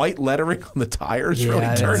 The white lettering on the tires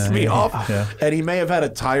really turned me off. Yeah. And he may have had a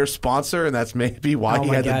tire sponsor, and that's maybe why he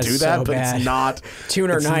had to do that. But it's not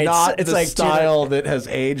Tuner Nights. Not it's the like style that has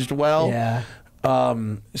aged well. Yeah.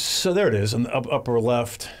 So there it is, in the upper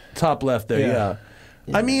left, top left there. Yeah.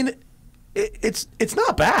 I mean, it's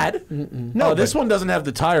not bad. No, this one doesn't have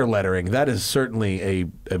the tire lettering. That is certainly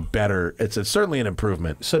a better. It's certainly an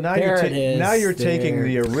improvement. So now you're taking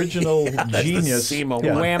the original genius. The SEMA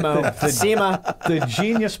Whammo. SEMA. The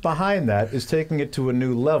genius behind that is taking it to a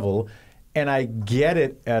new level, and I get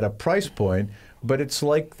it at a price point. But it's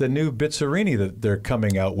like the new Bizzarini that they're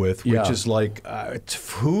coming out with, which is like,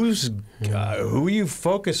 who are you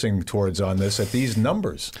focusing towards on this at these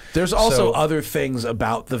numbers? There's also other things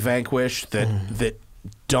about the Vanquish that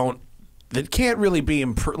can't really be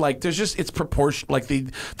improved. Like there's just it's proportion. Like the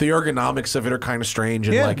ergonomics of it are kind of strange,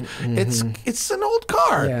 and it's an old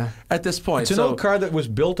car at this point. It's an old car that was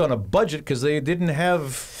built on a budget because they didn't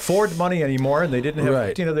have Ford money anymore, and they didn't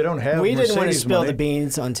have they don't have. We Mercedes didn't want to spill money. the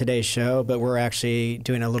beans on today's show, but we're actually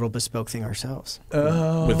doing a little bespoke thing ourselves.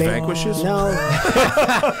 With Vanquishes? No,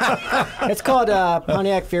 it's called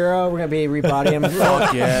Pontiac Fiero. We're gonna be rebodying them.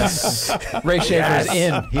 Fuck yes, Ray Schaefer's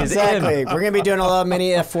in. He's exactly. in. We're gonna be doing a lot of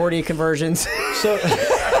mini F40 conversions. So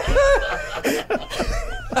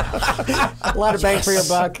a lot of bang for your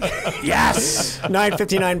buck. Yes,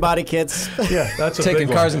 $9.59 body kits. Yeah, that's a taking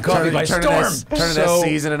big cars one. and coffee by storm. Turning that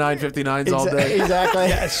season of 959s all day. Exactly.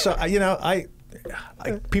 Yeah, so I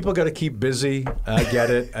people got to keep busy. I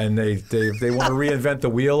get it, and they want to reinvent the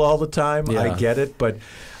wheel all the time. Yeah. I get it, but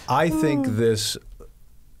I think this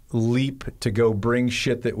leap to go bring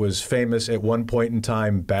shit that was famous at one point in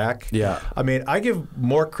time back. Yeah. I mean, I give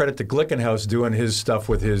more credit to Glickenhaus doing his stuff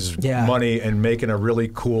with his money and making a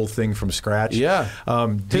really cool thing from scratch. Yeah.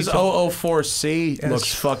 His 004C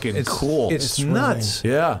looks fucking cool. It's nuts.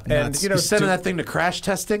 Really, yeah. And he's sending that thing to crash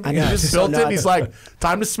testing. I know. He just built it. And he's like,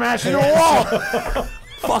 time to smash into a wall.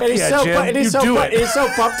 Fuck and yeah, Jim. He's do it. He's so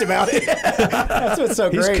pumped about it. That's what's so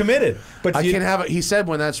great. He's committed. But I can have it. He said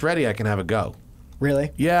when that's ready, I can have it go.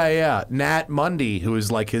 Really? Yeah. Nat Mundy, who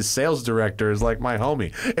is like his sales director, is like my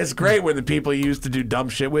homie. It's great when the people you used to do dumb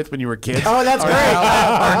shit with when you were kids. Oh, that's great.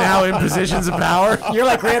 Are now in positions of power. You're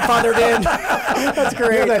like grandfathered in. That's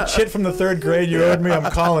great. You know that shit from the third grade you owed me?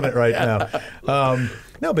 I'm calling it right now.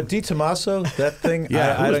 No, but Di Tommaso, that thing,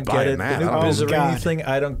 I don't get it. That? The new Bizzarini thing,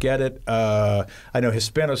 I don't get it. I know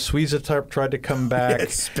Hispano Suiza tried to come back.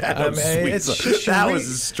 Hispano Suiza. That was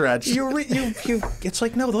a stretch. It's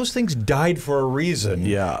like, no, those things died for a reason.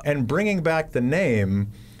 Yeah. And bringing back the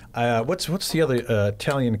name... what's the other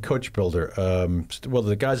Italian coach builder? Well,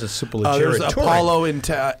 the guys at Superleggera. There's Apollo Touring.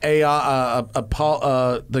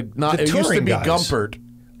 it used to be guys. Gumpert.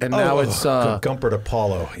 And now it's Gumpert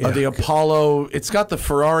Apollo. Yeah. The Apollo. It's got the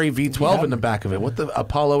Ferrari V12 in the back of it. What the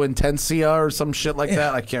Apollo Intensia or some shit like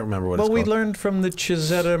that? I can't remember what it's called. Well, we learned from the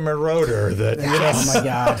Chisetta Marauder that. Oh my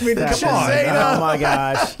god! I mean, come on. Oh my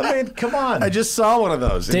gosh! I mean, come on. I just saw one of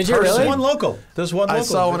those. Did you really? There's one local. I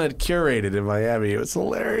saw one at Curated in Miami. It was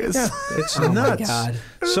hilarious. Yeah, it's Oh my nuts. God.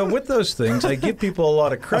 So with those things, I give people a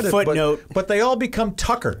lot of credit. footnote. But they all become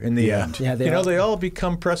Tucker in the end. Yeah, they they all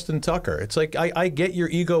become Preston Tucker. It's like I get your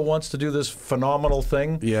ego wants to do this phenomenal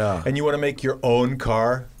thing. Yeah. And you want to make your own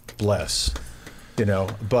car. Bless.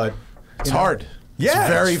 But It's hard. It's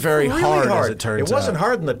very, very really hard, as it turns It wasn't out.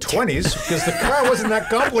 hard in the 20s because the car wasn't that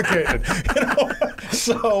complicated.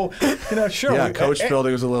 So, sure. Yeah, coach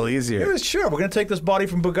building was a little easier. It was sure. We're going to take this body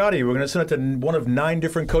from Bugatti. We're going to send it to one of 9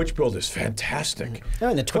 different coach builders. Fantastic. No,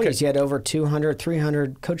 in the 20s, you had over 200,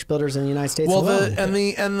 300 coach builders in the United States Well, alone.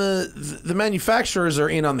 the manufacturers are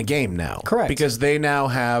in on the game now. Correct. Because they now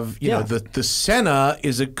have, you know, the Senna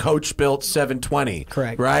is a coach built 720.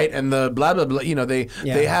 Correct. Right? And the blah blah blah,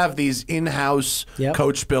 they have these in-house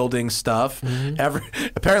coach building stuff.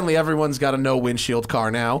 Apparently everyone's got a no windshield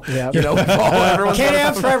car now. Yep. Everyone's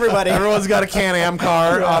Can-Ams for everybody. Everyone's got a Can-Am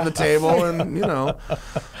car on the table, and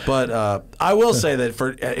But I will say that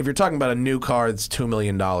if you're talking about a new car that's $2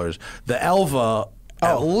 million, the Elva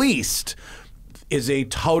at least is a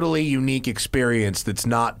totally unique experience. That's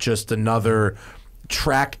not just another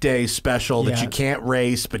track day special that you can't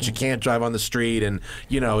race, but you can't drive on the street, and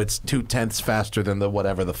it's 0.2 faster than the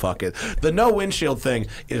whatever the fuck is. The no windshield thing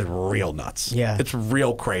is real nuts. Yeah, it's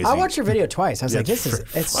real crazy. I watched your video twice. I was like,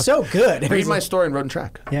 it's so good. Read my story in Road and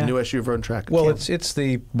Track. Yeah. New issue of Road and Track. Well, it's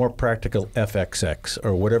the more practical FXX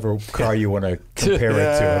or whatever car you want to compare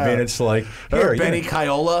it to. I mean, it's like here, Benny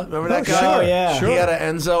Caiola, remember that guy? Sure, yeah. He had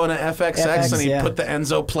an Enzo and an FXX, and he put the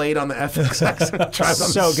Enzo plate on the FXX and drives on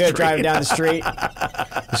the so street. good driving down the street.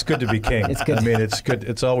 It's good to be king. It's good. I mean, it's good.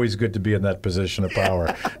 It's always good to be in that position of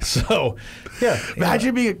power. So,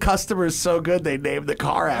 Imagine being a customer is so good they named the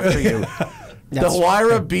car after you. The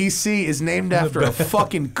Huayra BC is named after a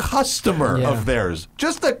fucking customer of theirs.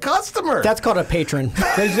 Just a customer. That's called a patron.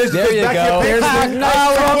 There you go. There's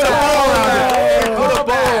put a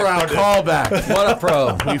bow around it. Callback. What a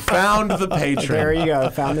pro. We found the patron. There you go.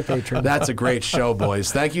 Found the patron. That's a great show,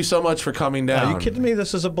 boys. Thank you so much for coming down. Are you kidding me?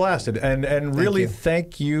 This is a blast. And really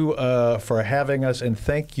thank you for having us, and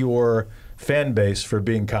thank your fan base for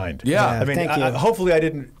being kind. Yeah. I mean, thank you. Hopefully I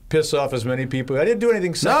didn't piss off as many people. I didn't do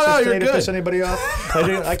anything sexist you're today to good. piss anybody off.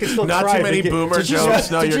 I could still Not try too many to get- boomer Did you,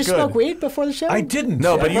 jokes. No, did you're you good. smoke weed before the show? I didn't.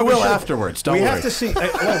 No, but I you probably will should. afterwards. Don't we worry. have to see.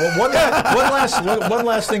 One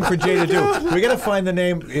last thing for Jay to do. We got to find the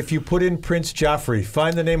name. If you put in Prince Joffrey,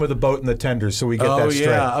 find the name of the boat and the tenders, so we get that straight.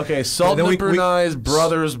 Okay. Sultan of Brunei's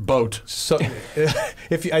brother's boat. So,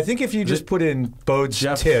 I think if you just put in Bode's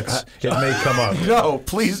tits, it may come up. No,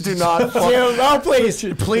 please do not. Please.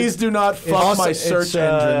 Please do not fuck my search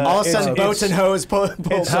engine. All of a sudden, boats and hoes.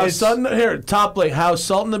 How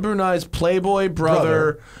Sultan of Brunei's Playboy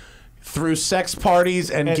brother threw sex parties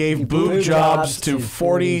and gave boob jobs to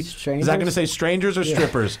 40. Is that going to say strangers or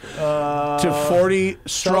strippers? To 40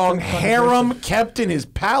 strong harem kept in his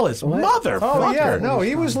palace. Motherfucker. Oh yeah, no,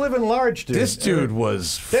 he was living large, dude. This dude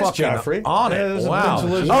was That's fucking Joffrey. on Yeah, it. there's a Wow. bunch of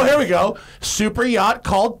lizards. Oh, here we go. Super yacht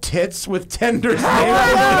called Tits with tenders.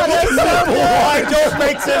 I don't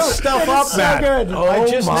make this stuff up, so Matt. good. Oh I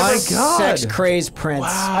just my never, God. Sex crazed prince.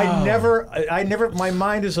 I never. My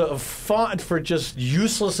mind is a font for just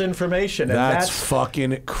useless information, and That's that's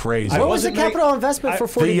fucking crazy. What was the wasn't capital investment for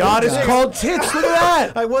 40 The yacht is boob jobs? called Tits. Look at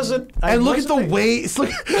that. I wasn't. And look at the wave. Look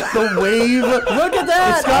at the wave. Look at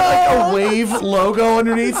that. It's got like a wave logo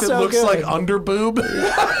underneath. It So looks good. like underboob.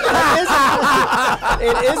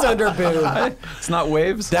 It is under boob. It's not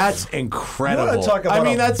waves. That's You incredible. want to talk about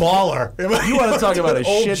that's baller? You want to talk about a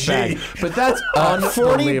Old shit bag, G. but that's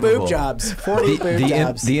 40 unbelievable. boob jobs. 40 boob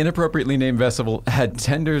jobs. The inappropriately named vessel had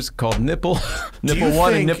tenders called Nipple, you Nipple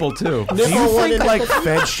 1 and think- Nipple 2. Do you Nipple one think and like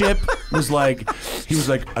Fedship was like, he was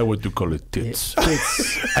like, I want to call it tits.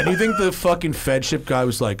 And do you think the fucking Fedship guy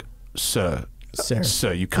was like, sir,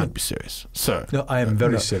 you can't be serious. Sir. No, I am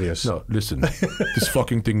very serious. No, listen. This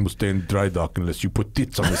fucking thing will stay in dry dock unless you put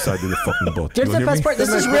tits on the side of the fucking boat. Here's You the hear best me? part. This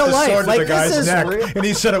Then is they real put the life. sword to Like, the guy's this is neck, real. and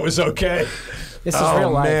he said it was okay. This is real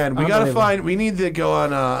life. Man, we gotta Unbelievable. we need to go on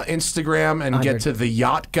Instagram and get to the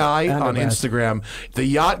yacht guy on best. Instagram. The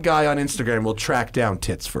yacht guy on Instagram will track down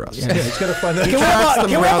tits for us. Yeah, he's got to find that. Can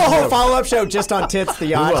we have a whole follow-up show just on Tits the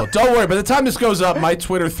We yacht? will. Don't worry. By the time this goes up, my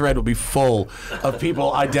Twitter thread will be full of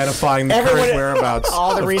people identifying the current whereabouts.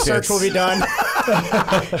 All the of research tits. will be done.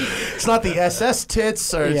 It's not the SS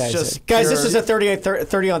tits, or it's just guys. pure- This is a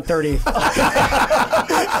 30 on 30.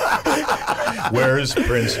 Where's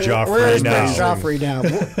Prince Joffrey Where's now? Prince Joffrey now?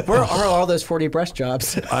 Where are all those 40 breast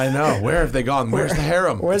jobs? I know. Where have they gone? Where's the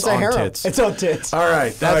harem? Where's It's the on harem? Tits. It's on Tits. All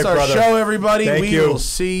right, that's All our right, brother. show, everybody. Thank we you. will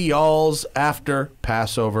see y'all's after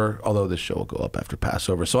Passover, although this show will go up after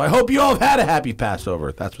Passover. So I hope you all have had a happy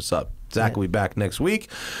Passover. That's what's up. Zach will be back next week.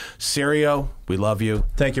 Serio, we love you.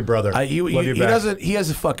 Thank you, brother. Love you back. He has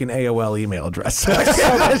a fucking AOL email address. I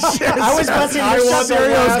was messing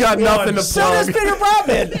Serio's got nothing to So does plug. Peter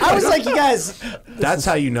Brotman. I was like, you guys, That's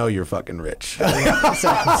how you know you're fucking rich. So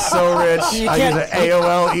rich. I use an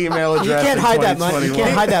AOL email address. You can't hide that money. You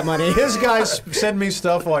can't hide that money. His guys send me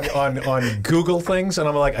stuff on Google things, and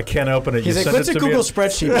I'm like, I can't open it. He's like, what's a Google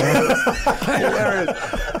spreadsheet?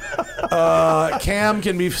 Cam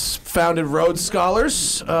can be found at Rhodes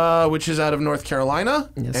Scholars, which is out of North Carolina,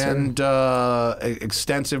 and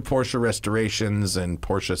extensive Porsche restorations and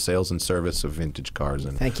Porsche sales and service of vintage cars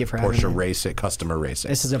and Thank you for Porsche having me. racing, customer racing.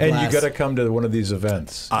 This is a blast. And you got to come to one of these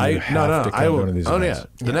events. I will. One of these events.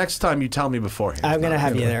 Yeah. The next time you tell me beforehand. I'm going to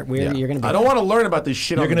have you there. You're going to be I don't want to learn about this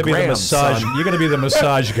shit You're on going to be the gram, massage. son. You're going to be the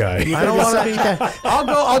massage guy. I don't want to be.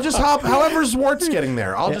 I'll just hop. However Zwart's getting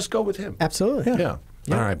there, I'll just go with him. Absolutely. Yeah.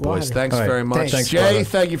 Yeah, All right, we'll boys. have you. Thanks All right. very much. Thanks, Jay, brother.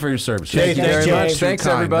 thank you for your service. Jay, Thank you thanks, very Jay. much. Thanks,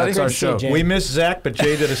 You're kind. everybody. That's our Good to see you, show. Jay. We miss Zach, but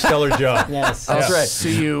Jay did a stellar job. Yes. That's right.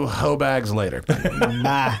 See you, hoe bags, later.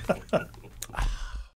 Bye.